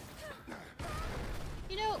her off.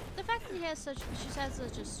 You know, the fact that she has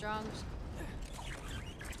such a strong...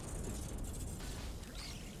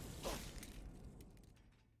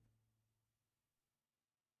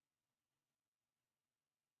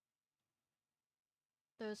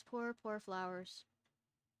 Those poor, poor flowers.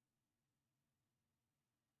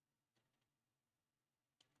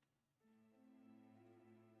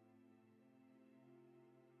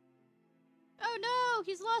 Oh no!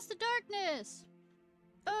 He's lost the darkness!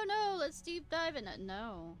 Oh no! Let's deep dive in it.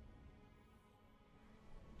 No.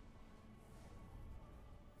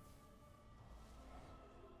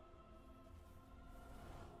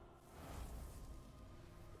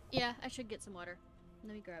 Yeah, I should get some water.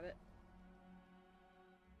 Let me grab it.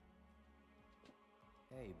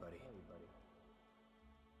 Hey, buddy.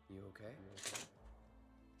 You okay?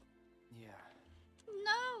 Yeah.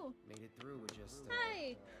 No! Made it through with just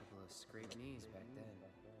Hi. a couple of scraped knees back then.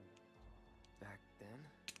 Back then?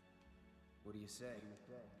 What do you say?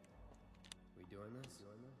 We doing this?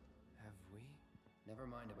 Have we? Never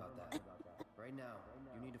mind about that. Right now,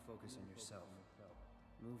 you need to focus on yourself.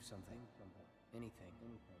 Move something. Anything.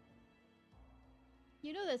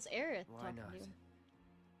 You know that's Aerith Why talking not? to you.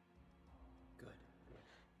 Good.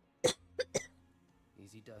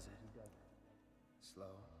 Easy does it.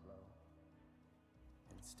 Slow.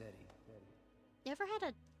 And steady. You ever had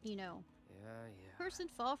a you know, Yeah. person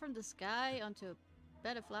fall from the sky onto a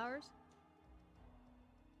bed of flowers?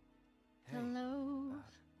 Hey, Hello.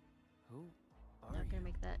 Who are Not you? gonna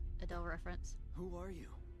make that Adele reference. Who are you?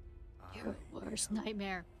 Your worst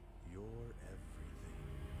nightmare. You're everything.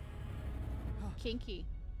 Kinky.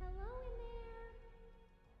 Hello in there.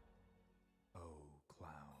 Oh,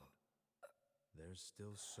 Cloud. There's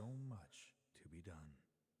still so much to be done.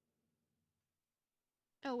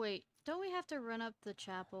 Oh wait, don't we have to run up the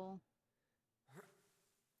chapel?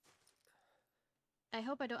 I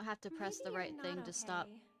hope I don't have to press the right thing to stop,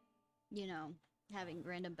 you know, having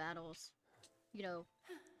random battles. You know,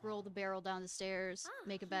 roll the barrel down the stairs,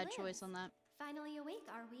 make a bad choice on that. Finally awake,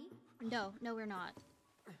 are we? No, we're not.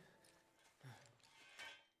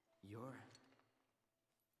 You're...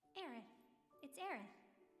 Aerith. It's Aerith.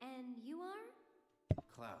 And you are?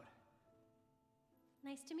 Cloud.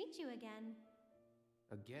 Nice to meet you again.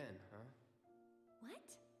 Again, huh?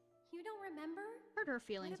 What? You don't remember? Hurt her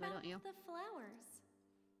feelings, what why about don't you? The flowers.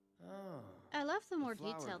 Oh. I love the more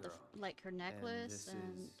flower detailed, girl. like her necklace And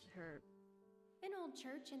and this is... her... An old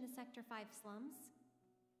church in the Sector 5 slums.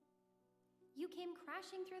 You came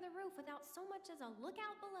crashing through the roof without so much as a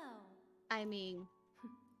lookout below. I mean...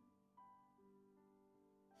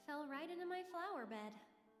 Fell right into my flower bed.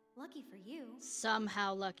 Lucky for you.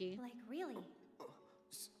 Somehow lucky. Like, really.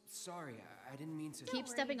 Sorry, I didn't mean to... Keep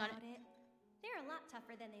stepping on it. They're a lot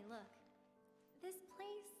tougher than they look. This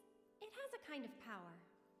place, it has a kind of power.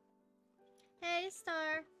 Hey,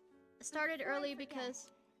 Star. Started Before I early forget, because...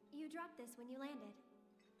 You dropped this when you landed.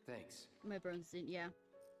 Thanks. My bones didn't, yeah.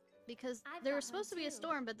 Because I've there got was supposed to one be a too.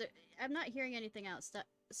 storm, but I'm not hearing anything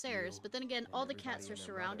outstairs. But then again, and all the everybody cats are and their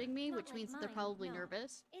surrounding me, Not which like means that they're mine, probably no.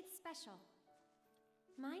 nervous. It's special.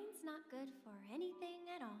 Mine's not good for anything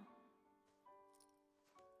at all.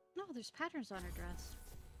 No, there's patterns on her dress.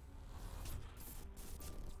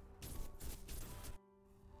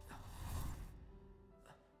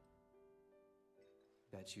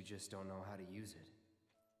 Bet you just don't know how to use it.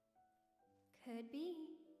 Could be.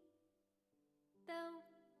 Though,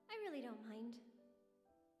 I really don't mind.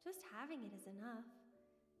 Just having it is enough.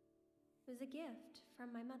 It was a gift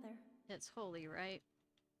from my mother. It's holy, right?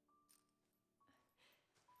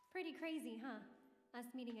 Pretty crazy, huh? Us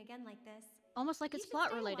meeting again like this. Almost like You it's should plot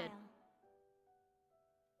stay a related. while.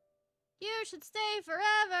 You should stay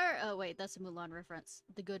forever! Oh wait, that's a Mulan reference.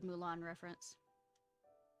 The good Mulan reference.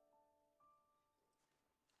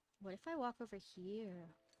 What if I walk over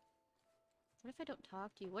here? What if I don't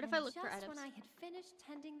talk to you? What if I look for items? Just when I had finished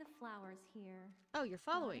tending the flowers here. Oh, you're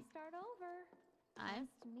following. Gotta start over. I'm...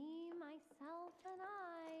 Just me, myself, and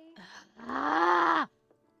I. Ah!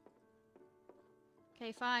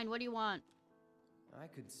 Okay, fine. What do you want? I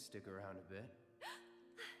could stick around a bit.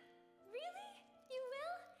 Really? You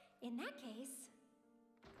will? In that case...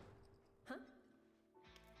 Huh?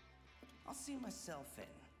 I'll see myself in.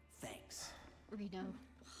 Thanks. Reno.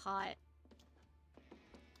 Hot.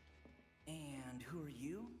 And who are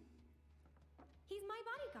you? He's my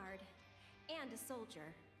bodyguard. And a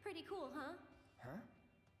soldier. Pretty cool, huh? Huh?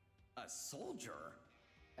 A soldier?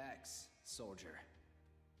 Ex-soldier.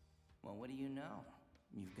 Well, what do you know?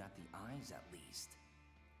 You've got the eyes, at least.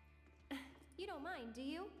 You don't mind, do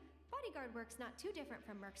you? Bodyguard work's not too different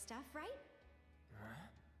from merc stuff, right?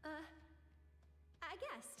 Huh? I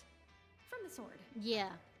guessed. From the sword. Yeah.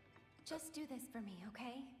 Just do this for me,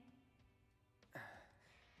 okay?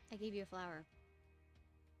 I gave you a flower.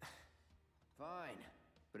 Fine,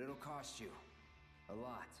 but it'll cost you. A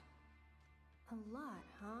lot. A lot,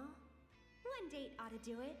 huh? One date ought to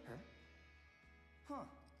do it. Huh.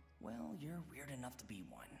 Well, you're weird enough to be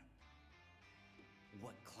one.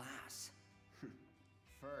 What class?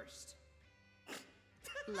 First.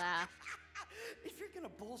 Laugh. If you're gonna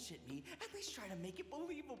bullshit me, at least try to make it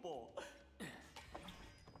believable.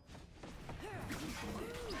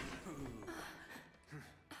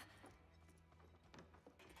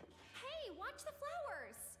 Hey, watch the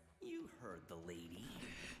flowers! You heard the lady.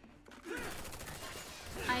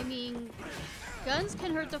 I mean, guns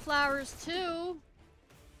can hurt the flowers too.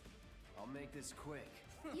 I'll make this quick.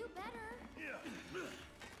 You better.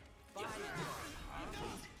 Fine.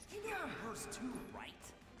 You know I'm hers too, right?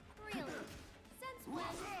 Really? Since when?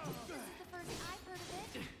 This is the first I've heard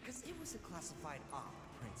of it. Because it was a classified op,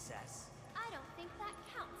 princess. I don't think that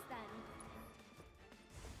counts then.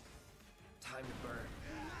 Time to burn.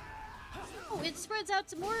 Oh, it spreads out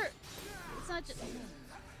to more. It's not just.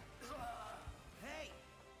 Hey!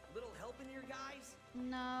 Little help in here, guys?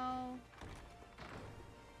 No.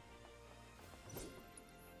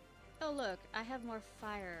 Oh, look. I have more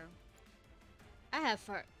fire. I have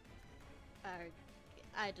fire.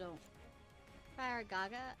 I don't. Fire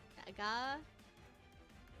Gaga. Gaga.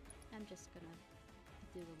 I'm just gonna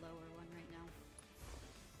do the lower one right now.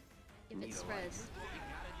 If it spreads.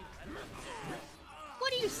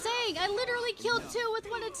 What are you saying? I literally killed 2 with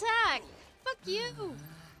 1 attack! Fuck you!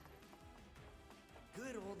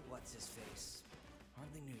 Good old what's-his-face.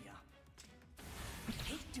 Hardly knew ya.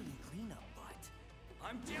 Hate doing cleanup, but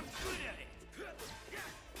I'm damn good at it!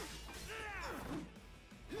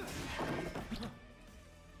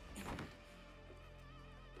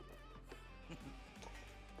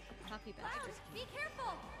 Coffee bastard. Be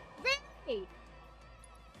careful! Ray!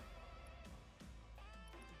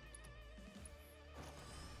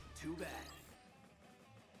 Too bad.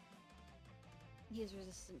 He is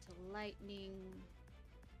resistant to lightning.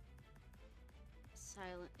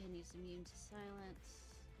 Silent, and he's immune to silence.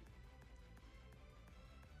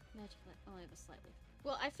 Magic light only have a slightly.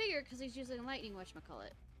 Well, I figured because he's using lightning,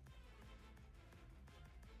 whatchamacallit.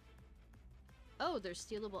 Oh, there's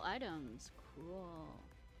stealable items. Cool.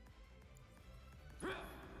 So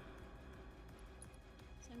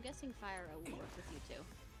I'm guessing fire will work with you too.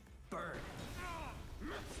 Burn.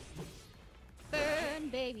 Burn,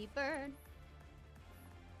 baby, burn.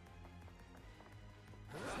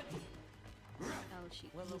 Oh,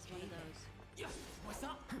 he's one of those. What's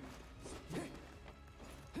up?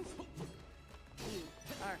 You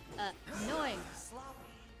are annoying.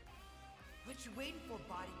 Sloppy. What you waiting for,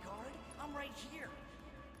 bodyguard? I'm right here.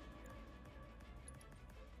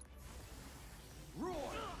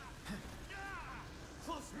 Roar!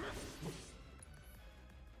 Closer!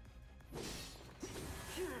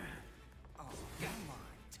 Oh, come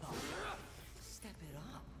on, tough. Step it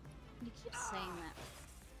up. You keep saying that.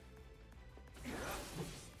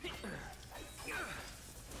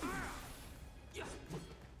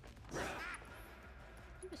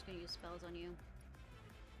 I'm just gonna use spells on you.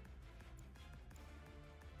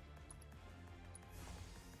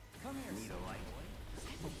 Come here, need a light boy. I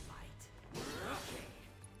will fight. Okay.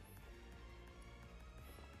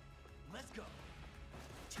 Let's go.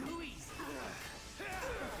 Too easy.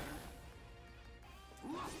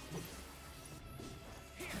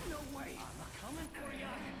 No way. I'm coming for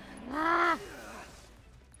you. Ah!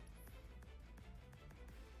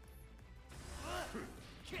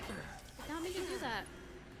 Did not mean to do that.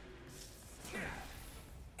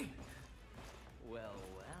 Well,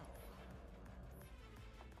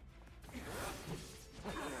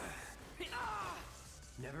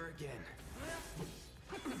 Never again.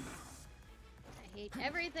 I hate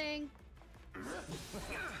everything. Why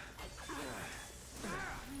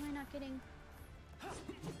am I not getting...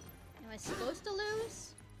 Am I supposed to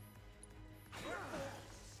lose?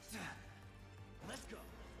 Let's go.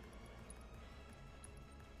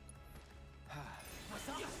 What's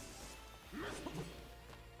up?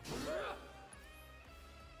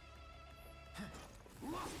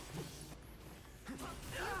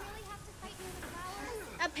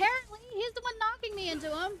 Apparently, he's the one knocking me into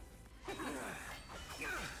him.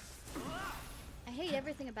 I hate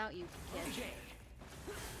everything about you, kid.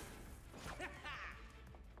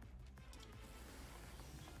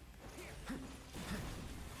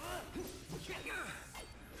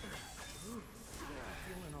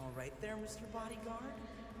 Feeling all right there, Mr. Bodyguard?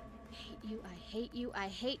 I hate you, I hate you, I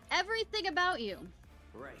hate everything about you.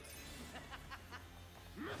 Right.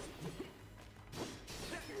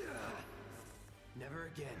 Never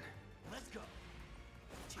again. Let's go.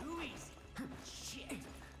 Too easy. Shit.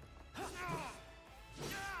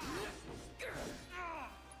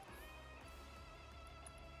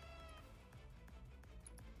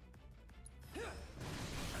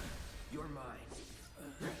 You're mine.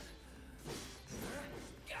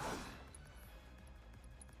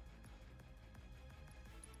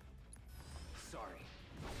 Sorry.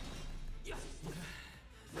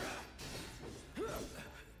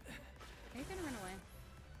 Are you gonna run away?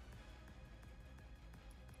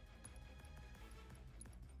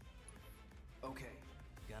 Okay.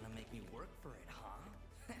 Gonna make me work for it,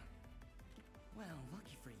 huh? Well,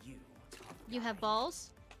 lucky for you. You have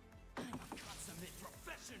balls? I'm a consummate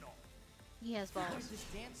professional. He has balls. This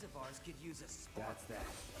dance of ours could use a spark. That's that.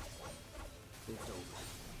 It's over.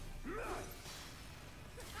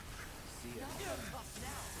 See ya.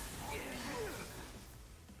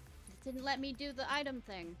 It didn't let me do the item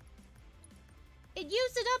thing. It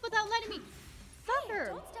used it up without letting me. Fuck her.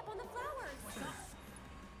 Don't step on the flowers.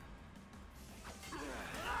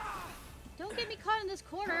 Don't get me caught in this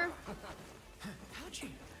corner. How'd you?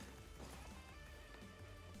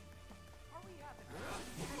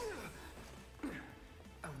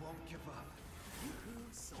 I won't give up.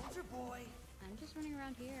 Soldier boy. I'm just running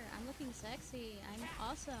around here. I'm looking sexy. I'm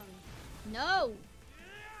awesome. No!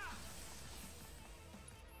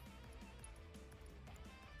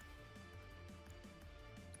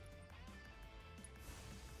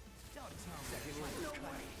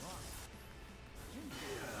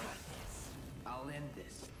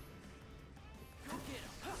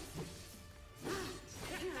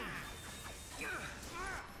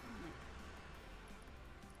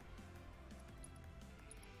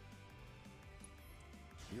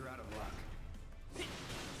 You're out of luck.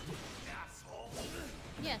 Asshole!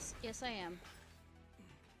 Yes, yes I am.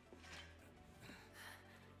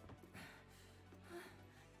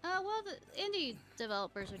 Well, the indie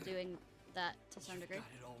developers are doing that to some degree. Got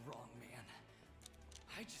it all wrong, man.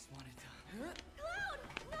 I just wanted to... Cloud!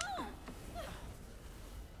 No!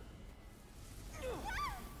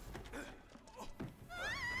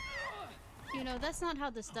 You know, that's not how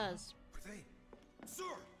this does. Sir!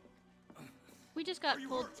 We just got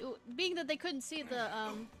pulled, being that they couldn't see the,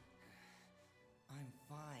 I'm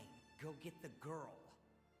fine. Go get the girl.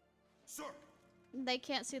 Sir! they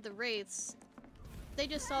can't see the wraiths. They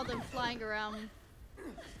just saw them flying around,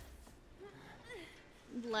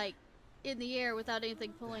 like, in the air without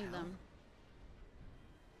anything pulling them.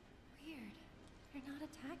 Weird. They're not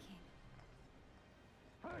attacking.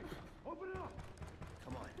 Hey, open it up!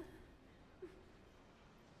 Come on.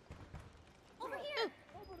 Over here!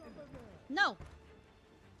 No!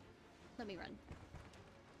 Let me run.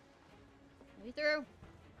 Let me through.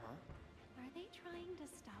 Huh? Are they trying to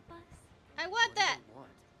stop us? I want that!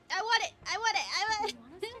 I want it! I want it! I want it! You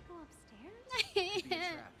want us to go upstairs? Could be a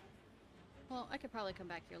trap. Well, I could probably come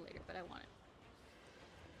back here later, but I want it.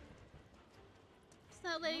 It's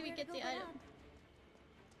not letting me Nowhere to get go the but item. up.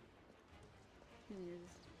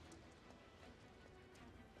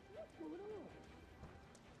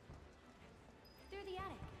 Through the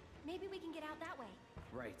attic. Maybe we can get out that way.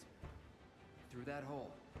 Right. Through that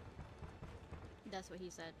hole. That's what he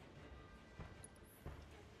said.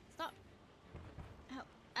 Stop. Ow.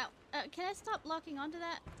 Ow. Can I stop locking onto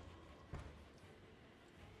that?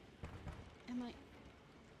 Am I...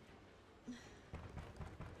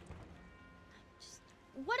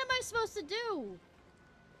 What am I supposed to do?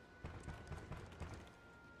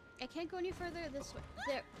 I can't go any further this way.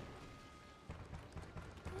 There.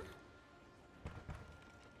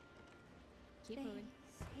 Keep They moving.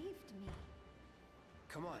 saved me.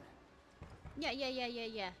 Come on. Yeah.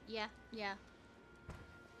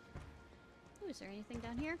 Ooh, is there anything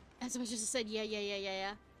down here? As much as I said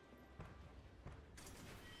yeah.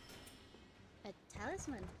 A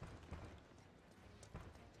talisman.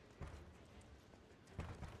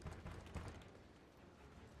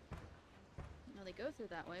 No, they go through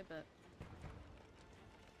that way, but...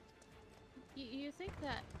 You think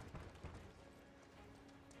that...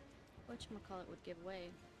 whatchamacallit would give way?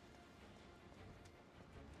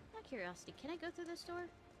 Out of curiosity, can I go through this door?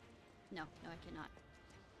 No, I cannot.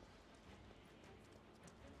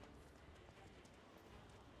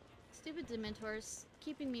 Stupid Dementors,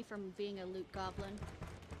 keeping me from being a loot goblin.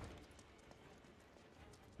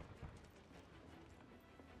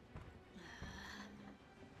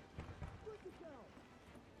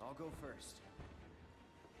 I'll go first.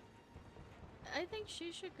 I think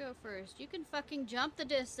she should go first. You can fucking jump the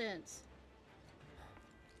distance.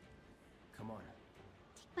 Come on.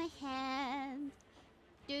 Take my hand.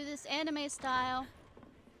 Do this anime style.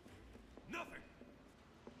 Nothing!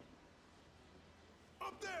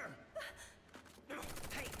 Up there!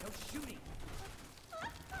 Hey, no shooting!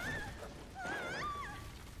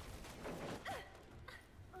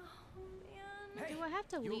 Oh man. Hey, Do I have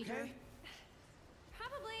to you lead her? okay?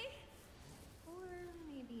 Probably. Or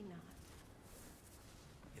maybe not.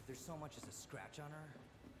 If there's so much as a scratch on her,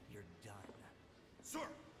 you're done. Sir!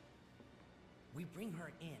 We bring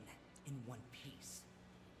her in one piece.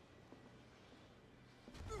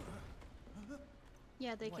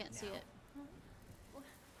 Yeah, they What can't see now? it.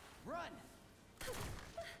 Run!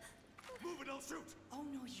 Move it, I'll shoot! Oh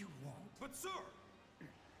no, you won't. But sir!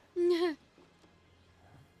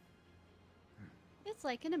 It's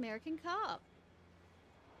like an American cop.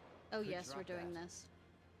 Oh Could yes, we're drop doing that. this.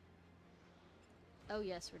 Oh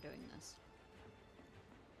yes, we're doing this.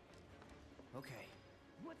 Okay.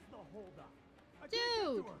 What's the holdup? I can't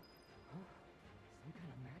Dude! get to her. Some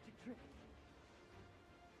kind of magic trick?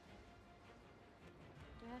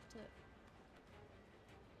 Do I have to...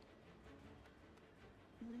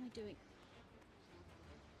 What am I doing?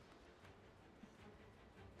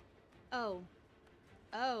 Oh.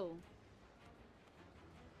 Oh.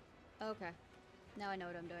 Okay. Now I know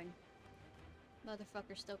what I'm doing.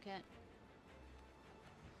 Motherfucker still can't.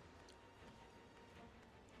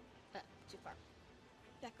 Too far.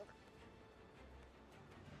 Back over.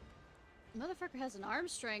 Motherfucker has an arm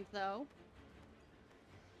strength, though.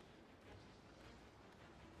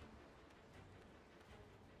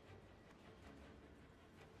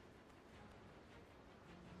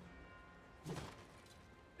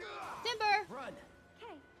 Timber! Run!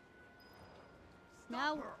 Okay.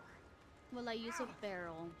 Now, will I use a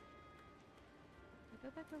barrel? I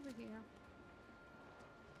go back over here.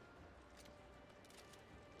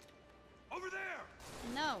 Over there!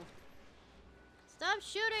 No. Stop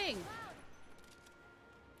shooting!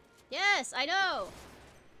 Yes, I know!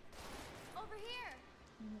 Over here!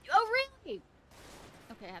 Oh, really?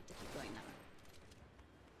 Okay, I have to keep going now.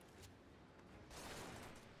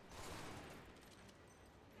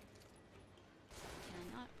 Can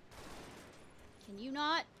I not? Can you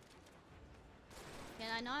not? Can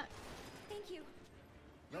I not? Thank you.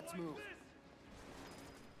 Let's move.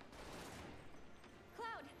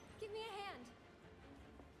 Cloud, give me a hand.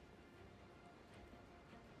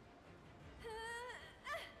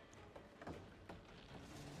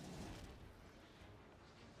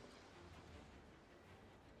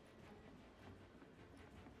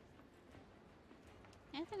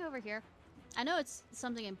 Anything over here? I know it's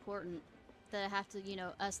something important that I have to, you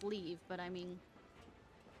know, us leave, but I mean...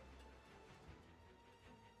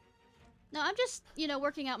 No, I'm just, you know,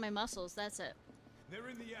 working out my muscles, that's it. They're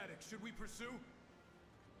in the attic. Should we pursue?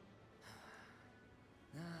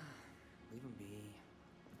 Leave him be.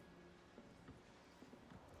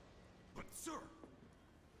 But sir!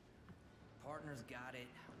 Partners got it.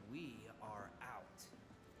 We are out.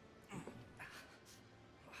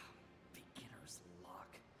 Beginner's luck.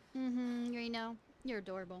 Mm-hmm, Reno. You're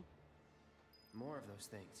adorable. More of those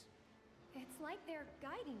things. It's like they're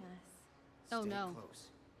guiding us. Oh Stay no. close.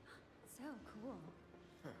 So cool.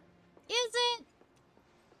 Is it?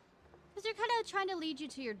 Because they're kind of trying to lead you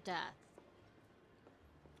to your death.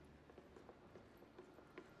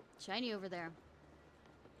 Shiny over there.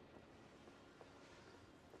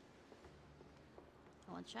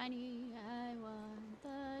 I want shiny. I want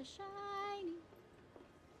the shiny.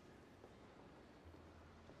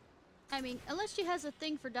 I mean, unless she has a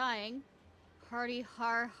thing for dying. Hardy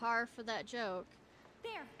har har for that joke.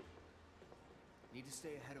 There. Need to stay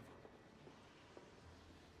ahead of her.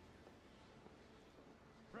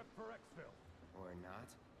 Prep for exfil. Or not.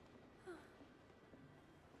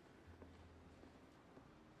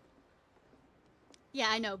 Yeah,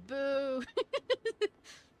 I know. Boo.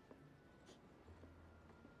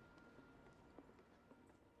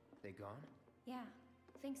 They gone? Yeah,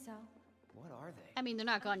 think so. What are they? I mean, they're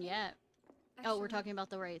not gone yet. Oh, we're Actually, talking about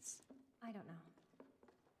the wraiths. I don't know.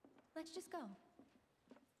 Let's just go.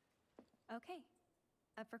 Okay.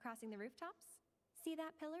 Up for crossing the rooftops? See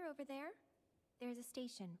that pillar over there? There's a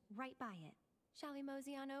station right by it. Shall we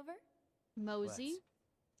mosey on over? Mosey?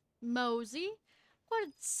 Mosey? What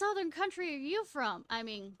southern country are you from? I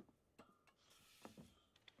mean...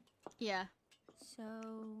 Yeah. So,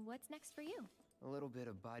 what's next for you? A little bit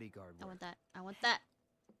of bodyguard work. I want that. I want that.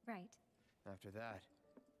 Right. After that,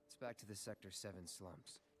 it's back to the Sector 7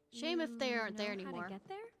 slums. Shame if they aren't there know anymore. How to get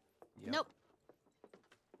there? Yep. Nope.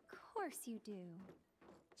 Of course you do.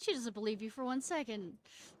 She doesn't believe you for 1 second.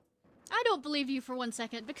 I don't believe you for 1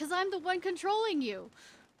 second because I'm the one controlling you.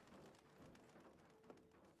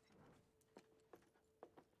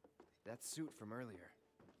 That suit from earlier.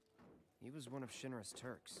 He was one of Shinra's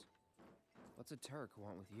Turks. What's a Turk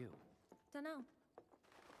want with you? Dunno.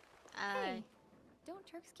 Hey, don't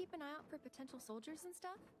Turks keep an eye out for potential soldiers and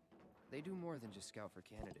stuff? They do more than just scout for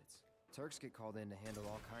candidates. Turks get called in to handle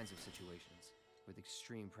all kinds of situations, with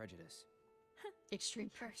extreme prejudice. Extreme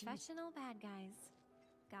prejudice. Professional bad guys.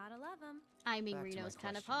 Gotta love them. I mean, Back to my Reno's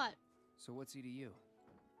kind of question. hot. So what's he to you?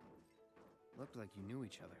 Looked like you knew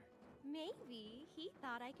each other. Maybe he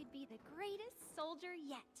thought I could be the greatest soldier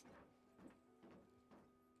yet.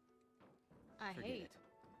 I Forget hate. it.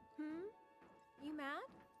 You mad?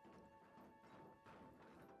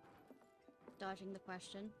 Dodging the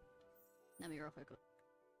question. Let me real quick.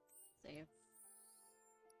 Save.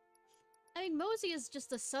 I mean, mosey is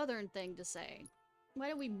just a southern thing to say. Why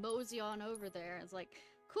don't we mosey on over there? It's like,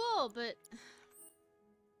 cool, but...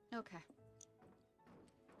 Okay.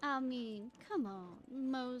 I mean, come on.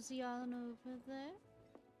 Mosey on over there.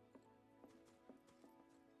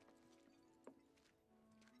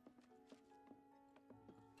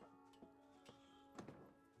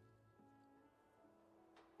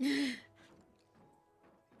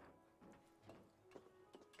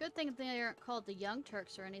 Good thing they aren't called the Young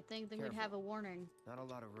Turks or anything, then we'd Careful. have a warning. Not a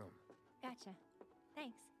lot of room. Gotcha.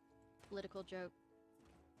 Thanks. Political joke.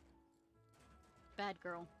 Bad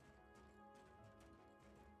girl.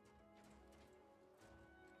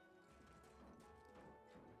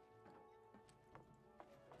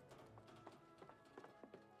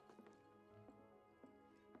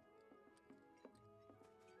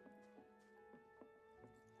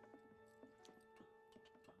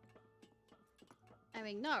 I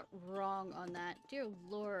mean, not wrong on that. Dear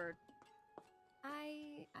Lord.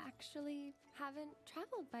 I actually haven't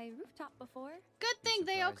traveled by rooftop before. Good thing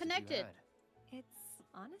they all Surprised if you connected. had. It's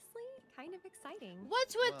honestly kind of exciting.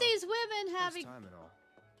 What's with these women First having time and all.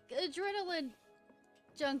 adrenaline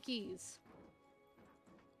junkies?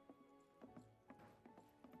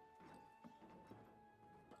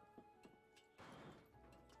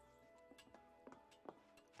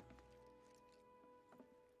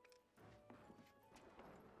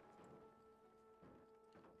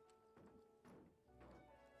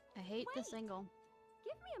 I hate this angle.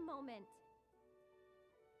 Give me a moment.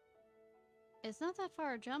 It's not that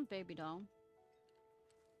far a jump, baby doll.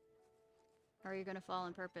 Or you're gonna fall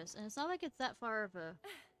on purpose. And it's not like it's that far of a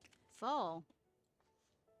fall.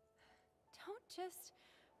 Don't just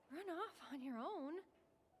run off on your own.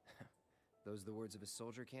 Those the words of a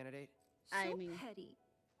soldier candidate? So petty.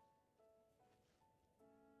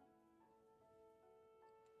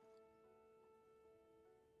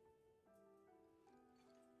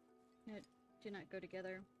 Do not go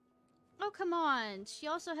together. Oh, come on. She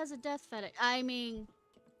also has a death fetish. I mean...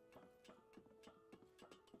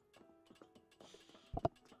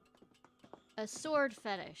 a sword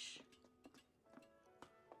fetish.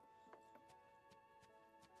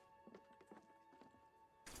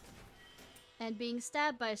 And being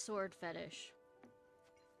stabbed by a sword fetish.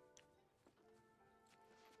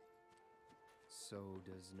 So,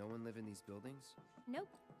 does no one live in these buildings? Nope.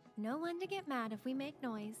 No one to get mad if we make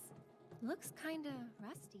noise. Looks kinda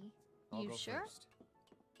rusty. I'll You go sure? first.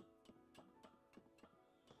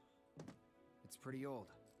 It's pretty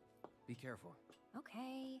old. Be careful.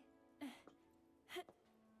 Okay.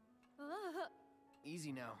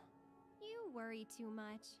 Easy now. You worry too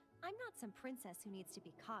much. I'm not some princess who needs to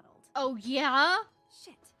be coddled. Oh, yeah?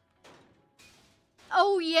 Shit.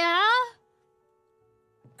 Oh, yeah?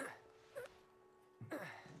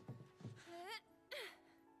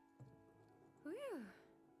 Whew.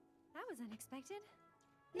 That was unexpected.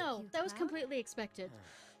 No, that was Cloud. completely expected.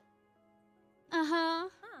 Uh-huh.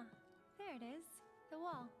 Huh. There it is. The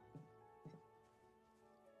wall.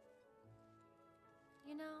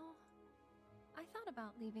 You know, I thought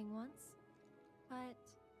about leaving once, but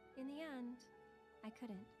in the end, I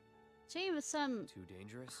couldn't. Shame of some Too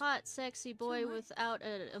dangerous? hot, sexy boy much. without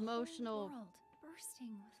an emotional World bursting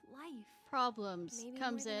with life. problems Maybe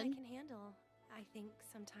comes more than in. I can handle. I think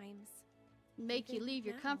sometimes. Make you Even leave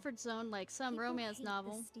your now, comfort zone like some people romance hate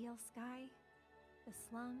novel. The steel sky, the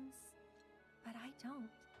slums, but I don't.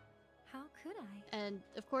 How could I? And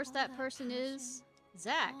of course All that that person is passion,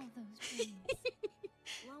 Zach. All those dreams,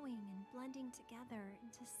 flowing and blending together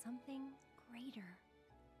into something greater.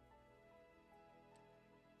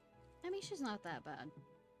 I mean, she's not that bad.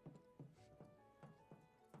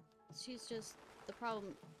 She's just the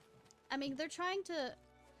problem. I mean, they're trying to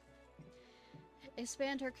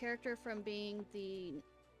expand her character from being the...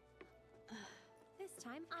 This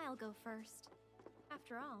time I'll go first.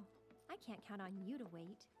 After all, I can't count on you to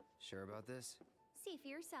wait. Sure about this? See for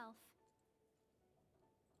yourself.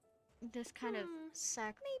 this kind of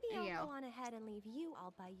sac... Maybe you I'll know. go on ahead and leave you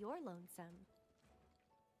all by your lonesome.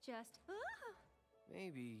 Just...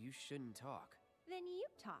 Maybe you shouldn't talk. Then you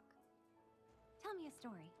talk. Tell me a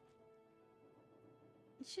story.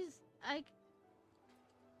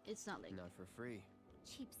 It's not like... Not for free.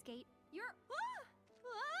 Cheapskate. You're...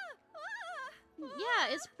 Yeah,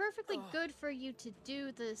 it's perfectly good for you to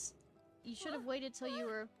do this. You should have waited till you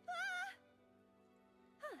were...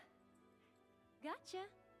 Gotcha.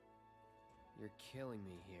 You're killing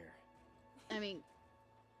me here. I mean,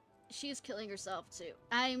 she's killing herself too.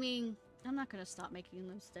 I mean, I'm not gonna stop making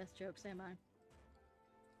those death jokes, am I?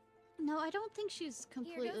 No, I don't think she's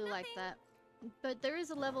completely like that. But there is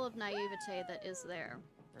a level of naivete that is there.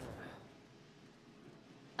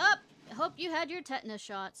 Up! I hope you had your tetanus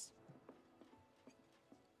shots.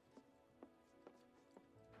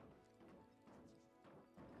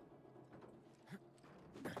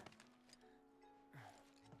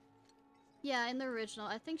 Yeah, in the original,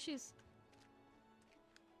 I think she's...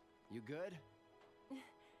 You good?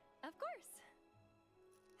 Of course.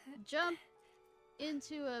 Jump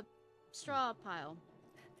into a straw pile.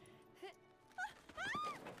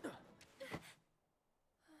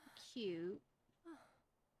 Cute.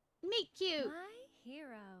 Meet cute! My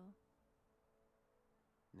hero.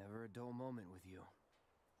 Never a dull moment with you.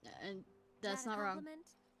 And that's That a not wrong. compliment?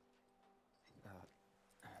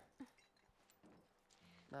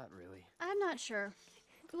 Not really. I'm not sure.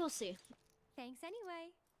 We'll see. Thanks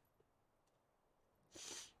anyway.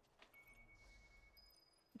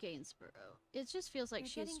 Gainsborough. It just feels like We're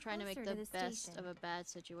she's getting trying to make closer the to the best station. of a bad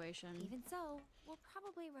situation. Even so, we'll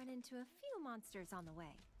probably run into a few monsters on the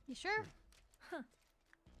way. You sure? Huh.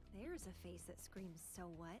 There's a face that screams, so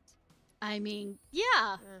what? I mean,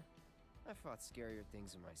 yeah! I fought scarier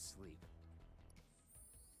things in my sleep.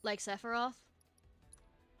 Like Sephiroth?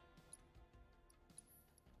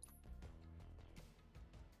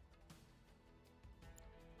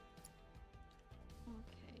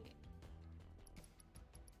 Okay.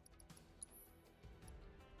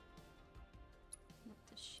 What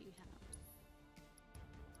does she have?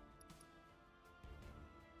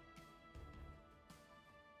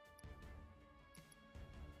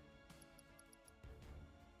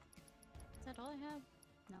 Is that all I have?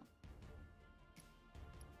 No.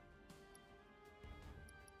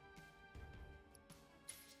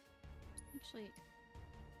 Actually,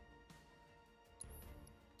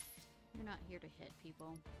 you're not here to hit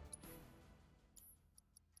people.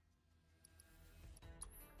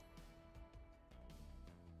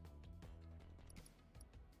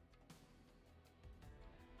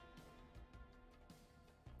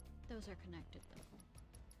 Those are connected though.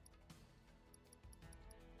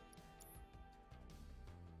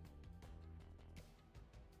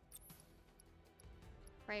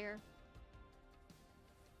 Prayer.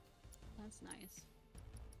 That's nice.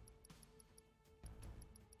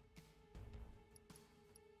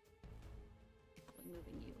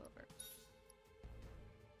 Moving you over.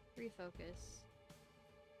 Refocus.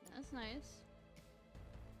 That's nice.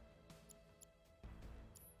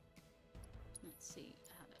 Let's see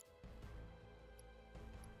how to.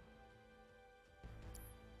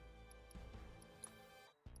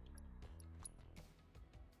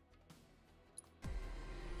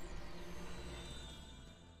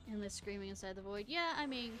 Endless screaming inside the void. Yeah, I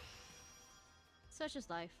mean, such is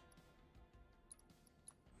life.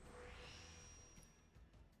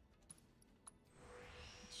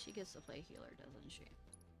 She gets to play healer, doesn't she?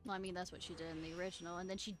 Well, I mean, that's what she did in the original, and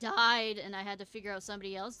then she died, and I had to figure out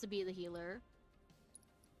somebody else to be the healer.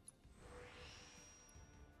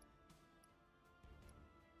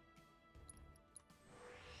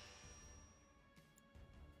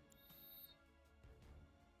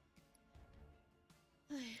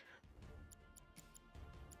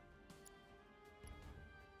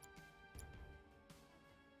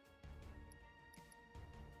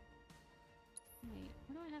 Wait,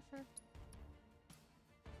 what do I have for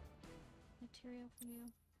material for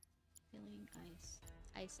you? Healing ice.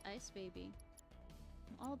 Ice, baby.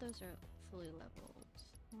 All those are fully leveled.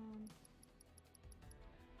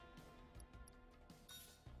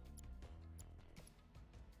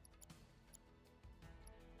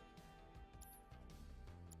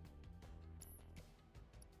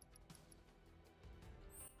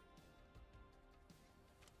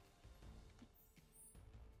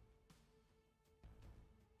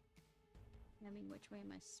 I mean, which way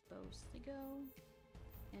am I supposed to go?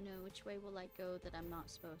 I know, which way will I go that I'm not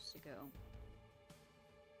supposed to go?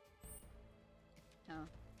 Oh.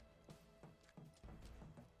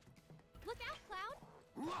 Look out, Cloud!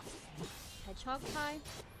 Hedgehog pie?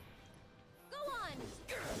 Go on!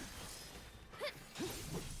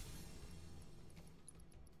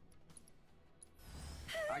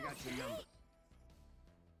 I got your number.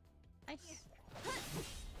 Ice.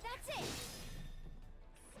 That's it!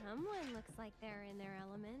 Someone looks like they're in their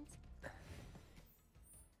element.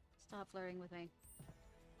 Stop flirting with me.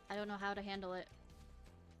 I don't know how to handle it.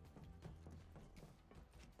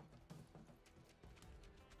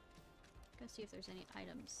 Go see if there's any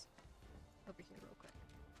items over here real quick.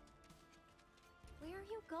 Where are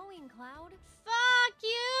you going, Cloud? Fuck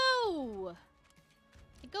you!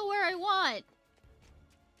 I go where I want.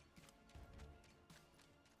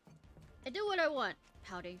 I do what I want.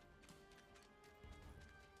 Howdy.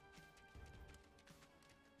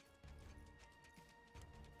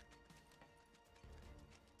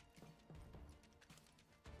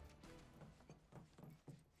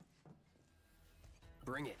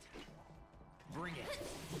 Bring it. Bring it.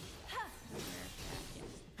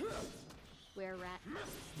 Where rat?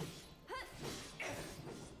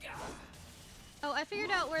 Oh, I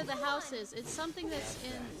figured out where the house is. It's something that's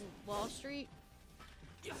in Wall Street.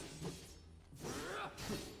 So,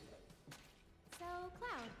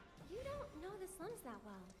 Cloud, you don't know the slums that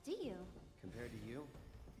well, do you? Compared to you?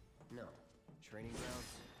 No. Training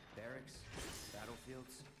grounds, barracks,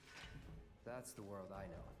 battlefields. That's the world I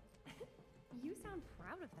know. You sound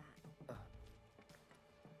proud of that.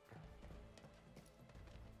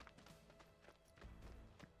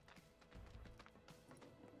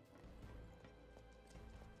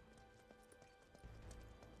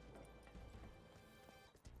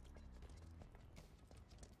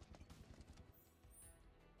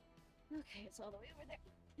 Okay, it's all the way over there.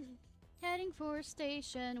 Heading for a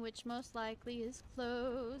station, which most likely is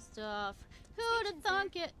closed off. Who'd have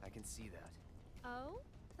thunk it? I can see that. Oh?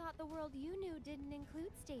 Thought the world you knew didn't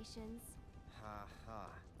include stations. Ha ha.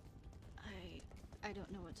 I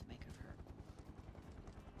don't know what to make of her.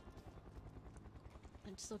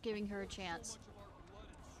 I'm still giving her a chance.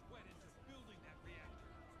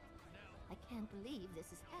 I can't believe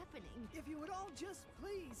this is happening. If you would all just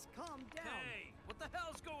please calm down. Hey, what the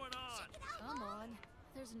hell's going on? Come on.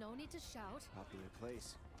 There's no need to shout. Popular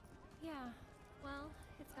place. Yeah, well,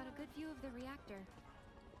 it's got a good view of the reactor.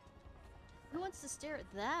 Who wants to stare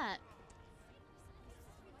at that?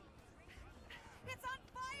 It's on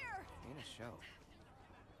fire! Ain't a show.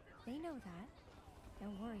 They know that. They're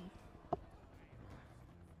worried.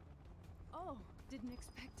 Oh, didn't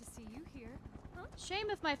expect to see you here. Huh? Shame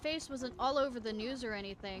if my face wasn't all over the news or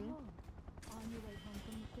anything. Oh, on your way home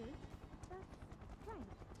from the church? That's right.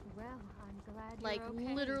 Well, I'm glad Like, you're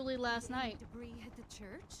okay. literally last Did any night. debris hit the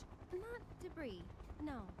church? Not debris.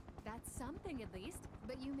 No. That's something at least,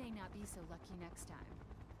 but you may not be so lucky next time.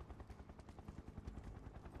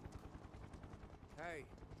 Hey.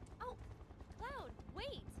 Oh, Cloud,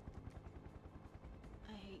 wait!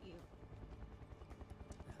 I hate you.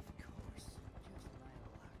 Of course. Just my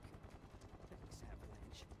luck. Thanks,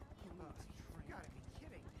 Avalanche. You gotta be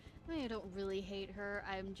kidding. I mean, I don't really hate her.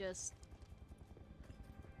 I'm just...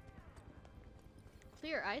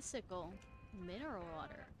 Clear icicle. Mineral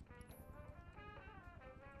water.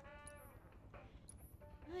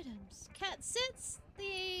 Items. Cat sits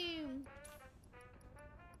theme.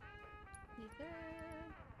 Ether.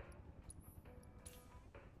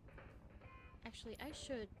 Actually, I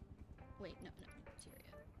should. Wait, no,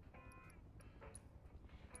 materia.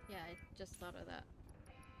 Yeah, I just thought of that.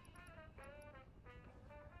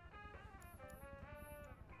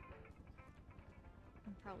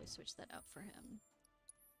 I'll probably switch that out for him.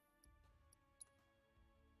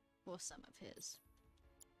 Well, some of his.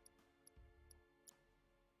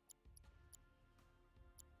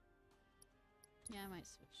 Yeah, I might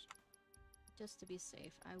switch. Just to be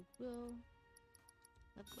safe, I will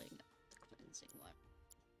leveling up the cleansing one.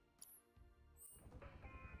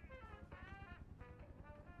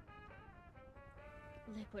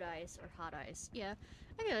 Liquid ice or hot ice. Yeah,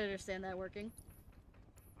 I can understand that working.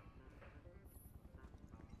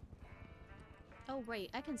 Oh,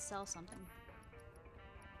 wait, I can sell something.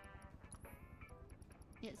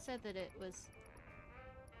 It said that it was...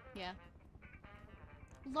 Yeah.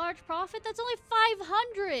 Large profit? That's only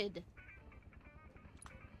 500!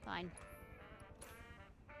 Fine.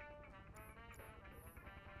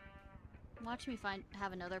 Watch me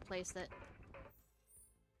have another place that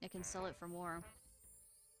I can sell it for more.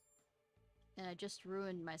 And I just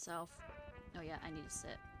ruined myself. Oh yeah, I need to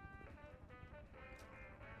sit.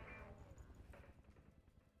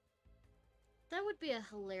 That would be a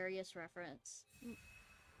hilarious reference.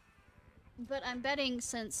 But I'm betting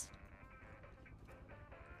since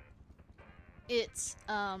it's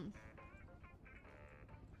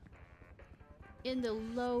in the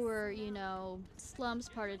lower, you know, slums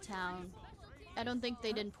part of town, I don't think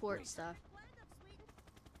they'd import stuff.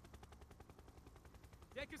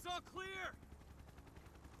 Deck is all clear!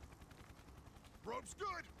 Rope's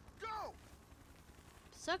good! Go!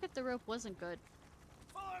 Suck if the rope wasn't good.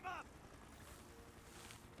 Follow him up!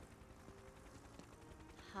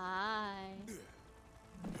 Hi.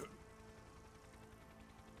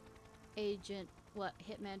 Agent, what,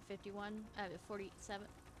 Hitman 51? 47?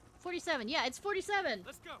 47, yeah, it's 47!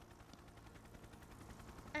 Let's go!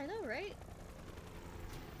 I know, right?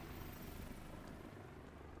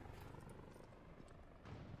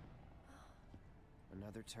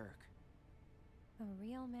 Another Turk. A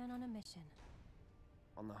real man on a mission.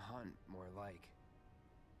 On the hunt, more like.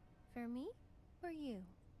 For me or you?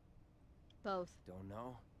 Both. Don't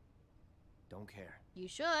know. Don't care. You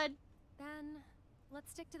should. Then,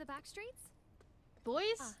 let's stick to the back streets? Boys?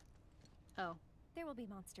 Ah. Oh. There will be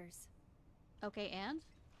monsters. Okay, and?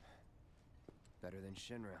 Better than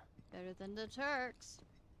Shinra. Better than the Turks.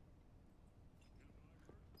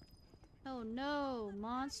 Oh no,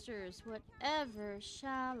 monsters, whatever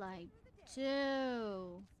shall I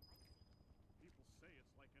do?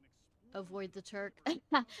 Avoid the Turk. There's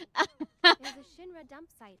a Shinra dump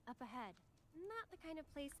site up ahead. Not the kind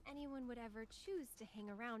of place anyone would ever choose to hang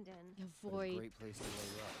around in. Avoid. Great place to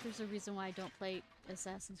lay up. There's a reason why I don't play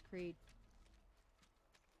Assassin's Creed.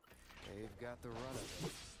 They've got the run of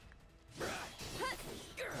it.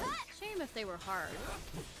 Shame if they were hard.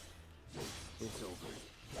 It's over.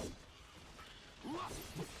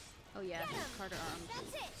 Oh yeah, Carter armed.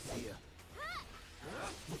 That's it. See ya.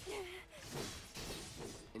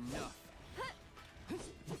 Enough.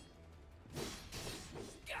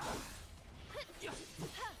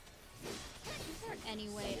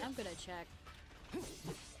 Anyway, I'm gonna check.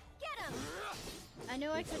 Get him. I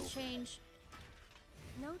know I could change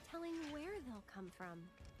No telling where they'll come from.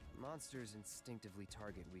 Monsters instinctively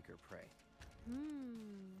target weaker prey.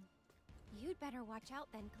 You'd better watch out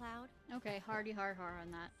then, Cloud. Okay, hardy har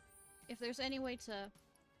on that. If there's any way to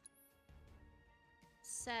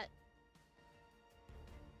set,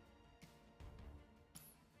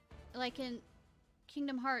 like in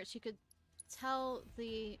Kingdom Hearts, you could tell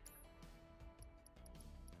the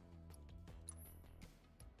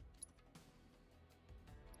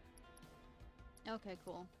okay,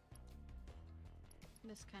 cool.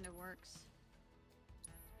 This kind of works.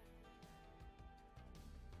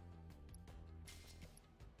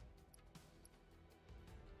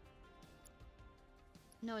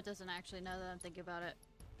 No, it doesn't actually, now that I'm thinking about it.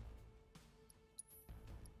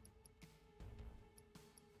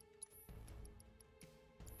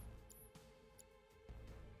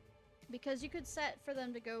 Because you could set for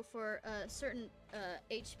them to go for certain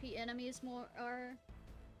HP enemies more are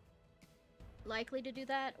likely to do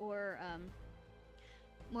that, or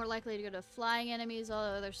more likely to go to flying enemies, all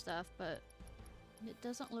the other stuff, but it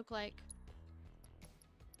doesn't look like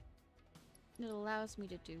it allows me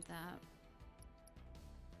to do that.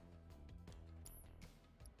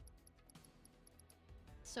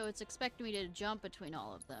 So it's expecting me to jump between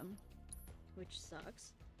all of them, which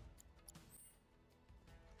sucks.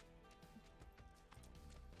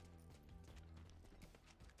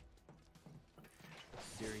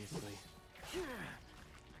 Seriously.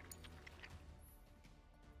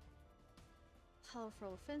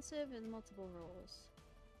 Powerful offensive and multiple roles.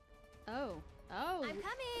 Oh. Oh! I'm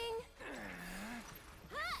coming!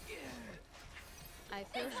 I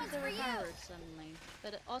feel she's overpowered suddenly.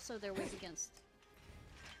 But also there was against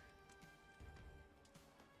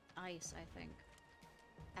ice, I think.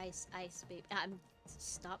 Ice, baby.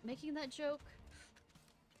 Stop making that joke.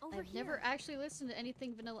 I've never actually listened to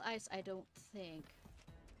anything Vanilla Ice, I don't think.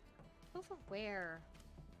 Over where?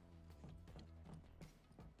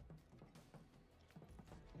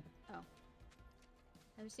 Oh.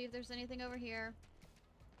 Let me see if there's anything over here.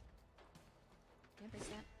 Can't break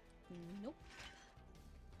that. Nope.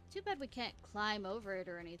 Too bad we can't climb over it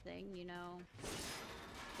or anything, you know.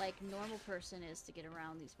 Like normal person is to get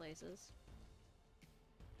around these places.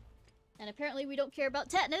 And apparently we don't care about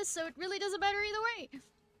tetanus, so it really doesn't matter either way.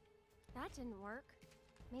 That didn't work.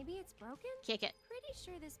 Maybe it's broken? Kick it. Pretty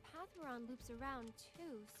sure this path we're on loops around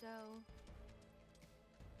too, so...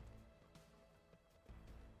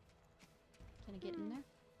 Can I get in there?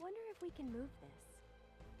 Wonder if we can move this.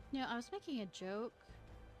 No, I was making a joke.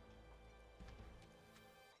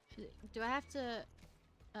 Do I have to...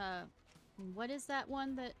 what is that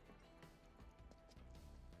one that...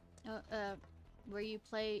 where you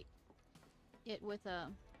play it with a...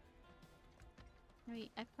 I mean,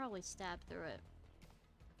 I probably stabbed through it.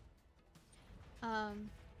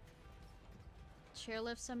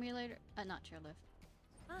 Chairlift simulator? Not chairlift.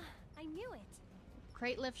 I knew it!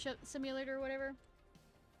 Crate lift simulator or whatever?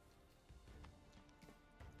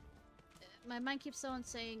 My mind keeps on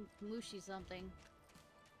saying Mushi something.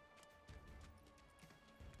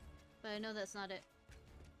 But I know that's not it.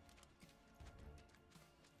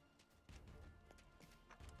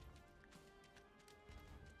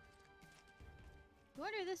 I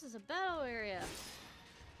wonder if this is a battle area.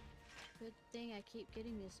 Good thing I keep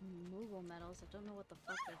getting these Moogle medals. I don't know what the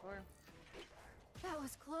fuck they're for. That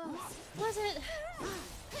was close. Was it?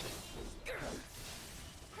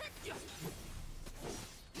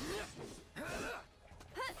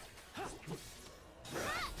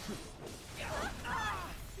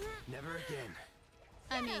 Never again.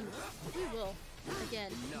 I mean, we will.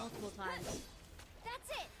 Again, multiple times. That's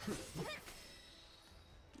it!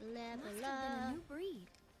 Level Must have been a up. new breed.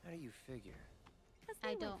 How do you figure? Because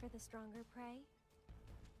they went for the stronger prey.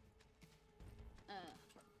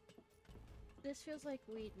 This feels like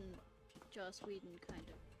Whedon, Joss Whedon kind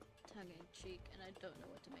of tongue-in-cheek, and I don't know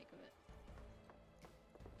what to make of it.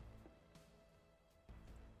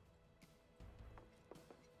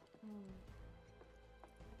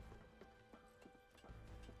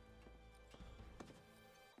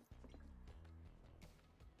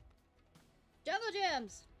 Jungle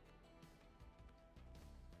Gems!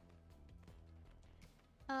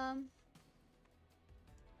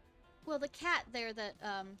 Well, the cat there that, do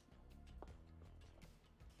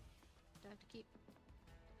I have to keep?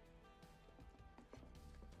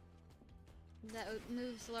 That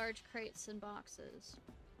moves large crates and boxes.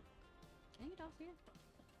 Can I get off here?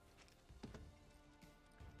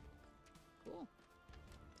 Cool.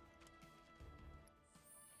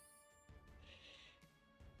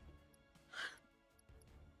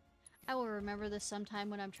 I will remember this sometime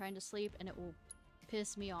when I'm trying to sleep, and it will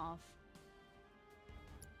piss me off.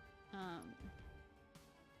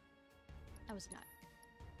 I was not.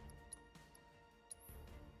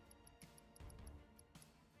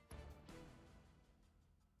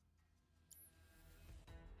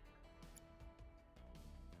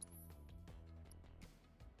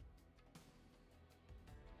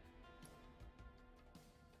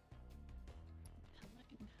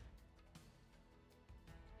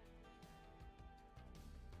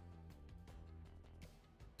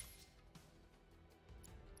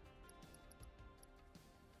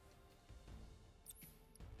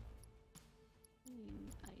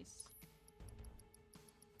 Ice.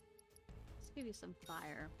 Let's give you some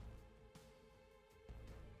fire.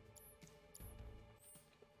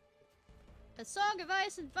 A Song of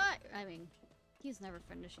Ice and Fire! I mean, he's never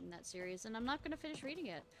finishing that series, and I'm not gonna finish reading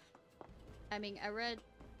it. I mean, I read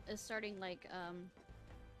starting, like,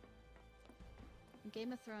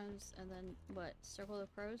 Game of Thrones, and then, what, Circle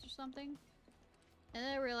of Crows or something? And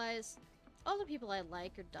then I realized all the people I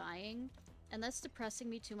like are dying, and that's depressing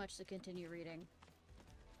me too much to continue reading.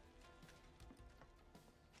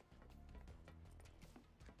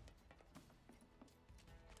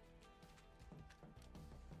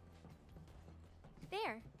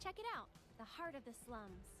 There, check it out. The heart of the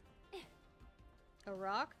slums. A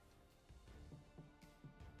rock?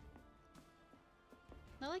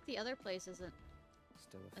 Not like the other place isn't.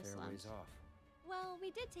 Still a fair ways off. Well,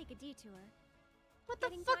 we did take a detour. What the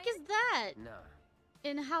fuck is that? Nah.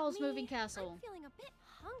 In Howl's Me, Moving Castle. I'm feeling a bit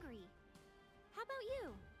hungry. How about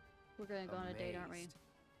you? We're gonna go on a date, aren't we?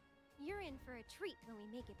 You're in for a treat when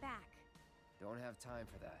we make it back. Don't have time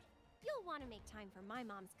for that. You'll want to make time for my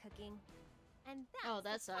mom's cooking. And that's Oh,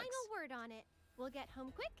 that the sucks. final word on it. We'll get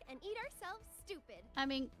home quick and eat ourselves stupid. I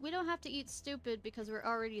mean, we don't have to eat stupid because we're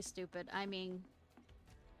already stupid. I mean...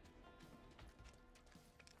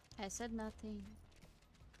 I said nothing.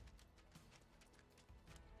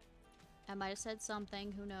 I might have said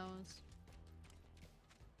something, who knows.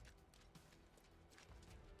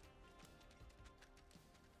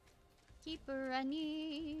 Keep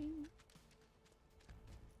running.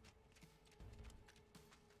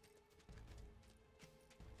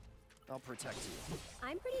 I'll protect you.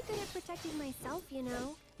 I'm pretty good at protecting myself, you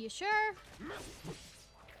know. You sure?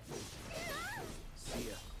 See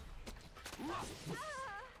ya.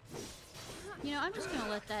 You know, I'm just gonna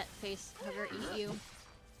let that face hugger eat you.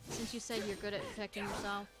 Since you said you're good at protecting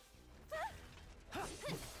yourself.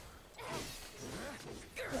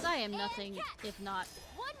 Because I am nothing if not.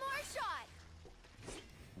 One more shot.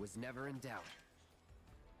 Was never in doubt.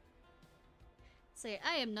 Say,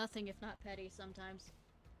 I am nothing if not petty sometimes.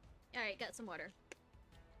 Alright, got some water.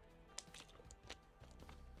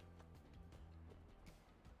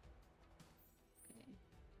 Okay.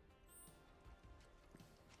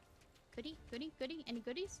 Goodie? Goodie? Goodie? Any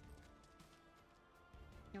goodies?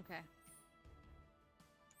 Okay.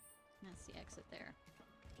 That's the exit there.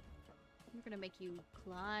 We're gonna make you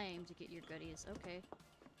climb to get your goodies. Okay.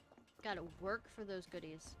 Gotta work for those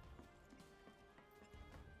goodies.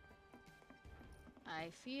 I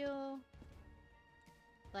feel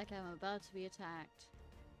like I'm about to be attacked.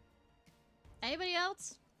 Anybody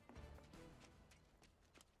else?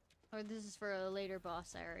 Or this is for a later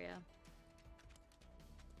boss area?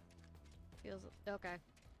 Feels okay.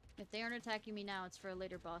 If they aren't attacking me now, it's for a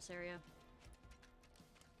later boss area.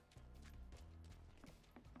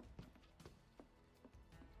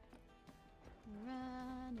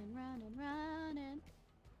 Running, running, running.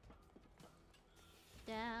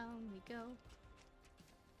 Down we go.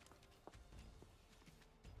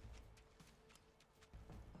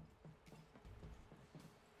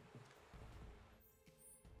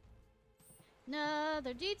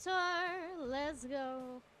 Another detour, let's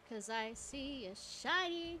go. 'Cause I see a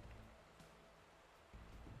shiny.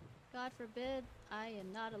 God forbid, I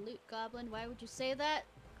am not a loot goblin. Why would you say that?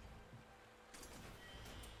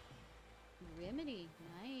 Remedy,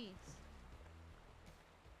 nice.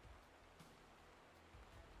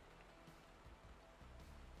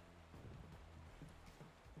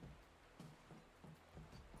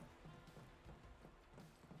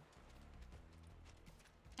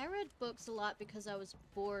 I read books a lot because I was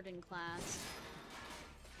bored in class.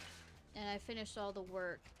 And I finished all the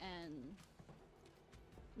work, and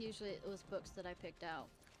usually it was books that I picked out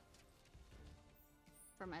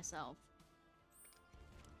for myself.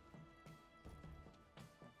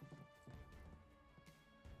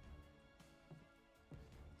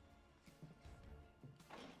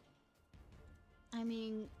 I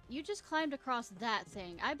mean, you just climbed across that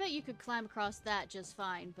thing. I bet you could climb across that just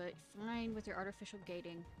fine, but fine with your artificial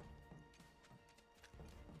gating.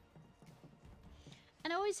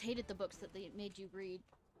 And I always hated the books that they made you read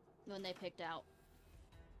when they picked out.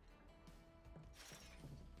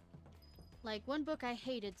 Like, one book I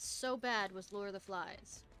hated so bad was Lord of the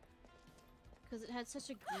Flies. Because it had such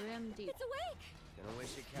a grim, deep... It's awake! Gonna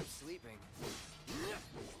wish it kept sleeping.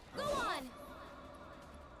 Go on!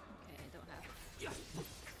 Okay, I don't have it.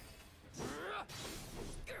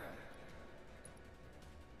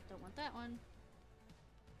 Don't want that one.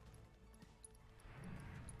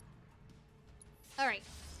 Alright.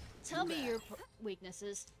 Tell me your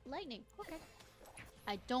weaknesses. Lightning. Okay.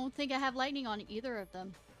 I don't think I have lightning on either of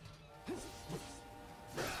them.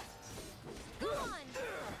 Go on!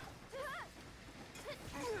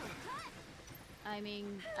 I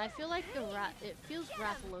mean, I feel like it feels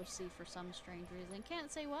Rathalosy for some strange reason.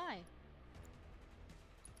 Can't say why.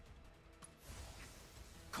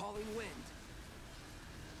 Calling wind.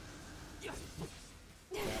 That's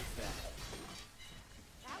bad.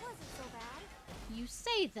 That wasn't so bad. You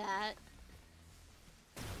say that.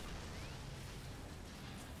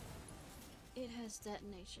 It has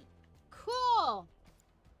detonation. Cool!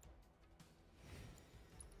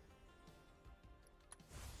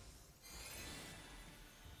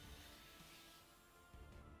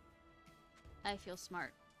 I feel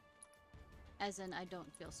smart. As in, I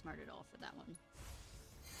don't feel smart at all for that one.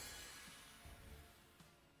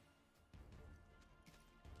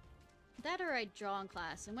 That or I draw in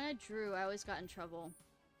class, and when I drew, I always got in trouble.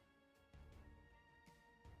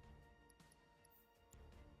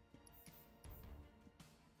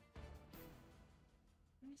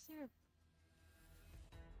 Where's there?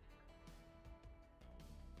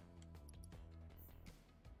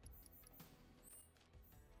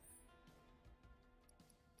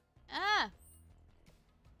 Ah!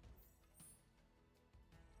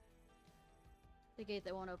 The gate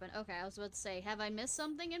that won't open. Okay, I was about to say, have I missed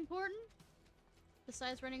something important?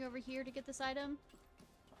 Besides running over here to get this item?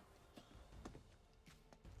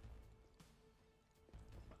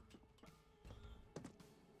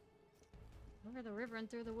 Over the river and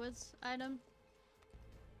through the woods item.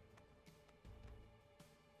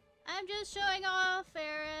 I'm just showing off,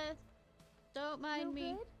 Aerith. Don't mind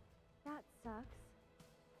me. Good? That sucks.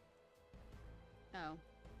 Oh.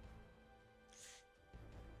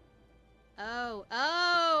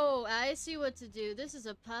 Oh, I see what to do. This is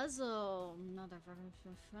a puzzle.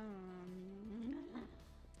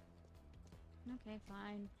 Okay,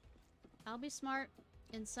 fine. I'll be smart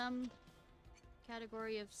in some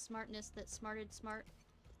category of smartness that smarted smart.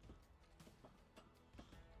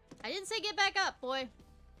 I didn't say get back up, boy.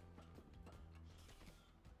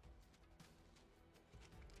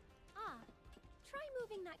 Ah, try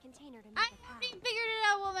moving that container to make I a path. already figured it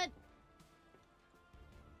out, woman.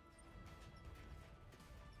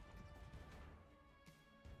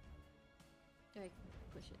 Do I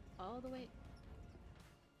push it all the way?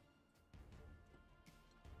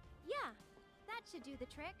 Yeah, that should do the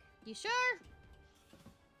trick. You sure?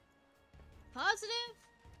 Positive?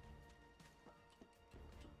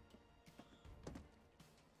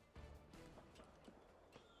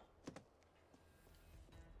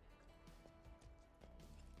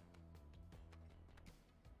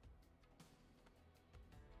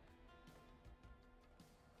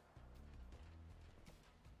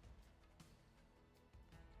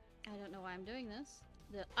 I don't know why I'm doing this.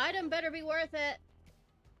 The item better be worth it!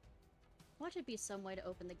 Watch it be some way to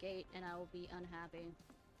open the gate and I will be unhappy.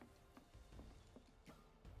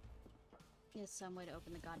 It's some way to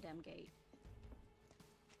open the goddamn gate.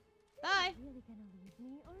 Bye! You're really gonna leave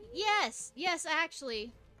me, are you? Yes! Yes,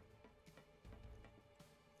 actually.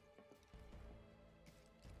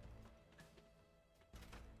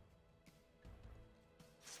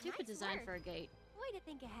 Stupid Nice design work. for a gate. Way to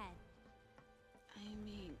think ahead. I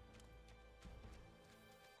mean...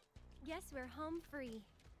 Guess we're home free.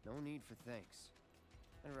 No need for thanks.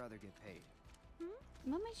 I'd rather get paid.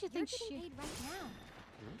 What makes you You're think getting she... paid right now.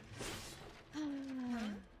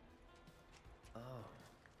 Oh.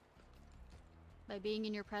 By being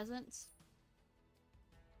in your presence?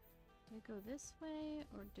 Do I go this way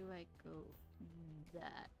or do I go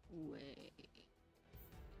that way?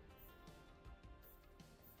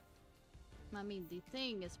 I mean, the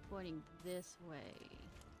thing is pointing this way.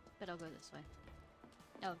 But I'll go this way.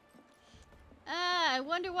 Oh. Ah, I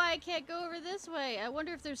wonder why I can't go over this way. I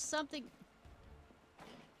wonder if there's something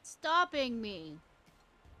stopping me.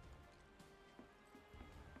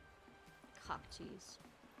 Cock cheese.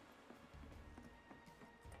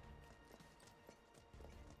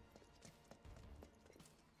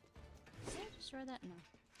 Did I destroy that? No.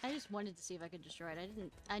 I just wanted to see if I could destroy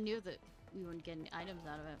it. I knew that we wouldn't get any items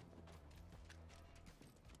out of it.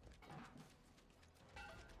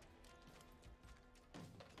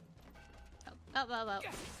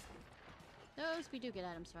 Oh. Those we do get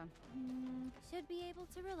items from. Should be able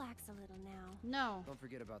to relax a little now. No. Don't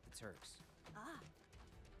forget about the Turks. Ah.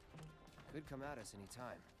 Could come at us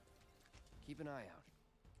anytime. Keep an eye out.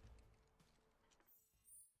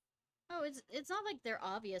 Oh, it's not like they're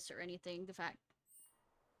obvious or anything. The fact.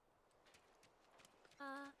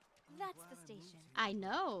 That's the station. I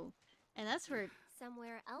know, and that's where.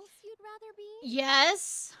 Somewhere else you'd rather be?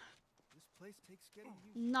 Yes. This place takes getting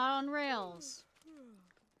used. Not on rails.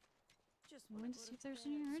 I want to see if there's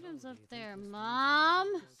any items up there, Mom.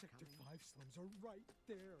 Sector 5 slums are right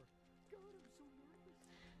there. God, I'm so nervous.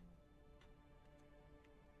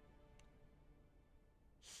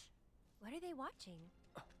 What are they watching?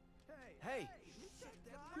 Hey!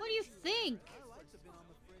 What do you think?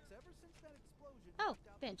 Oh,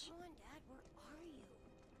 bench. Come on, Dad, where are you?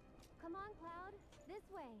 Come on, Cloud. This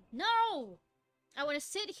way. No! I want to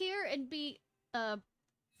sit here and be a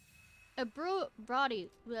broady.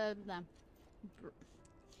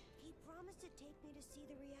 He promised to take me to see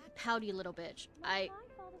the reactor. Pouty little bitch. My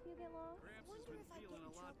fault if you get lost. Gramps has been feeling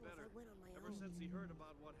a lot better ever since he heard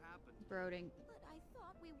about what happened. Brooding. But I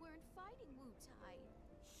thought we weren't fighting Wu-Tai.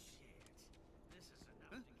 This is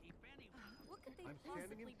enough to keep anyone. What could they I'm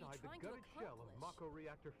standing possibly be inside the trying to gutted shell of accomplish? Mako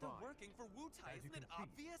Reactor 5. They're working for Wu-Tai, As you isn't it can see,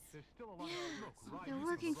 obvious? There's still a lot of smoke rising They're from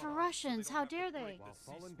working the for rocks. Russians. How dare they? While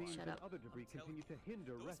fallen beams Shut and up. other debris continue to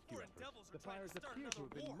hinder rescue foreign efforts, devils are the trying to fires start appear to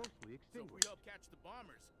have been another war. mostly So if we extinguished. help catch the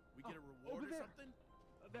bombers, we get a over reward or there. something?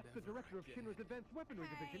 That's the director of Shinra's Advanced Weaponry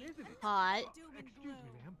Division, isn't it? Hot. Excuse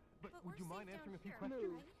me, ma'am, but would you mind answering a few here,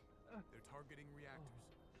 questions? They're targeting reactors.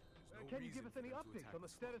 There's no Can you give reason us any for them to updates attack on the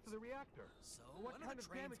the status of slums. the reactor? So, What when are kind the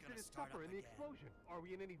of trains damage did gonna it start suffer up in the again? explosion? Are we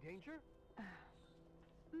in any danger?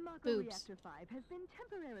 Mako Boobs. Reactor 5 has been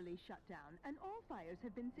temporarily shut down, and all fires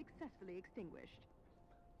have been successfully extinguished.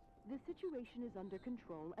 The situation is under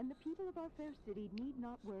control, and the people of our fair city need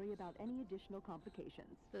not worry about any additional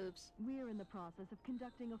complications. Boobs. We're in the process of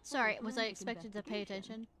conducting a full Sorry, was I forensic expected to pay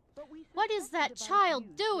investigation, attention? but we What is suspect that the child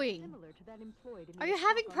device used is doing? similar to that employed in the Are you attack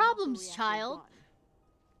having on problems, Mako Reactor child?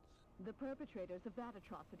 1. The perpetrators of that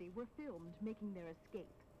atrocity were filmed making their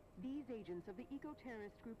escape. These agents of the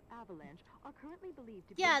eco-terrorist group Avalanche are currently believed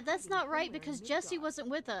to be Yeah, that's hiding not right somewhere in because Jesse Midgard. wasn't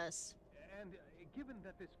with us. And given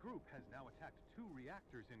that this group has now attacked 2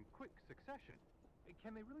 reactors in quick succession,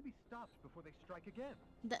 can they really be stopped before they strike again?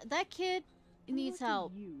 That kid needs What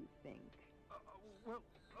help. do you think? Well,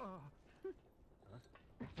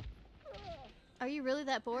 Are you really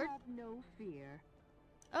that bored? Have no fear.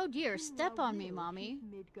 Oh dear, step Shinra on me, will mommy.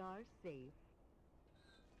 keep Midgar safe.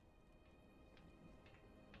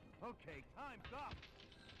 okay, time's up.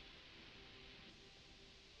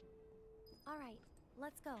 All right,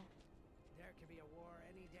 let's go. There could be a war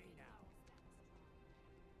any day now.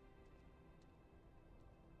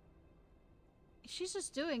 She's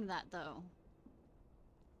just doing that though.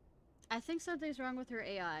 I think something's wrong with her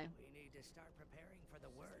AI. We need to start preparing for the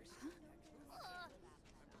worst.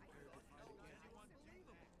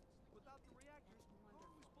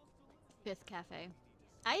 Fifth cafe.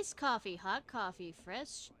 Iced coffee, hot coffee,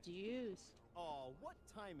 fresh juice. Oh, what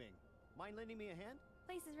timing! Mind lending me a hand?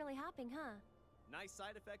 Place is really hopping, huh? Nice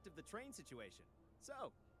side effect of the train situation.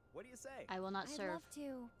 So, what do you say? I will not I'd serve. love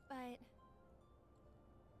to, but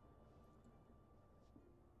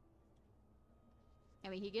I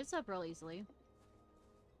mean, he gives up real easily.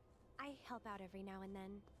 I help out every now and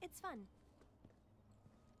then. It's fun.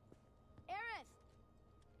 Aerith!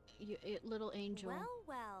 You little angel. Well,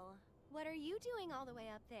 well. What are you doing all the way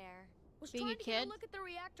up there? Was Being trying a to get kid? a look at the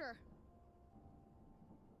reactor.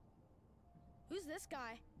 Who's this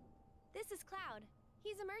guy? This is Cloud.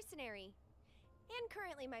 He's a mercenary. And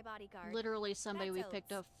currently my bodyguard. Literally somebody That's we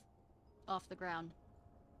picked Oates. off the ground.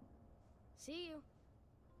 See you.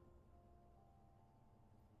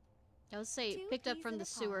 I would say Two picked up peas from in the a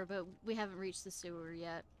sewer, pod. but we haven't reached the sewer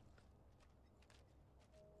yet.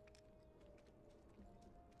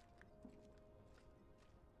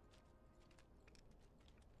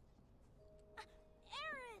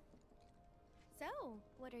 Aerith! So,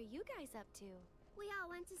 what are you guys up to? We all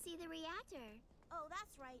went to see the reactor. Oh,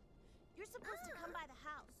 that's right. You're supposed to come by the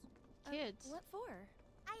house. Kids. What for?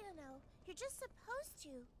 I don't know. You're just supposed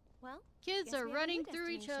to. Well, Kids guess are we have a running new through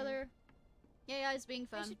each destination. other. Yeah, it's being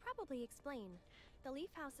I fun. should probably explain. The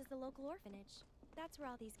Leaf House is the local orphanage. That's where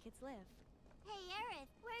all these kids live. Hey,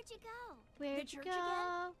 Aerith, where'd you go? Where'd The you church go?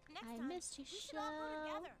 again? Next I time, missed you, We should all go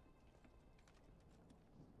together.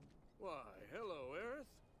 Why, hello,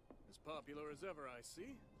 Aerith. As popular as ever, I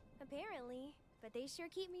see. Apparently, but they sure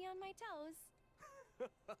keep me on my toes.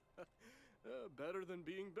 Better than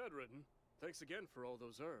being bedridden. Thanks again for all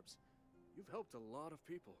those herbs. You've helped a lot of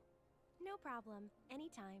people. No problem.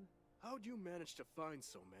 Anytime. How'd you manage to find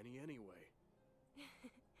so many anyway?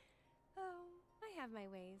 Oh, I have my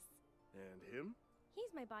ways. And him?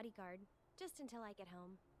 He's my bodyguard, just until I get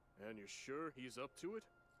home. And you're sure he's up to it?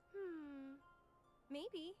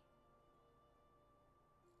 Maybe.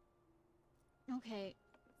 Okay,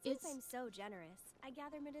 Since I'm so generous, I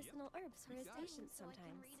gather medicinal herbs for his patients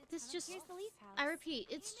sometimes. this just, Here's the leaf house. I repeat,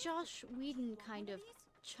 it's Josh Whedon kind of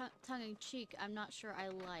tongue-in-cheek I'm not sure I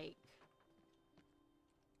like.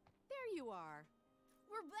 There you are.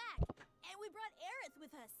 We're back, and we brought Aerith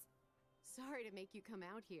with us. Sorry to make you come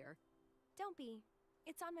out here. Don't be.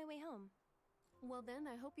 It's on my way home. Well then,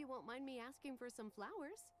 I hope you won't mind me asking for some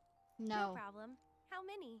flowers. No problem. How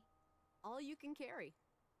many? All you can carry.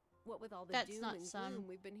 What with all the That's doom not and some. gloom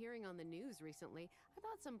we've been hearing on the news recently, I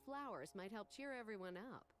thought some flowers might help cheer everyone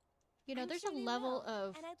up. You know, I'm there's sure a they level will,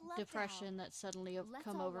 of and I'd love to depression help. that suddenly have Let's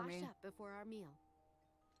come all over wash me. up before our meal.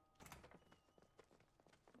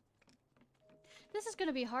 This is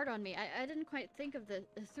gonna be hard on me. I didn't quite think of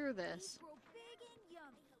through this.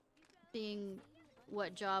 Being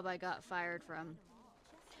what job I got fired from.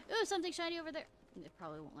 Ooh, something shiny over there. It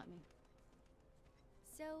probably won't let me.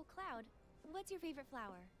 So, Cloud, what's your favorite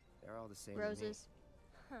flower? They're all the same to me. Roses.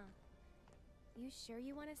 Huh. You sure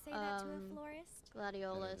you want to say that to a florist?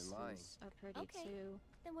 Gladiolas lying. are pretty Okay. too.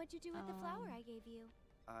 Then what'd you do with the flower I gave you?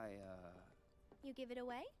 You give it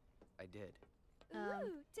away? I did.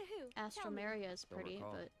 Ooh, to who? Tell me. Astromeria is Don't pretty,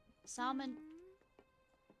 recall. but salmon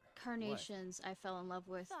carnations I fell in love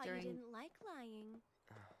with Thought during. you didn't like lying.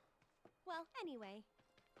 Well, anyway.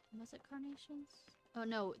 Was it carnations? Oh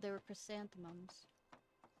no, they were chrysanthemums.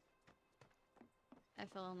 I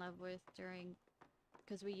fell in love with during,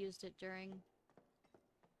 because we used it during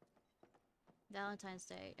Valentine's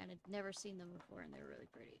Day, and I'd never seen them before, and they were really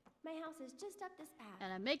pretty. My house is just up this path.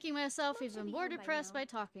 And I'm making myself Mom should even be more home by depressed now, by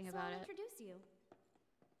talking so about I'll it. introduce you.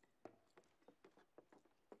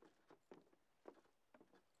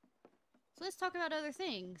 So let's talk about other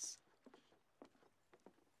things.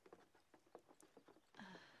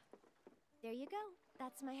 There you go.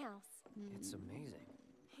 That's my house. It's amazing.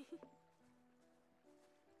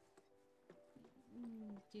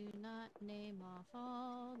 Do not name off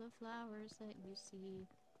all the flowers that you see,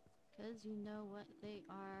 'cause you know what they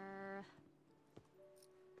are.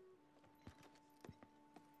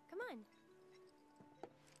 Come on.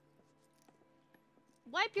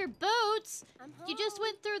 Wipe your boots! I'm home. You just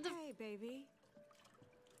went through the... Hey, baby.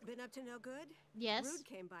 Been up to no good? Yes. Rude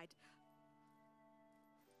came by.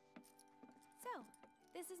 So,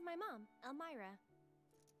 this is my mom, Elmira.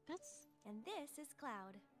 That's... And this is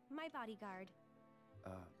Cloud, my bodyguard.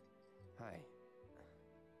 Hi.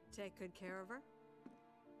 Take good care of her?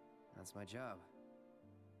 That's my job.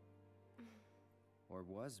 Or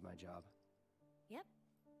was my job. Yep.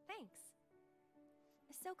 Thanks.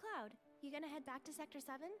 So, Cloud, you gonna head back to Sector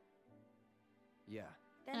 7? Yeah.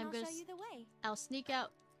 Then I'm I'll gonna show you the way. I'll sneak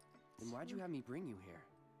out. Then why'd you have me bring you here?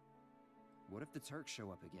 What if the Turks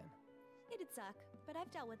show up again? It'd suck, but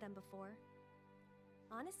I've dealt with them before.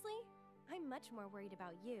 Honestly, I'm much more worried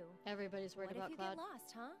about you. Everybody's worried about What if you Cloud. get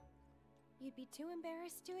lost, huh? You'd be too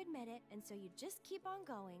embarrassed to admit it, and so you just keep on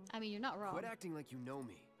going. I mean, you're not wrong. Quit acting like you know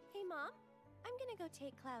me. Hey, Mom. I'm gonna go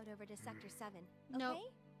take Cloud over to Sector 7, okay? Nope.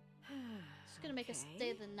 Just gonna make us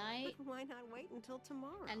stay the night. But why not wait until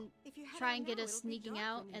tomorrow? And if you head try out and get now, us it'll be sneaking dark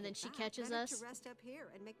out, when you and then get she back. catches Better us. to rest up here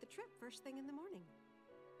and make the trip first thing in the morning,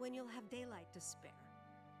 when you'll have daylight to spare.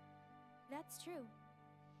 That's true.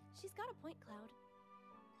 She's got a point, Cloud.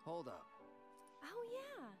 Hold up. Oh,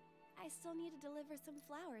 yeah. I still need to deliver some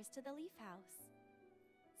flowers to the Leaf House.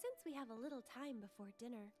 Since we have a little time before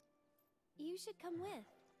dinner, you should come with.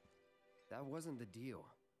 That wasn't the deal.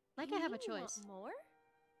 Like You I have a mean you want choice. more?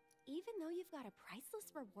 Even though you've got a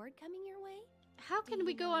priceless reward coming your way? How can Do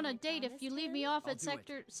we you go know on what a I date if promised you leave him? me off I'll at do it.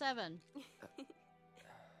 Sector 7?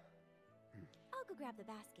 I'll go grab the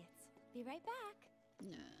baskets. Be right back.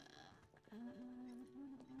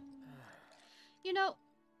 You know,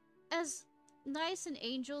 as nice an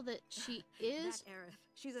angel that she is, That Aerith.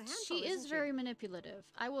 She's a handful, she is isn't very manipulative.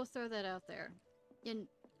 I will throw that out there. And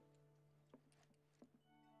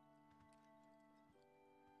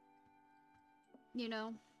you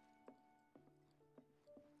know,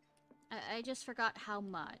 I just forgot how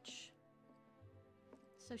much.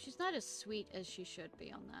 So she's not as sweet as she should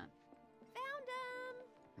be on that. Found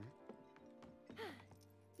 'em!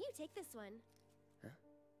 You take this one. Huh?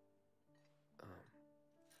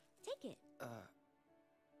 Take it.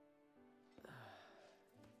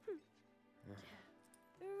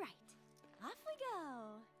 Right. Off we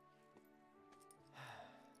go.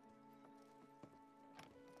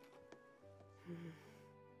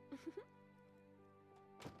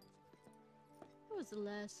 the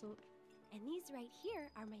last sort. And these right here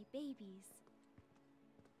are my babies.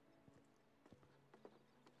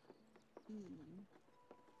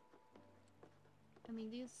 I mean,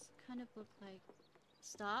 these kind of look like...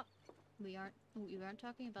 Stop. We aren't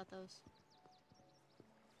talking about those.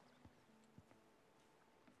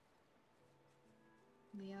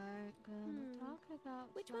 We are gonna talk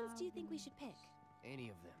about Which ones do you think we should pick? Any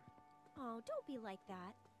of them. Oh, don't be like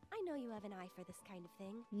that. I know you have an eye for this kind of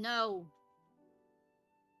thing. No.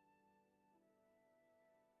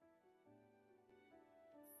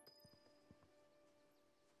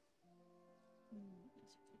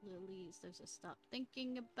 Lilies, there's a stop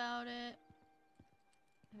thinking about it.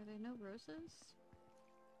 Are there no roses?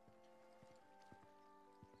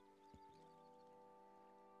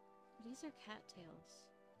 These are cattails.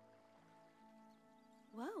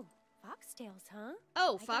 Whoa, foxtails, huh?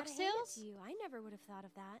 Oh, I gotta hand it foxtails? to you. I never would have thought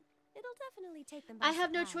of that. It'll definitely take them by I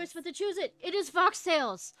have no surprise. choice but to choose it. It is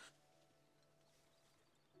foxtails.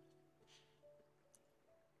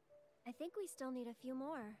 I think we still need a few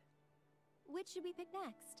more. Which should we pick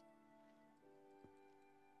next?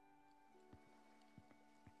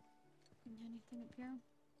 Anything up here?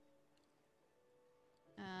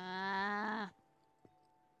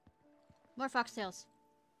 More foxtails.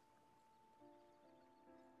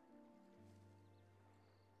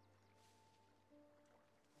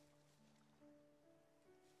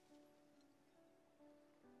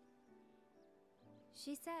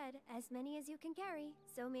 She said, as many as you can carry,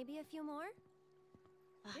 so maybe a few more?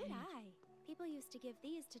 Good eye. People used to give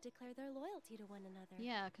these to declare their loyalty to one another.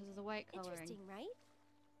 Yeah, because of the white coloring. Interesting, right?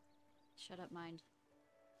 Shut up, mind.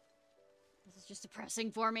 This is just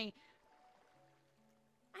depressing for me.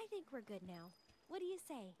 I think we're good now. What do you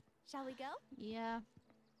say? Shall we go? Yeah.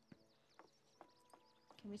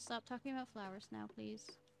 Can we stop talking about flowers now, please?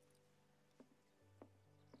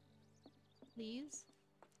 Please?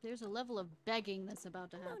 There's a level of begging that's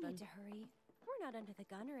about to happen. No need to hurry. We're not under the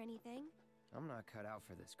gun or anything. I'm not cut out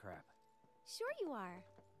for this crap. Sure you are.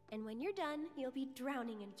 And when you're done, you'll be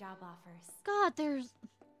drowning in job offers. God, there's...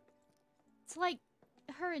 It's like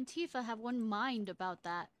her and Tifa have one mind about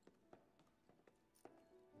that.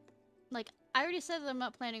 Like, I already said that I'm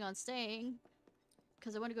not planning on staying.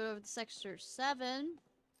 Because I want to go over to Sector 7.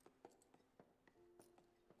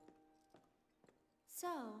 So,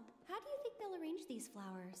 how do you think they'll arrange these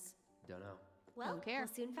flowers? Dunno. Well, Don't care.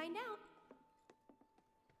 we'll soon find out.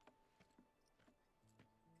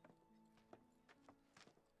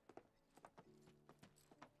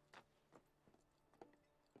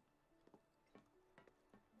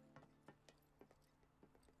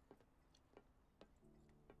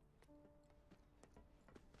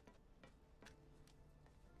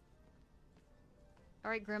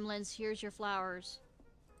 Alright, gremlins, here's your flowers.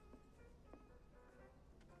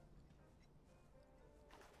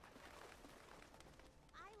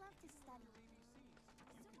 I love to study.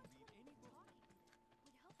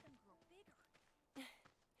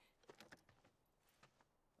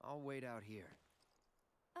 I'll wait out here.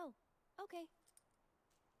 Oh, okay.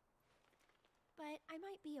 But I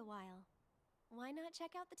might be a while. Why not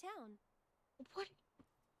check out the town? What?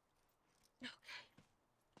 Okay.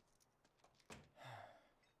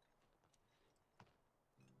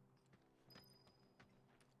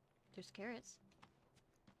 There's carrots.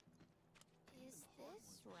 Is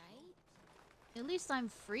this right? At least I'm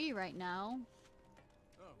free right now.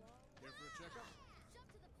 Oh, here for a checkup?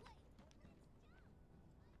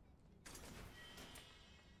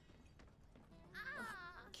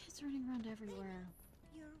 Kids running around everywhere.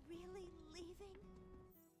 You're really leaving?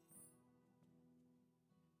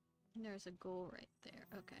 And there's a goal right there.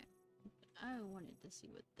 Okay. I wanted to see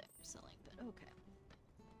what they're selling, but okay.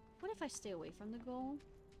 What if I stay away from the goal?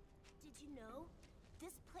 Did you know?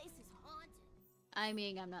 This place is haunted. I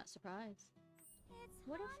mean, I'm not surprised.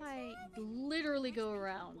 What if I literally go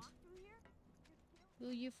around?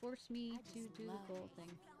 Will you force me to do the goal thing?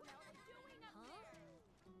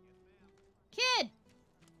 Kid!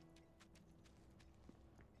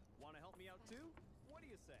 Want to help me out too? What do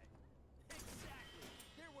you say? Exactly.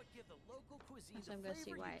 They're what give the local cuisine So I'm the gonna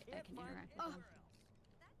see flavor why you I can't can find interact with them.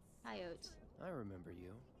 Hi, Oats. I remember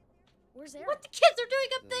you. Where's Eric? What the kids are doing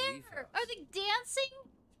up The Leaf there? House. Are they dancing?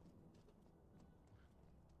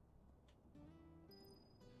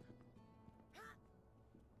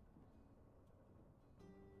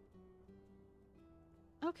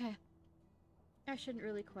 Okay. I shouldn't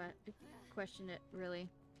really question it, really.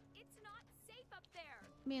 It's not safe up there.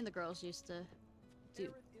 Me and the girls used to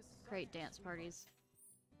do great dance parties.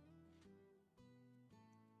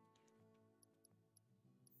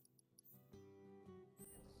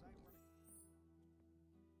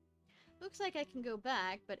 looks like I can go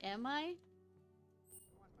back, but am I?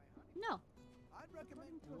 No. I'd recommend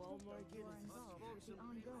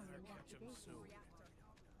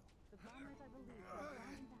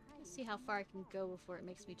Let's see how far I can go before it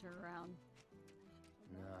makes me turn around.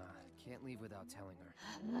 Nah, can't leave without telling her.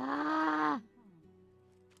 Ah!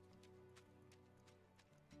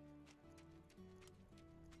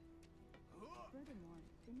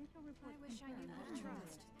 I wish I knew how to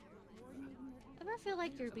trust. I ever feel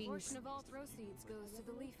like you're A being... portion of all proceeds goes to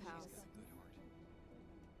the Leaf House.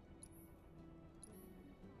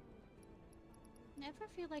 Never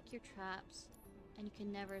feel like you're trapped and you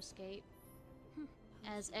can never escape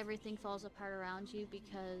as everything falls apart around you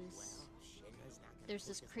because there's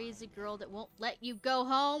this crazy girl that won't let you go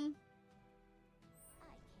home. I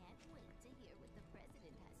can't wait to hear what the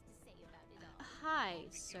president has to say about it all. Hi,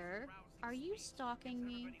 sir. Are you stalking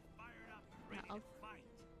me? No.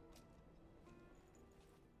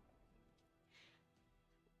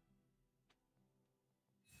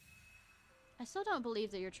 I still don't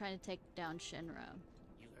believe that you're trying to take down Shinra.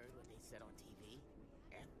 You heard what they said on TV?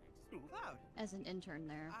 Cloud. As an intern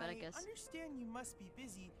there, but I guess... I understand you must be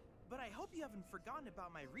busy, but I hope you haven't forgotten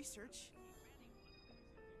about my research.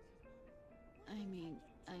 I mean,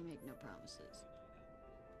 I make no promises.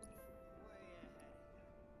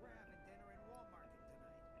 We're having dinner in Walmart tonight.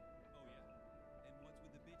 Oh yeah. And what's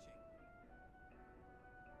with the bitching?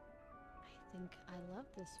 I think I love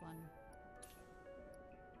this one.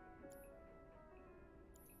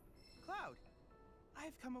 Cloud,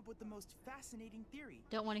 I've come up with the most fascinating theory.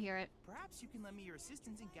 Don't want to hear it. Perhaps you can lend me your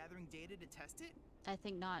assistance in gathering data to test it? I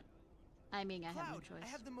think not. I mean, I Cloud, have no choice. I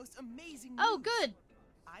have the most amazing Oh, news. good!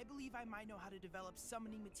 I believe I might know how to develop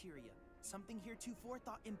summoning materia, something heretofore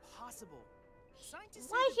thought impossible. Scientists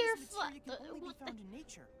say that this materia can only be found in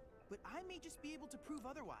nature, but I may just be able to prove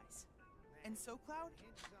otherwise. And so, Cloud,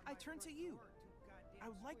 I turn to you. I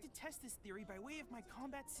would like to test this theory by way of my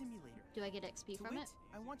combat simulator. Do I get XP from it?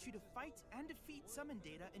 I want you to fight and defeat summon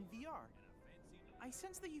data in VR. I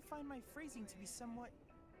sense that you find my phrasing to be somewhat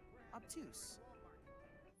obtuse.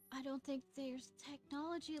 I don't think there's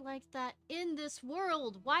technology like that in this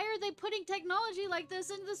world. Why are they putting technology like this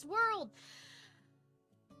in this world?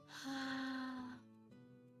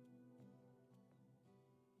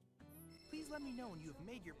 Please let me know when you have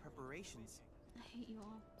made your preparations. I hate you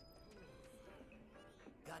all.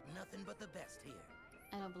 Got nothing but the best here.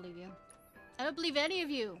 I don't believe you. I don't believe any of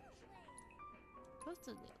you. Supposed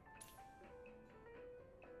to...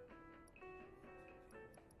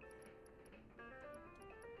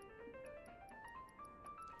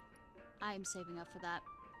 I'm saving up for that.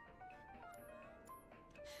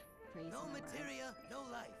 Crazy. No materia, no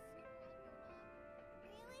life.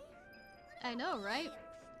 I know, right?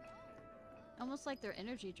 Almost like they're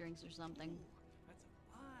energy drinks or something. That's a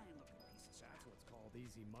fine looking piece of That's what's called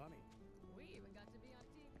easy money. We even got to be on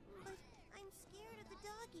TV. I'm scared of the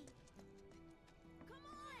doggy. Come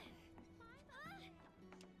on!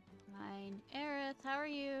 Fine. Aerith, how are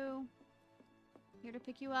you? Here to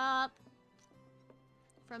pick you up.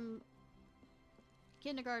 From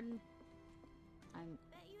kindergarten. I'm...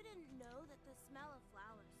 Bet you didn't know that the smell of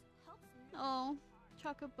flowers helps me. Oh,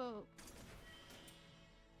 chocobo.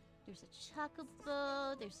 There's a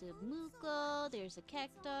chocobo, there's a muko, there's a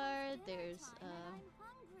cactar, there's I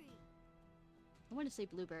want to say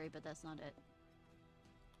blueberry, but that's not it.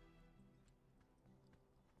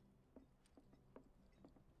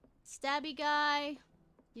 Stabby guy.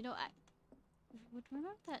 You know, I would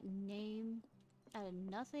remember that name out of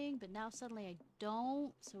nothing, but now suddenly I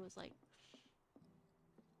don't, so it's like...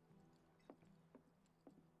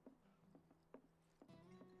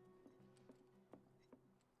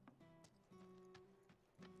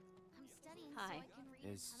 I'm studying Hi. so I can read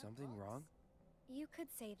Is something wrong? You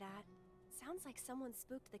could say that. Sounds like someone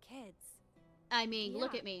spooked the kids. I mean,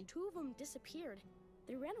 look Yeah, at me. 2 of them disappeared.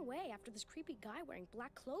 They ran away after this creepy guy wearing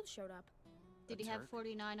black clothes showed up. Did he have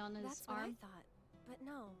 49 on his That's what I arm? thought, but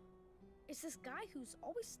no. It's this guy who's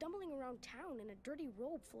always stumbling around town in a dirty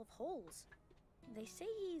robe full of holes. They say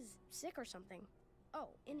he's sick or something. Oh,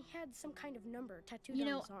 and he had some kind of number tattooed You on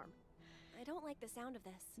know, his arm. I don't like the sound of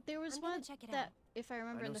this. There was I'm gonna one check it that, out. if I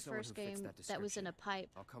remember I in know the someone first who fits game, that was in a pipe.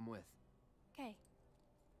 I'll come with. Okay.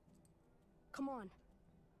 Come on.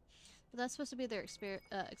 But that's supposed to be their experiment.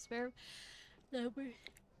 No.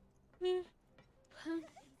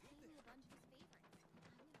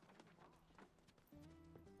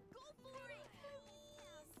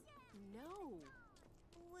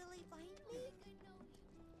 Will he bite me? You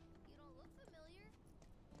don't look familiar.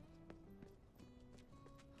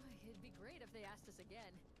 It'd be great if they asked us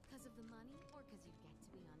again. Because of the money or because you get to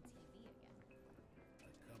be on TV again?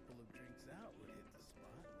 A couple couple of drinks out would hit the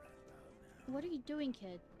spot right about now. What are you doing,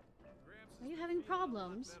 kid? Gramps Are you is having feeling a lot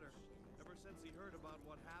problems? better ever since he heard about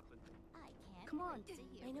what happened. Come on.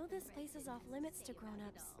 I know this place is off limits to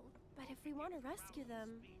grown-ups, but if we want to rescue them,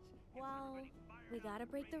 well, we gotta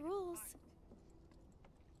break the rules.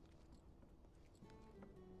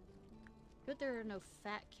 Good there are no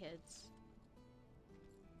fat kids.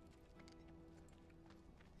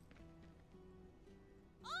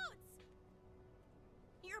 Oats!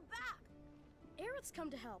 You're back! Aerith's come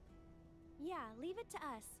to help. Yeah, leave it to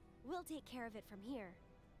us. We'll take care of it from here.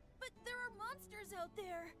 But there are monsters out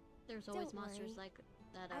there. There's always Don't monsters worry. like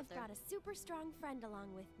that out I've there. brought a super strong friend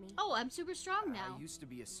along with me. Oh, I'm super strong now. I used to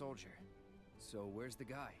be a soldier. So where's the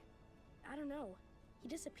guy? I don't know. He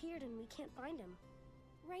disappeared and we can't find him.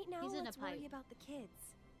 Right now, He's in a let's worry pipe. about the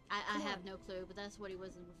kids. I Come have on. no clue, but that's what he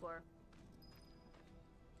was in before.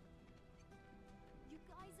 You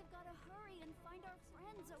guys have got to hurry and find our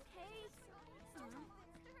friends, okay?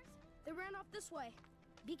 They ran off this way.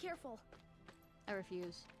 Be careful. I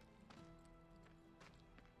refuse.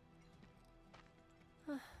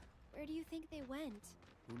 Where do you think they went?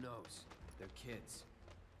 Who knows? They're kids.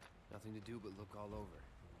 Nothing to do but look all over.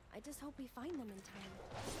 I just hope we find them in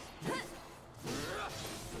time.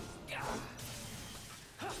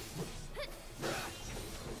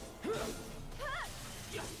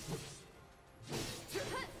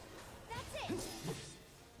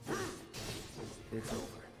 It's over.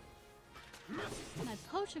 My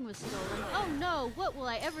potion was stolen. Oh no, what will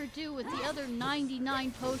I ever do with the other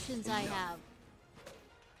 99 potions I have?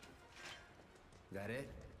 That it?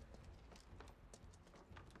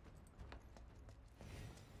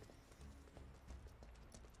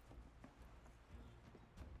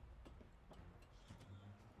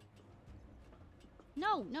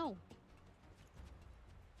 No, no.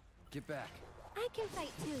 Get back. I can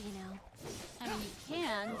fight too, you know. I mean, you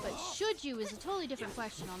can, but should you is a totally different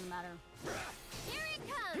question on the matter. Here it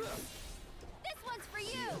comes! This one's for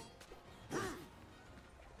you!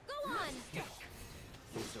 Go on!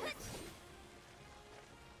 It's over.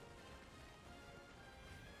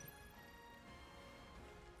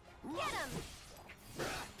 Get him!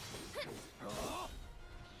 Okay.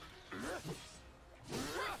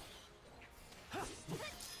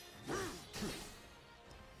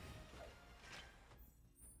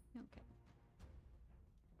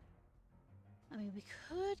 I mean, we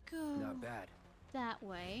could go Not bad. that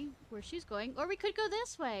way, where she's going, or we could go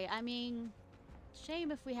this way. I mean,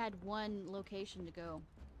 shame if we had one location to go.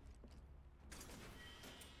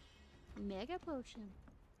 Mega potion.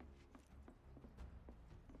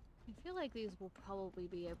 I feel like these will probably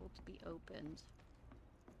be able to be opened.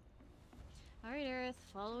 Alright, Aerith,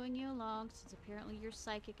 following you along, since apparently you're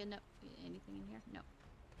psychic enough. Anything in here? No.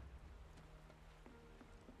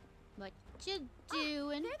 What you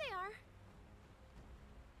doing? There they are.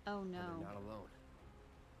 Oh And no. they're not alone.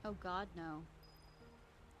 Oh god, no.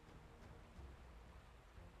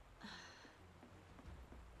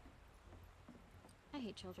 I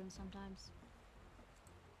hate children sometimes.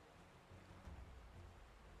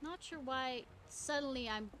 Not sure why suddenly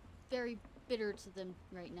I'm very bitter to them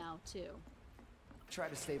right now, too. Try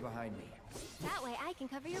to stay behind me. That way I can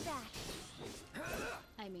cover your back.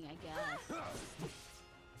 I mean, I guess.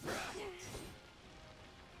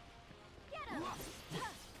 Get him!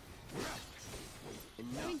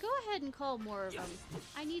 I mean, go ahead and call more of them.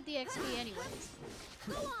 I need the XP anyways.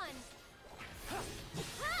 Go on!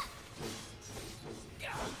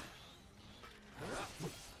 Get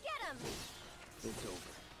him! It's over.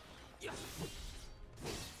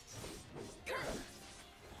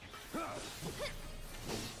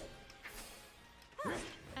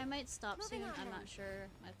 I might stop Moving soon. on I'm then. not sure.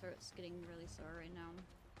 My throat's getting really sore right now.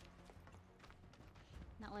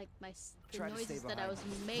 Not like the Try to stay noises that I behind was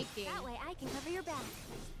making That way I can cover your back.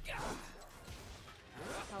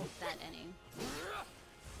 help that any.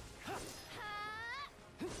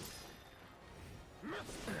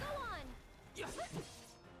 Go on!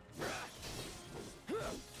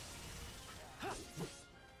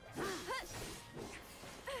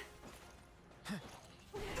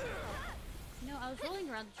 No, I was rolling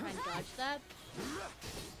around to try and dodge that.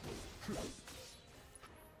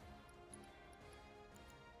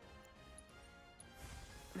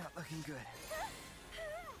 Not looking good.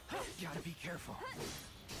 Gotta be careful.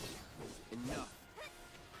 Enough.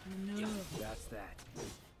 No. That's that.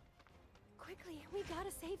 Quickly, we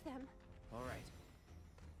gotta save them. All right.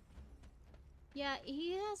 Yeah,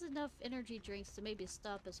 he has enough energy drinks to maybe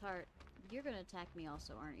stop his heart. You're gonna attack me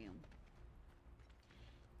also, aren't you?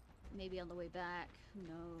 Maybe on the way back. Who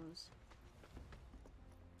knows?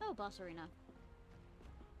 Oh, boss arena.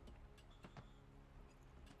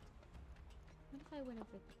 What if I went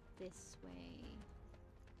over this way?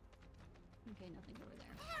 Okay, nothing over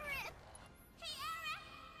there. Aerith! Hey, Aerith!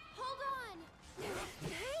 Hold on!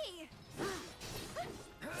 Hey!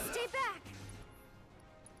 Stay back!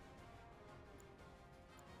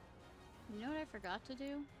 You know what I forgot to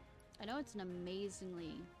do? I know it's an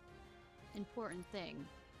amazingly important thing.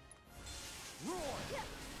 No,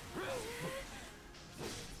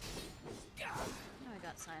 I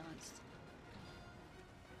got silenced.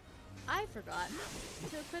 I forgot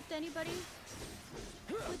to equip anybody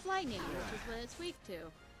with lightning, which is what it's weak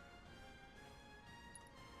to.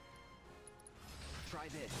 Try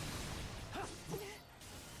this.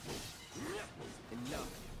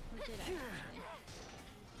 Enough. Or did I actually?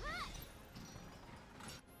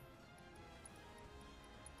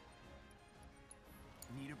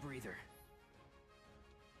 Need a breather.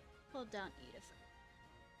 Hold down E to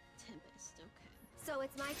Tempest, okay. So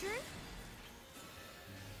it's my turn?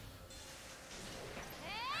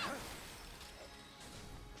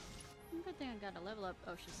 Good thing I got a level up.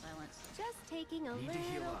 Oh, she's silenced. Just taking a Need to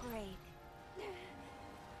heal little up. break.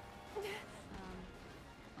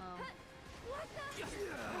 Oh. What the?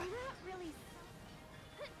 Not really.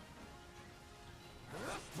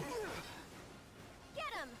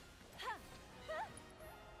 Get him!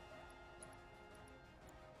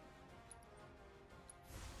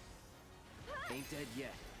 Ain't dead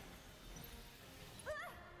yet.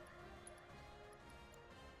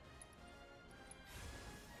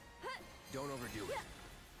 Don't overdo it.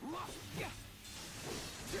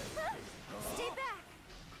 Stay back!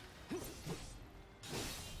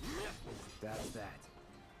 That's that.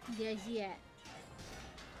 Yes, yeah.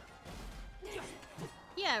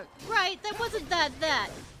 Yeah, right. That wasn't that.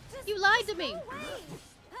 You lied to me.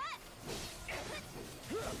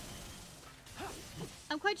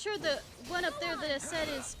 I'm quite sure the one up there that I said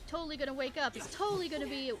is totally gonna wake up is totally gonna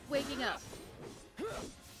be waking up.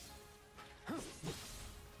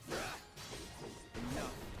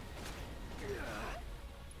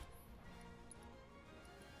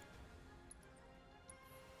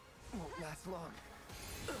 Won't last long.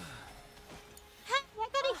 Hey, I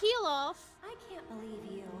gotta heal off. I can't believe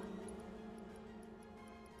you.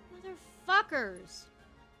 Motherfuckers.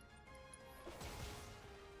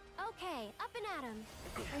 Okay, up and at 'em.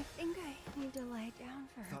 I think I need to lie down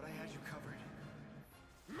for a Thought I bit. had you covered.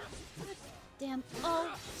 Damn.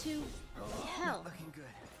 Oh, to hell. Not looking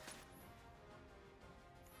good.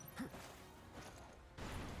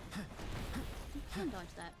 You can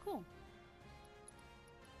dodge that. Cool.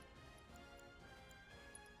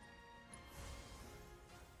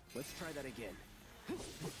 Let's try that again.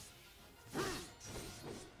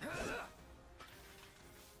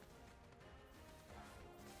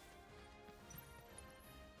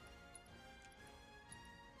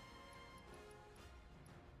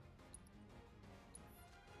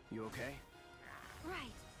 You okay?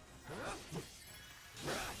 Right.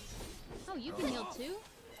 Oh, you can heal too?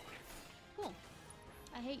 Cool.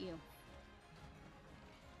 I hate you.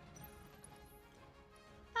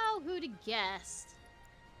 Oh, who'd have guessed?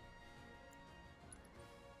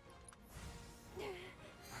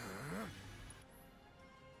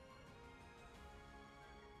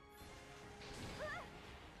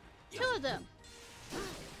 Two of them.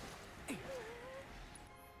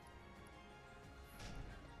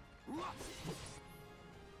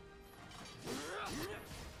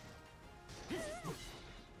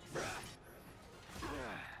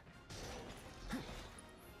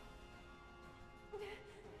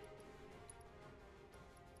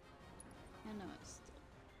 I know it's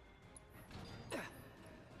still...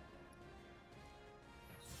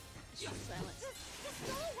 She's silenced. Just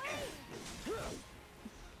go away!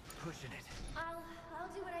 Pushing it. I'll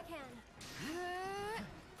do what I can.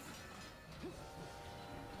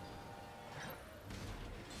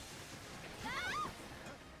 I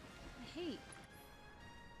hate.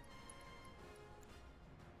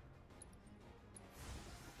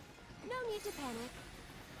 No need to panic.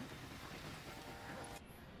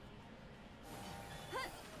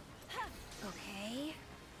 Okay.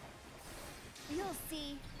 You'll see.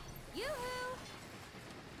 Yoo-hoo!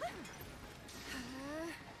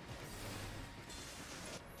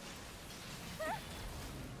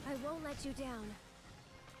 I won't let you down.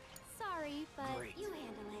 Sorry, but Great. you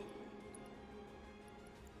handle it.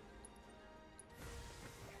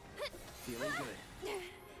 Feeling good.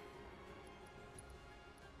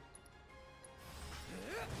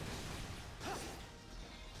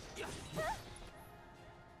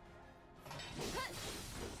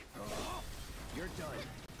 Oh, you're done.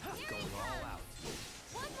 Going all out.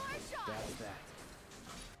 One more shot! That's that.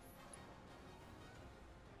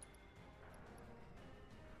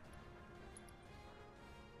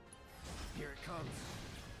 it comes.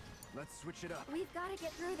 Let's switch it up. We've got to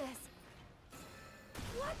get through this.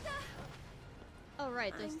 What the? Oh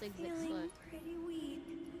right, those things feeling explode. pretty weak.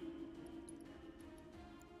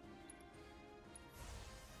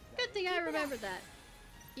 Good thing I remembered that.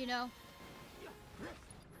 You know.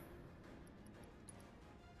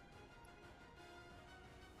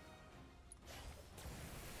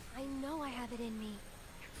 I know I have it in me.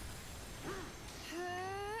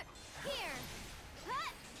 Here.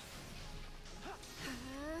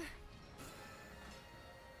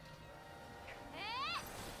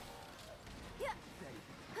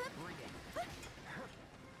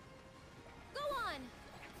 Go on.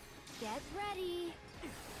 Get ready.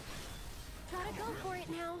 Try to go for it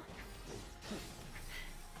now.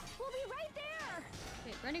 We'll be right there.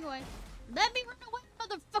 Okay, running away. Let me run away,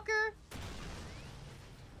 motherfucker.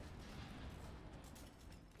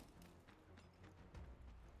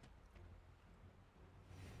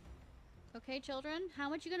 Okay, children, how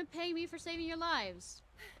much you gonna pay me for saving your lives?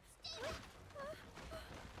 Careful.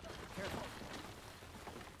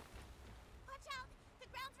 Watch out! The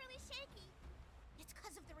ground's really shaky. It's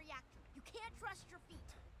because of the reactor. You can't trust your feet.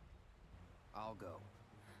 I'll go.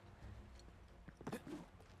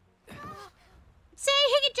 See,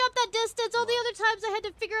 he can jump that distance. All the other times I had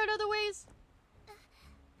to figure out other ways.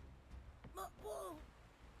 Whoa.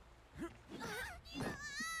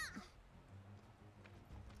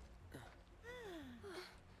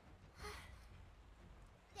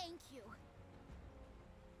 Thank you.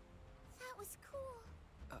 That was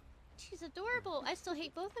cool. She's adorable. I still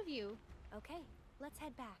hate both of you. Okay, let's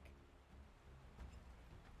head back.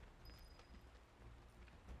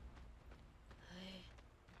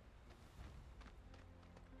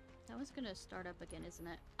 That one's gonna start up again, isn't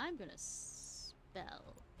it? I'm gonna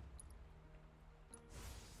spell.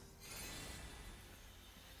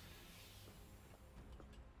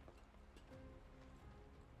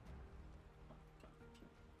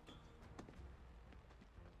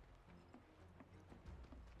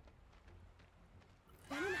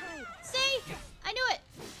 Run and hide. See? I knew it!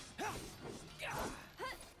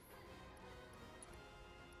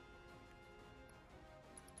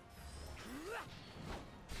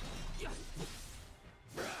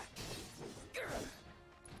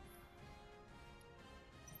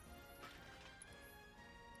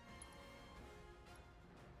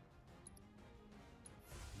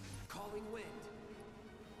 Calling wind.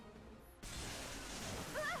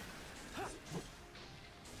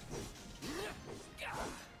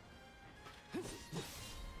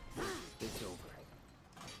 It's over.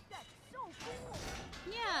 That's so cool.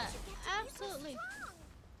 Yeah, absolutely.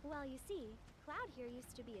 Well, you see, Cloud here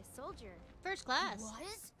used to be a soldier. First class.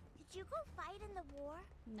 Was? Did you go fight in the war?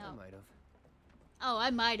 No. I might have. Oh, I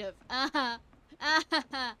might have.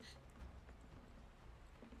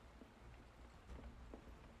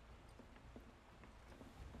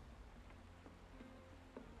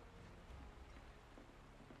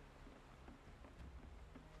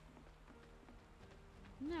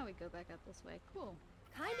 Now we go back up this way. Cool.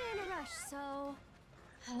 Kinda in a rush, so...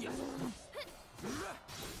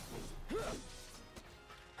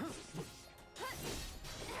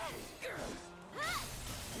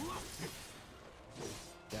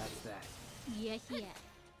 That's that. Yeah.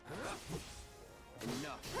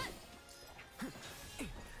 Enough.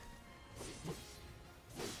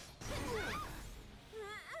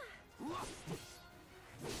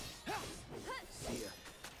 See ya.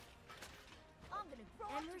 I'm gonna grow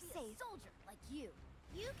And up we're to be safe. a soldier like you.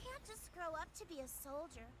 You can't just grow up to be a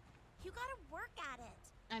soldier. You gotta work at it.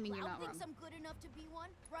 I mean, you're Cloud not thinks wrong. I'm good enough to be one,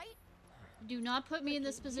 right? Do not put me in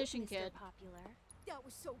this Look at you, position, Mr. kid. Popular. That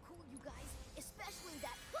was so cool, you guys. Especially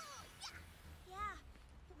that. Yeah,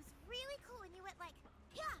 it was really cool when you went like,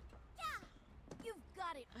 yeah. You've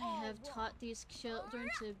got it all I have wrong. taught these children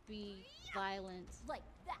to be violent. Like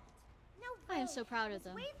that. No I am way. so proud of It's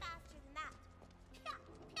them. way faster than that.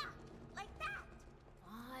 Yeah, like that.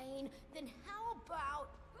 Fine. Then how about?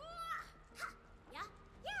 Yeah.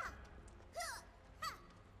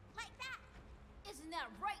 Like that. Isn't that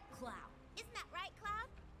right, Cloud? Isn't that right, Cloud?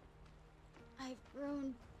 I've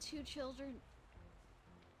grown 2 children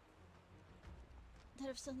that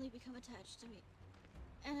have suddenly become attached to me.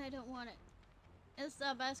 And I don't want it. And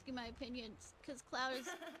stop asking my opinions, because Cloud is...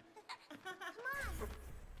 Come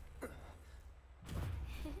on.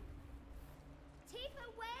 Tifa,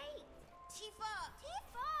 wait. Tifa.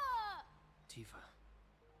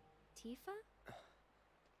 Tifa?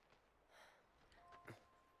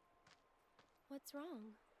 What's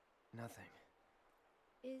wrong? Nothing.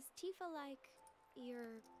 Is Tifa like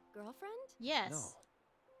your girlfriend? Yes.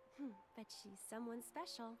 No. But she's someone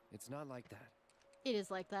special. It's not like that. It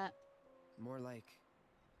is like that. More like...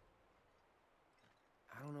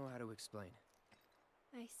 I don't know how to explain.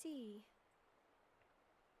 I see.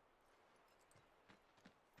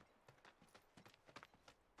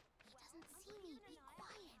 He doesn't see me. Be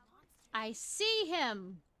quiet. I see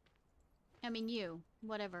him! I mean you.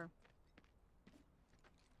 Whatever.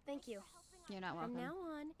 Thank you. You're not welcome. From now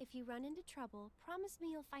on, if you run into trouble, promise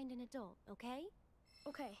me you'll find an adult, okay?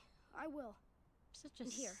 Okay, I will. Such a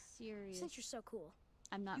And here, serious... since you're so cool.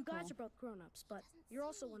 I'm not You guys cool. are both grown-ups, but you're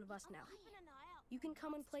also one of us now. You can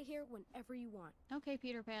come and play here whenever you want. Okay,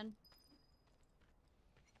 Peter Pan.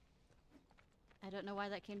 I don't know why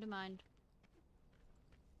that came to mind.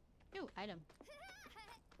 Ooh, item.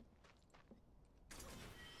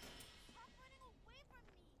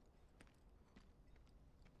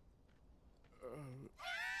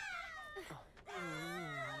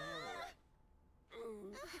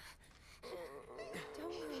 Don't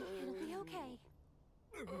worry, it'll be okay.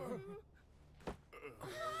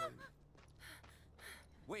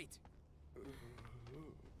 Wait!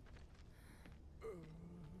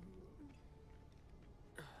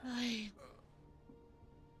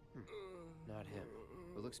 Not him.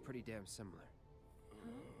 It looks pretty damn similar.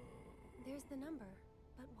 Huh? There's the number.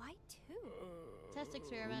 But why two? Test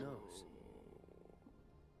experiment. Who knows?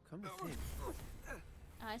 Come to think.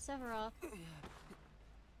 Hi, Sephiroth.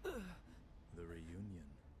 The reunion.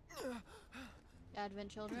 Advent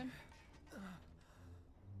children.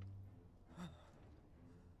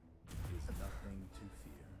 Is nothing to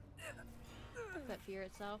fear. But fear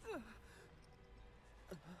itself.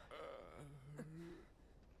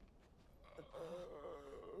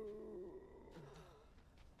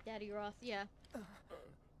 Daddy Roth, yeah.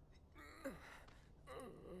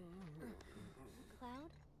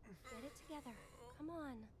 Cloud, get it together. Come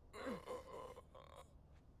on.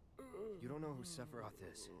 You don't know who Sephiroth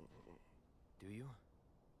is, do you?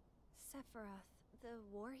 Sephiroth, the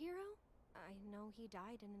war hero? I know he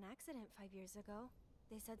died in an accident 5 years ago.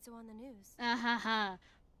 They said so on the news. Ahaha.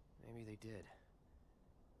 Maybe they did.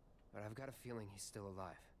 But I've got a feeling he's still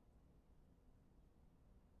alive.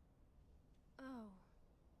 Oh,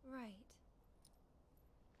 right.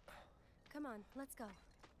 Come on, let's go.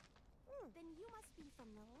 Then you must be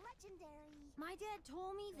from the legendary... My dad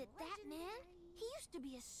told me that that man, he used to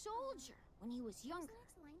be a soldier when he was younger. What's the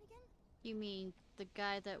next line again? You mean the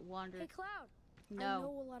guy that wandered... Hey, Cloud. No. I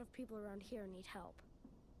know a lot of people around here need help.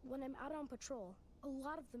 When I'm out on patrol, a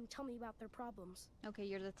lot of them tell me about their problems. Okay,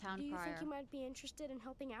 you're the town Do you crier. think you might be interested in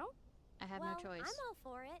helping out? I have no choice. I'm all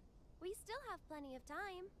for it. We still have plenty of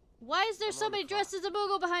time. Why is there somebody dressed as a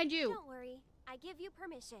Moogle behind you? Don't worry. I give you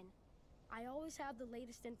permission. I always have the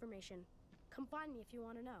latest information. Come find me if you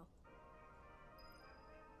want to know.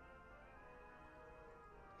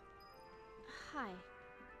 Hi.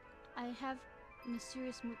 I have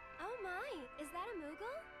mysterious Oh my, is that a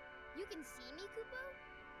Moogle? You can see me, Kupo?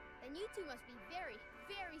 Then you two must be very,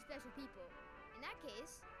 very special people. In that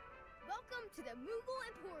case, welcome to the Moogle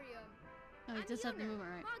Emporium. Oh, he does have the movement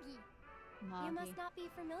right. Moggy. You must not be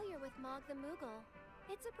familiar with Mog the Moogle.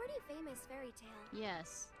 It's a pretty famous fairy tale.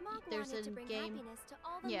 Yes. Mog There's wanted a to bring game. happiness to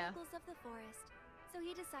all the Moogles of the forest. So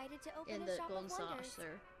he decided to open In a the shop Golden of wonders.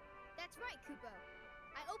 Saucer. That's right, Kupo.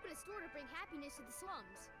 I opened a store to bring happiness to the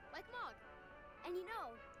slums, like Mog. And you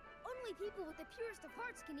know, only people with the purest of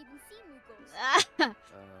hearts can even see Moogles.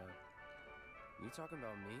 You talking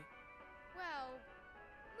about me? Well,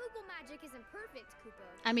 Moogle magic isn't perfect, Kupo.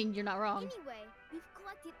 I mean, you're not wrong. Anyway, we've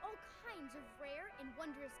collected all kinds of rare and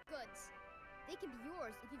wondrous goods. They can be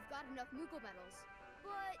yours if you've got enough Moogle medals.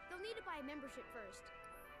 But you'll need to buy a membership first.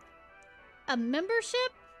 A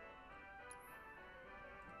membership?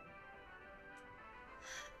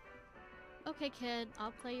 Okay, kid.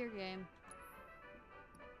 I'll play your game.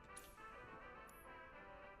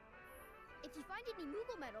 If you find any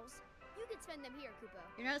Moogle medals, you can spend them here, Kupo.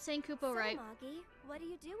 You're not saying Kupo right. Moggy, what do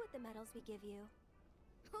you do with the medals we give you?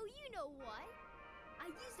 Oh, you know what? I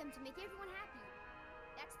use them to make everyone happy.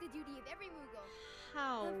 That's the duty of every Moogle.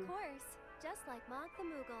 How? Of course. Just like Mog the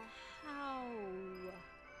Moogle. How?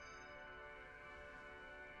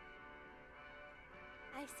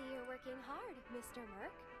 I see you're working hard, Mr.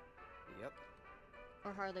 Merc. Yep.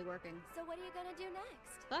 Or hardly working. So what are you gonna do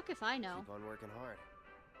next? Fuck if I know. Keep on working hard.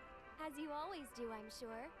 As you always do, I'm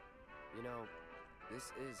sure. You know,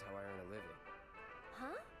 this is how I earn a living.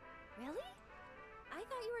 Huh? Really? I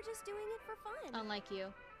thought you were just doing it for fun. Unlike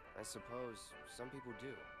you. I suppose some people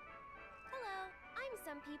do. Hello, I'm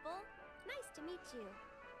some people. Nice to meet you.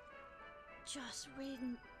 Just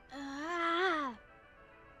reading. Ah!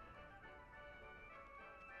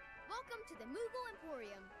 Welcome to the Moogle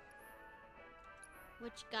Emporium.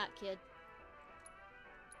 What you got, kid?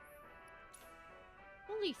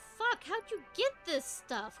 Holy fuck, how'd you get this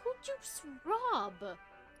stuff? Who'd you rob?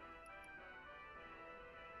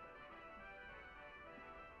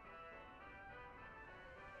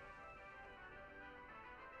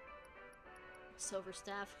 Silver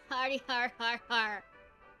staff. Hardy har har har.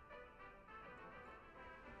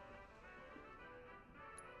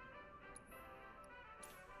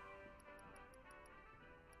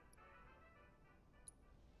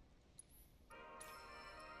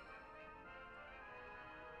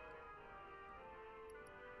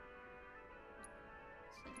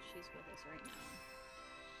 She's with us right now.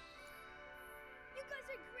 You guys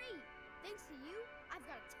are great! Thanks to you, I've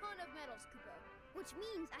got a ton of medals, Kupo. Which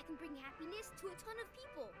means I can bring happiness to a ton of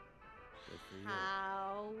people. Good for you.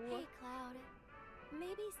 How? Hey, Cloud.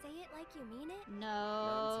 Maybe say it like you mean it? Not No.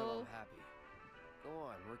 until I'm happy.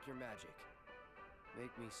 Go on, work your magic.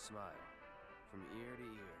 Make me smile. From ear to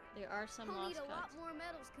ear. There are some I'll lost need a lot cuts. more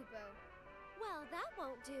medals, Kupo. Well, that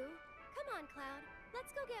won't do. Come on, Cloud.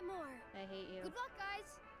 Let's go get more. I hate you. Good luck,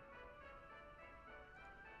 guys.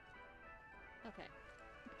 Okay.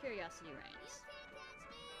 Curiosity reigns.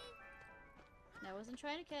 I wasn't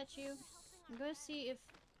trying to catch you. I'm going to see if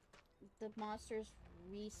the monsters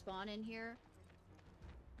respawn in here.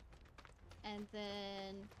 And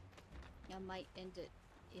then I might end it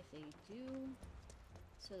if they do.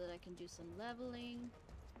 So that I can do some leveling.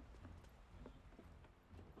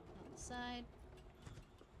 On the side.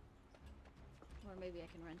 Or maybe I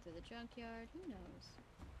can run through the junkyard. Who knows?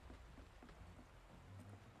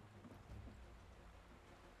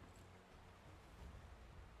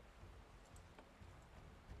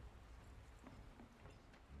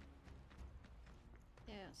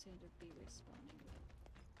 Yeah, it seemed to be respawning,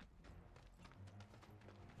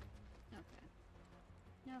 but... Okay.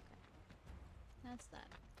 Okay. That's that.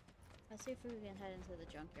 Let's see if we can head into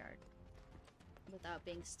the junkyard. Without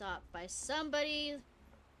being stopped by somebody!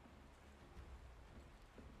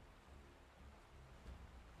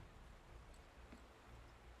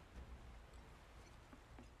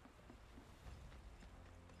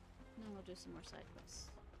 Then we'll do some more side quests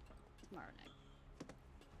tomorrow night.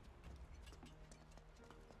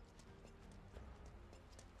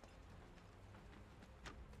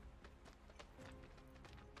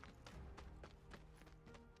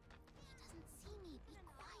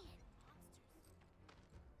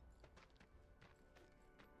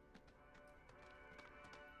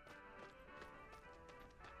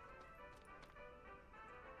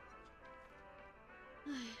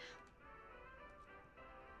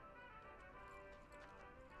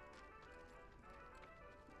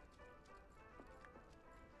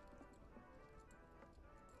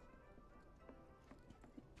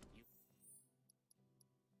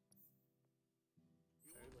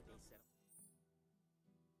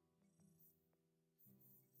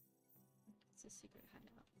 It's a secret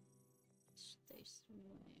hideout. Station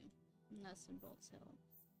Way. Nuts and Bolts Hill.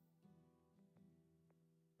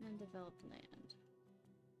 Undeveloped land.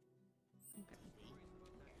 Okay.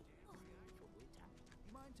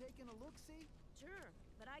 You mind taking a look-see? Sure,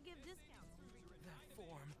 but I give discounts. That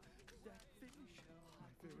form, that finish.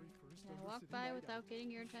 My very first Yeah, walk by without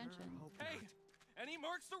getting your attention. Hey! Any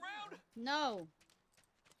mercs around? No!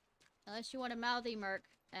 Unless you want a mouthy merc,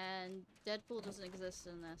 and Deadpool doesn't exist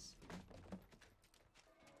in this.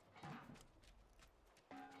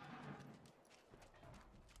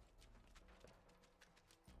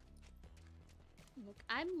 Look,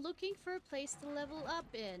 I'm looking for a place to level up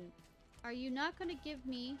in. Are you not going to give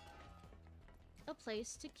me a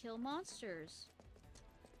place to kill monsters?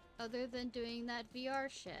 Other than doing that VR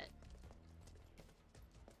shit.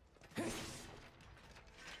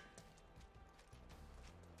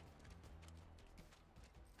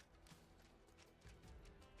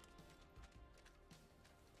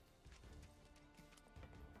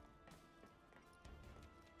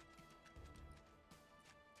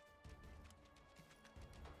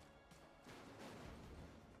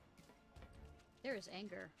 There is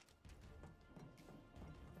anger.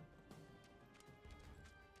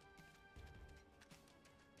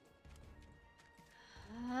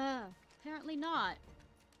 Apparently not.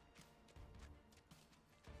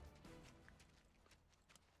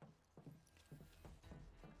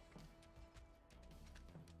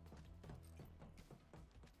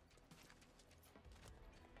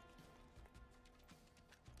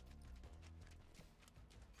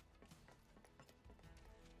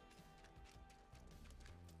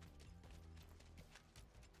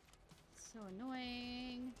 So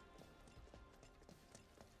annoying.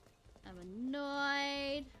 I'm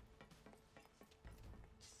annoyed.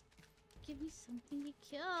 Just give me something to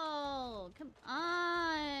kill. Come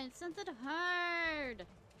on. It's not that hard.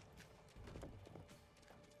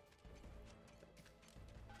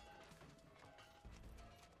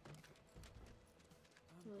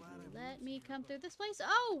 let me come through this place.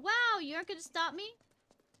 Oh, wow! You aren't gonna stop me?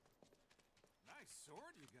 Nice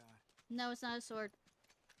sword you got. No, it's not a sword.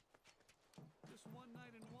 Just one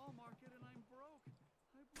night in Wall Market and I'm broke.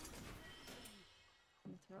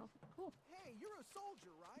 I Throw. Cool. Hey, you're a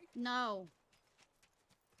soldier, right? No.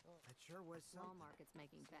 That sure was Wall Market's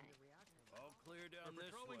making bank. All clear down We're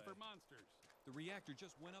this patrolling way. for monsters. The reactor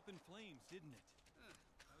just went up in flames, didn't it?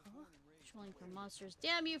 Patrolling for monsters.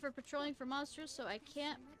 Damn you for patrolling for monsters, so I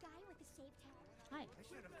can't. The guy with the save tab. Hi. I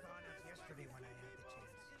should have gone up yesterday when I had the chance.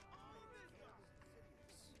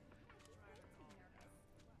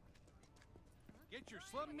 Get your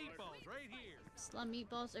slum meatballs right here. Slum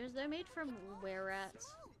meatballs. They're made from were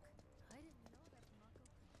rats.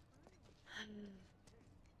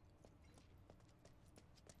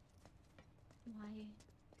 Why?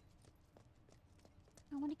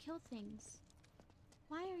 I want to kill things.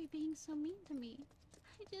 Why are you being so mean to me?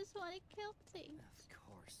 I just want to kill things. Of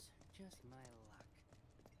course. Just my luck.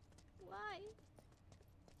 Why?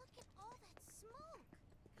 Look at all that smoke.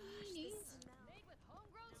 Meanies. Made with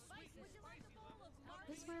homegrown spices. Would you like a bowl of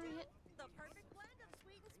This is where we hit. the perfect blend of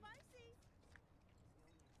sweet and spicy?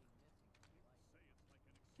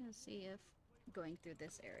 Gonna see if going through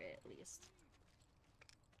this area at least.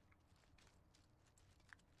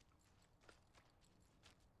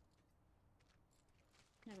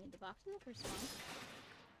 I mean, the box is the first one.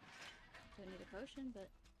 Don't need a potion, but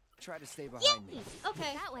Try to stay behind me.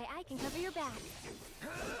 okay. That way I can cover your back.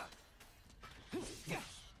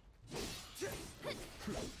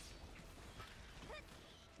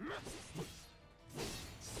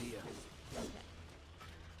 See ya.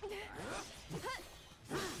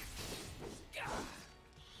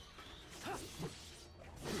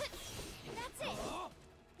 That's it.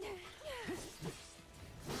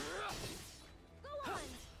 Go on.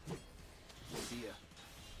 See ya.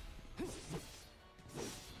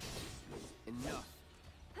 Enough.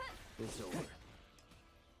 It's over.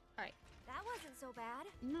 Alright. That wasn't so bad.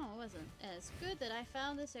 No, it wasn't. And it's good that I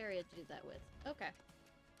found this area to do that with. Okay.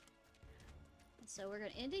 So we're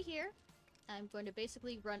gonna end it here. I'm going to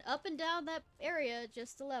basically run up and down that area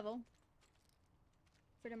just to level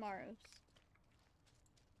for tomorrow's.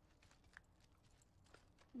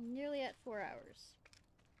 Nearly at 4 hours.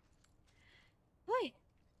 Boy.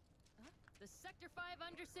 The Sector 5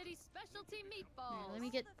 Undercity specialty Alright, meatballs.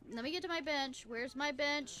 let me get to my bench. Where's my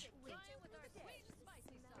bench?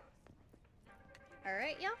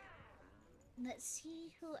 Alright, y'all. Let's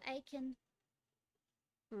see who I can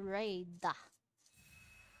raid.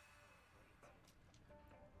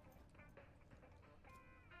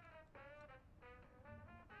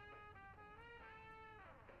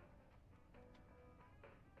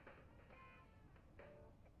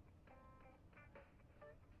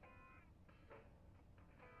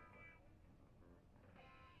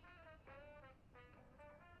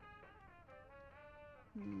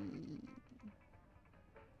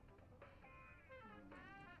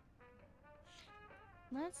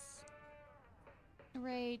 Let's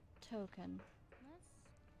raid token.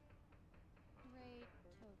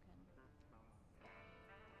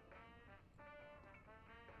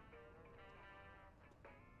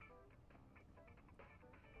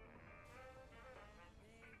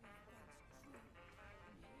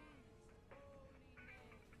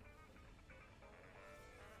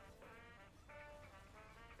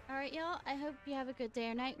 Alright, y'all. I hope you have a good day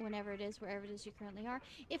or night, whenever it is, wherever it is you currently are.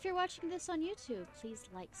 If you're watching this on YouTube, please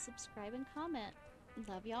like, subscribe, and comment.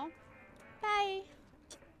 Love y'all. Bye!